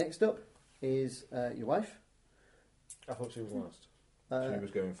 Next up is your wife. I thought she was last. Uh, she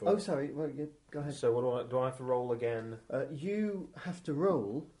was going for. oh, sorry. Well, go ahead. So what do I have to roll again? You have to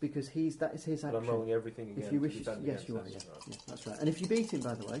roll because that is his But action. I'm rolling everything again. If you to wish, defend yes, against you are. this. Yeah. Right. Yeah, that's right. And if you beat him,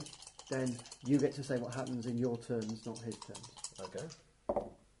 by the way, then you get to say what happens in your turns, not his turns. Okay.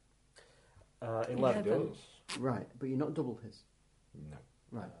 11. 11. Does. Right, but you're not double his. No.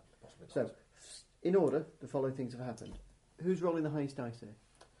 Right. Possibly not. So, in order, the following things have happened. Who's rolling the highest dice here?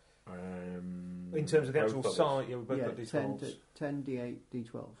 In terms of the both actual of us. size, yeah, we've both yeah, got 10, D12s. 10, D8,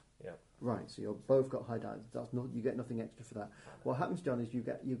 D12. Yeah. Right, so you've both got high dice. That's not, you get nothing extra for that. What happens, John, is you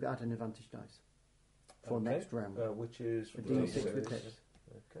add an advantage dice for Okay. next round. Which is A D6 with D6. hits.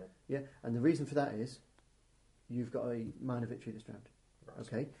 Okay. Yeah, and the reason for that is you've got a minor victory this round. Right.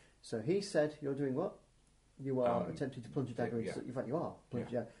 Okay, so he said you're doing what? You are Um, attempting to plunge a dagger yeah. into. In fact, you are.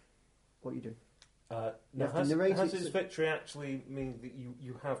 Plunge, yeah. What are you doing? Now, have to narrate has it his so- victory actually mean that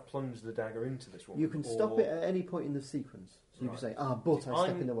you have plunged the dagger into this woman? You can stop or- it at any point in the sequence. So you Right. can say, but I step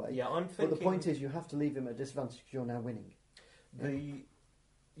I'm- in the way. Yeah, I'm But thinking. the point is, you have to leave him at a disadvantage because you're now winning.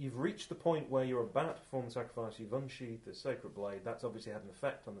 You've reached the point where you're about to perform the sacrifice. You've unsheathed the sacred blade. That's obviously had an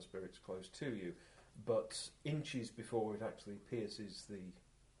effect on the spirits close to you, but inches before it actually pierces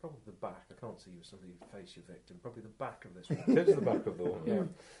probably the back. I can't see you as somebody who face your victim. Probably the back of this one. It is the back of the one.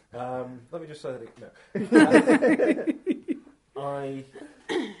 Yeah. Let me just say that I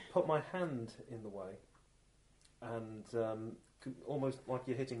put my hand in the way, and almost like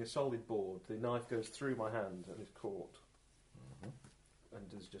you're hitting a solid board, the knife goes through my hand and is caught, and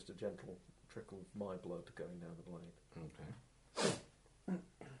there's just a gentle trickle of my blood going down the blade. Okay.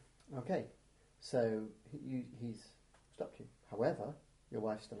 Okay, so he's stopped you. However, your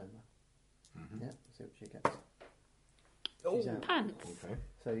wife's still in there. Mm-hmm. Yeah, see what she gets. She's out. Pants. Okay.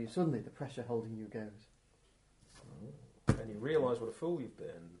 So suddenly the pressure holding you goes. And you realise what a fool you've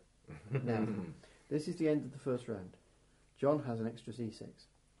been. Now, this is the end of the first round. John has an extra C6.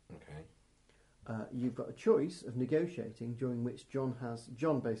 Okay. You've got a choice of negotiating during which John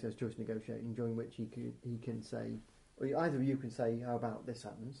basically has a choice of negotiating during which he can say, or either of you can say, how about this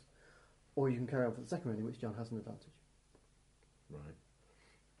happens, or you can carry on for the second round in which John has an advantage. Right.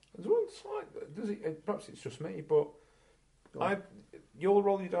 There's one slight. Does it? Perhaps it's just me, but Go on. you'll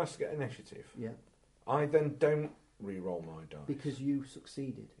roll your dice to get initiative. Yeah. I then don't re-roll my dice? Because you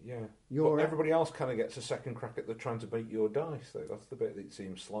succeeded. Yeah. You're But everybody else kind of gets a second crack at the trying to beat your dice, though. That's the bit that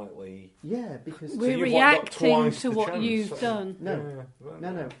seems slightly... Yeah, because... We're you've got reacting twice to the what chance, you've so- done. No. Yeah,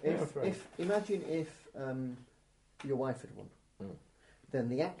 well, No. yeah, fair. Imagine if your wife had won. Mm. Then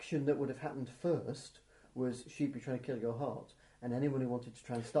the action that would have happened first was she'd be trying to kill your heart, and anyone who wanted to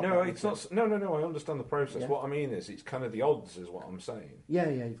try and stop No, that it's would not. say- No. I understand the process. Yeah. What I mean is, it's kind of the odds, is what I'm saying. Yeah,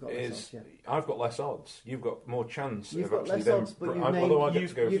 you've got less Is odds, yeah. I've got less odds. You've got more chance You've of got actually less then. odds, but you've although I named- get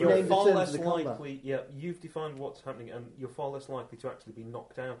to go you've You're named first. the far terms less of the combat. likely. Yeah, you've defined what's happening, and you're far less likely to actually be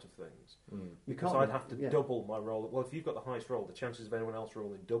knocked out of things. Mm. You Because can't- I'd have to yeah. double my roll. Well, if you've got the highest roll, the chances of anyone else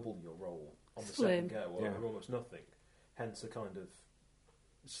rolling double your roll on the Slim. second go Yeah. are almost nothing. Hence a kind of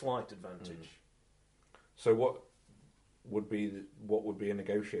slight advantage. So what would be a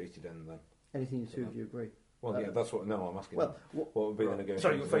negotiated end then? Anything the two of you agree. Well, yeah, that's what. No, I'm asking. Well, what would be the Right. negotiated?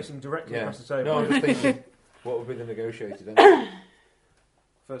 Sorry, you're end? facing directly Yeah. across the table. No, I'm just thinking. What would be the negotiated end?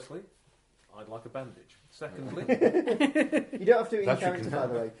 Firstly, I'd like a bandage. Secondly, you don't have to in That you character, can by have.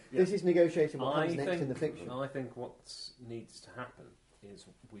 the way. Yeah. This is negotiating what I comes next think- in the fiction. I think what needs to happen is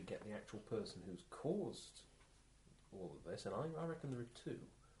we get the actual person who's caused all of this, and I reckon there are two.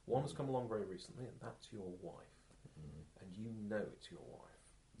 One has come along very recently, and that's your wife. And you know it's your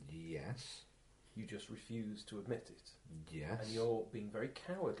wife. Yes. You just refuse to admit it. Yes. And you're being very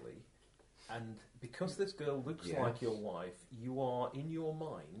cowardly. And because this girl looks Yes. like your wife, you are, in your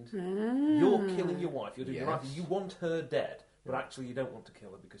mind, Ah. you're killing your wife. You're doing the right Yes. thing. You want her dead, but Yeah. actually you don't want to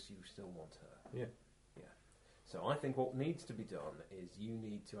kill her because you still want her. Yeah. Yeah. So I think what needs to be done is you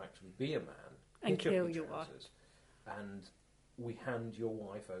need to actually be a man And hitch up kill your trousers, and we hand your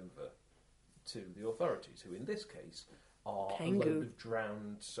wife over to the authorities, who in this case are a Tengu. load of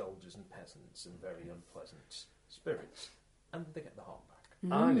drowned soldiers and peasants and very unpleasant spirits, and they get the heart back.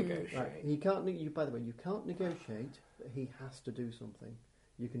 I negotiate. Right. He can't. By the way, you can't negotiate. But he has to do something.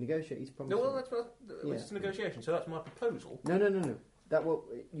 You can negotiate. He's promising. No, well, that's what, Yeah. it's a negotiation, so that's my proposal. No. That what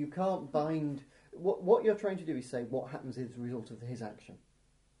you can't bind. What you're trying to do is say what happens as a result of his action.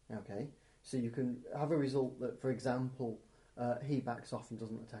 Okay, so you can have a result that, for example, he backs off and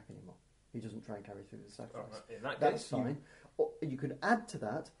doesn't attack anymore. He doesn't try and carry through the sacrifice. Right, in that That's case, fine. Or you could add to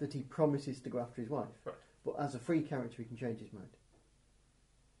that he promises to go after his wife. Right. But as a free character, he can change his mind.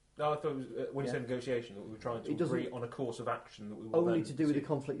 No, I thought it was, when you Yeah. said negotiation, that we were trying to It doesn't- agree on a course of action that we will Only then to do with the pursue.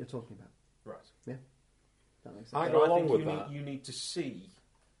 conflict you're talking about. Right. That makes sense. I But go I along think with you that. Need, you need to see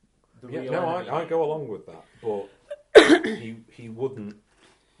the Yeah, real no, enemy. I go along with that, but he wouldn't.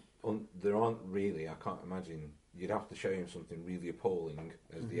 There aren't really. I can't imagine. You'd have to show him something really appalling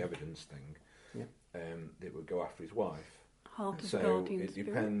as the evidence thing. Yeah. That would go after his wife. Heart of So guardian it spirit.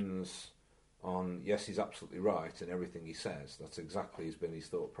 depends on. Yes, he's absolutely right in everything he says. That's exactly has been his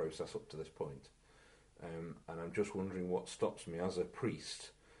thought process up to this point. And I'm just wondering what stops me as a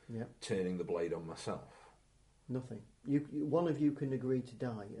priest Yeah. turning the blade on myself. Nothing. One of you can agree to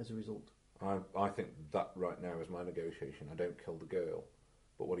die as a result. I think that right now is my negotiation. I don't kill the girl,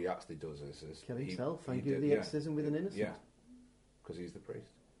 but what he actually does is Kill himself and give the yeah, exorcism with an innocent. Yeah, because he's the priest.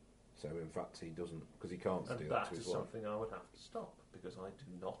 So in fact, he doesn't, because he can't And do that that to is his wife. something I would have to stop, because I do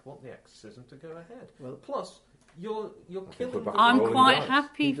not want the exorcism to go ahead. Well, Plus, you're think we're killing back the to I'm rolling quite dice.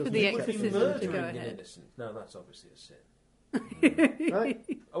 happy He for doesn't the accept You would be exorcism to murdering go an ahead. innocent. No, that's obviously a sin. right.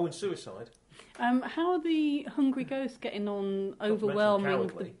 Oh, and suicide. How are the hungry ghosts getting on Not to mention overwhelming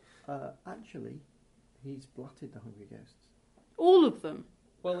cowardly. Actually, he's blotted the hungry ghosts. all of them?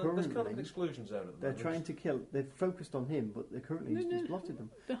 Well, there's kind of an currently, exclusion zone at the They're moment. trying to kill. They've focused on him, but they're currently No, he's no. blotted them.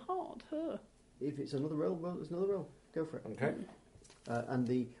 The heart, her. If it's another roll, well, it's another roll. Go for it. Okay. And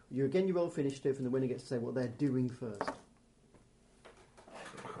you roll for initiative, and the winner gets to say what they're doing first.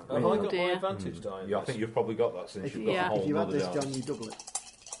 Have Oh I got dear. my advantage die? in Yeah, I this? think you've probably got that since If you've you, got Yeah. a whole if you add other this, dice. John, you double it.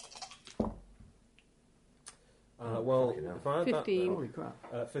 Well, Fucking hell. if I had 15. Holy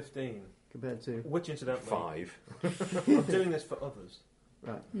crap! that 15, Compared to which incidentally, 5. I'm doing this for others.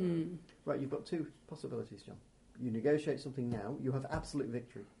 right, Hmm. right. You've got two possibilities, John. You negotiate something now. You have absolute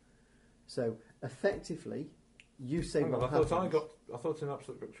victory. So effectively, you say Hang on, what I thought happens. I thought in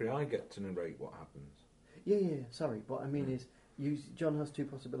absolute victory I get to narrate what happens. Yeah. Sorry, what I mean is, John has two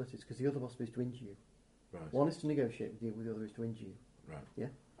possibilities because the other possibility is to injure you. Right. One is to negotiate with you, the other is to injure you. Right.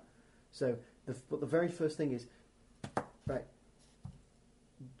 So, but the very first thing is, right,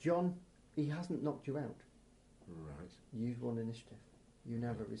 John, he hasn't knocked you out. Right. You've won initiative. You now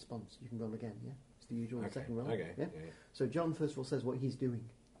have a response. You can roll again, yeah? It's the usual Okay. second roll. Okay. Yeah? Yeah. So John, first of all, says what he's doing.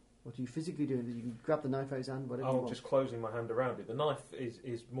 What are you physically doing? You can grab the knife out of his hand, whatever you I'm want. just closing my hand around it. The knife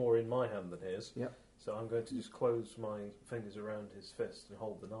is more in my hand than his. Yep. So I'm going to just close my fingers around his fist and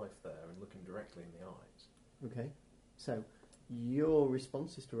hold the knife there and look him directly in the eyes. Okay. So your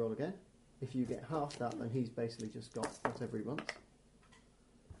response is to roll again. If you get half that, then he's basically just got whatever he wants.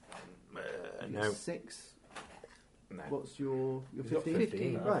 No. 6. No. What's your He's got 15?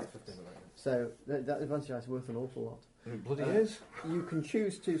 15. Right. So that advantage dice is worth an awful lot. It bloody is. You can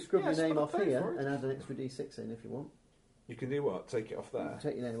choose to scrub Yes, your name but off pay here for it. and add an extra d6 in if you want. You can do what? Take it off there?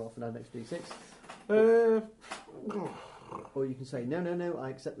 Take your name off and add an extra d6. Uh, Or you can say, no, I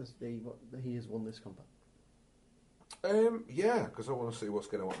accept he has won this combat. yeah, because I want to see what's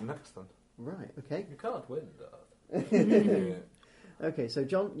going to happen next then. Right, okay. You can't win, Dad. Yeah. Okay, so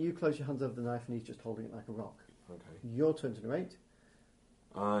John, you close your hands over the knife and he's just holding it like a rock. Okay. Your turn to narrate.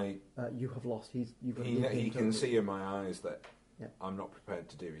 You have lost. You've got He can see in my eyes that Yeah. I'm not prepared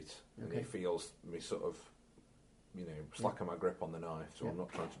to do it. And Okay. he feels me sort of, slacken my grip on the knife, so Yeah. I'm not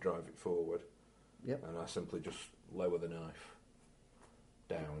trying to drive it forward. Yep. And I simply just lower the knife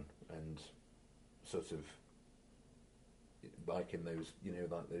down and sort of, like in those,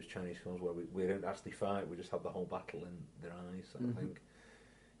 like those Chinese films where we don't actually fight, we just have the whole battle in their eyes. And Mhm. I think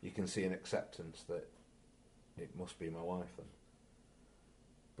you can see an acceptance that it must be my wife then.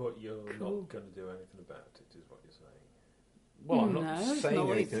 But you're Cool. not going to do anything about it, is what you're saying. Well, I'm No, not it's saying not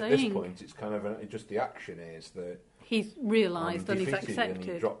what he's anything at this saying. point. It's kind of just the action is that He's I'm realised and he's defeated and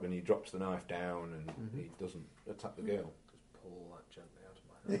accepted. he drops the knife down and Mhm. he doesn't attack the girl. Just pull that gently out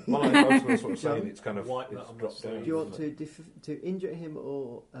of my hand. Well, that's what I'm saying. It's kind of Wipe that it's on my dropped sleeve. down. Do you want isn't it? to injure him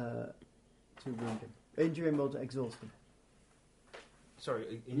or to wound him? Injure him or to exhaust him?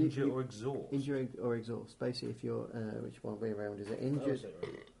 Sorry, injure or exhaust? Injure or exhaust. Basically, if you're which one way around is it? Oh, Injured is it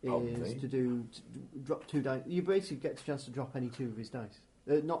right? Probably. is to drop 2 dice. You basically get a chance to drop any 2 of his dice.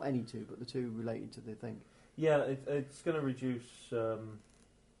 Not any 2, but the 2 related to the thing. Yeah, it's going to reduce. I'm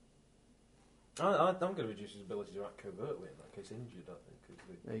going to reduce his ability to act covertly in that case. Injured, I think,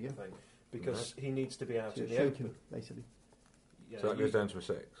 is the There you go. thing. Because he needs to be out So in the shake open. him, basically. Yeah, So that goes down to a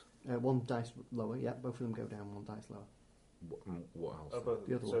 6. 1 dice lower. Yeah, both of them go down 1 dice lower. What else? Oh, both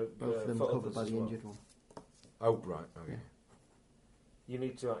The of other them. one. Both of them for covered others by as the well. injured one. Oh, right. Okay. Yeah. You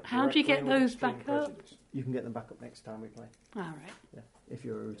need to act How do you directly get and with those extreme back up? prejudice. You can get them back up next time we play. All right. Yeah, if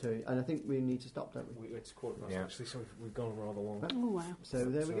you're a return. And I think we need to stop, don't we? It's quarter past Yeah. actually, so we've gone rather long. Right. Oh, wow. So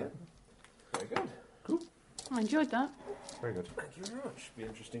there we go. Very good. I enjoyed that. Very good. Thank you very much. Be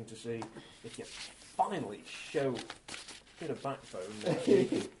interesting to see if you finally show a bit of backbone.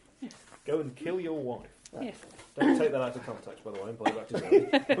 Go and kill your wife. Yes. Don't take that out of context, by the way, and play back to Zoe.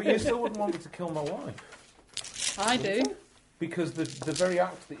 But you still wouldn't want me to kill my wife. I do. Because the very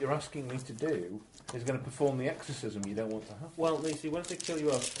act that you're asking me to do is going to perform the exorcism you don't want to have. Well, Nisi, when they kill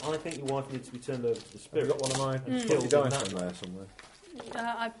you off, I think your wife needs to be turned over to the Have spirit. you got one of my And bloody killed in dice that in way. there somewhere?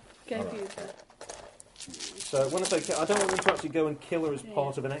 I gave All right. you the... So when I say kill, I don't want them to actually go and kill her as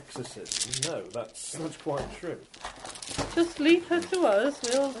part of an exorcism. No, that's quite true. Just leave her to us.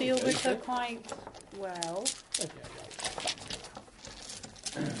 We'll deal Okay, with her sure. quite well.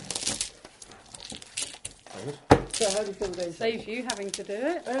 So how do you feel the game? Saves you having to do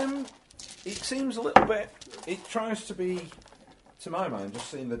it. It seems a little bit. It tries to be, to my mind, just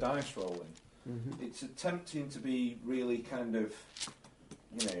seeing the dice rolling. Mm-hmm. It's attempting to be really kind of,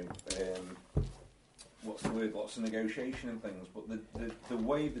 what's the word? Lots of negotiation and things. But the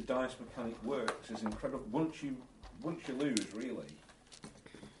way the dice mechanic works is incredible. Once you lose, really,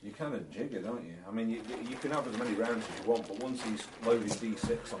 you kind of jigger, don't you? I mean, you can have as many rounds as you want, but once he's loading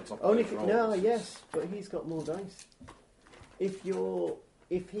d6 on top Only of those rolls, no, yes, but he's got more dice. If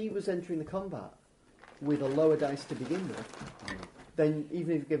he was entering the combat with a lower dice to begin with, then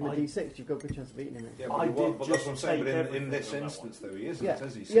even if you give him a d6, you've got a good chance of beating him. Yeah, I but, he did was, but that's just what I'm saying. take But in everything this on that instance, though, he isn't, Yeah.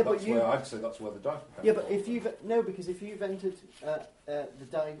 is he? So Yeah, but that's you- where I'd say that's where the dice. Yeah, but if you've because if you've entered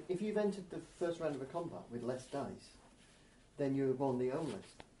if you've entered the first round of a combat with less dice, then you're on the own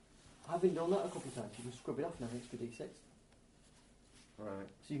list. Having done that a couple of times, you can scrub it off and have an extra d6. Right.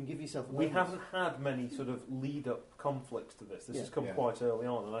 So you can give yourself. We bonus. haven't had many sort of lead-up conflicts to this. This Yeah. has come Yeah. quite early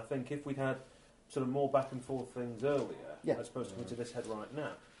on, and I think if we'd had sort of more back and forth things earlier, Yeah. as opposed to coming to this head right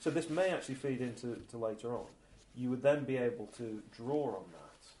now, so this may actually feed into later on. You would then be able to draw on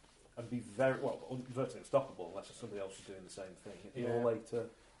that and be virtually unstoppable unless somebody else is doing the same thing in Yeah. a later.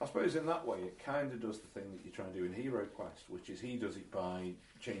 I suppose in that way it kind of does the thing that you try and do in Hero Quest, which is he does it by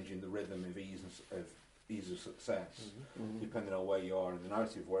changing the rhythm of ease of success, Mhm. depending on where you are in the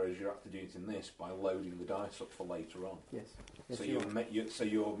narrative. Whereas you have to do it in this by loading the dice up for later on. Yes. Yes, So you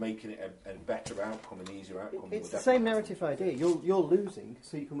you're making it a better outcome, an easier outcome. It's than the same definitely- narrative idea. You're losing,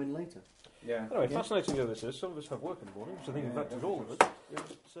 so you can win later. Yeah. Anyway, Yeah. fascinating though this is. Some of us have work in the morning, which I think Yeah, affects definitely. all of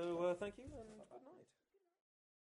us. So thank you. And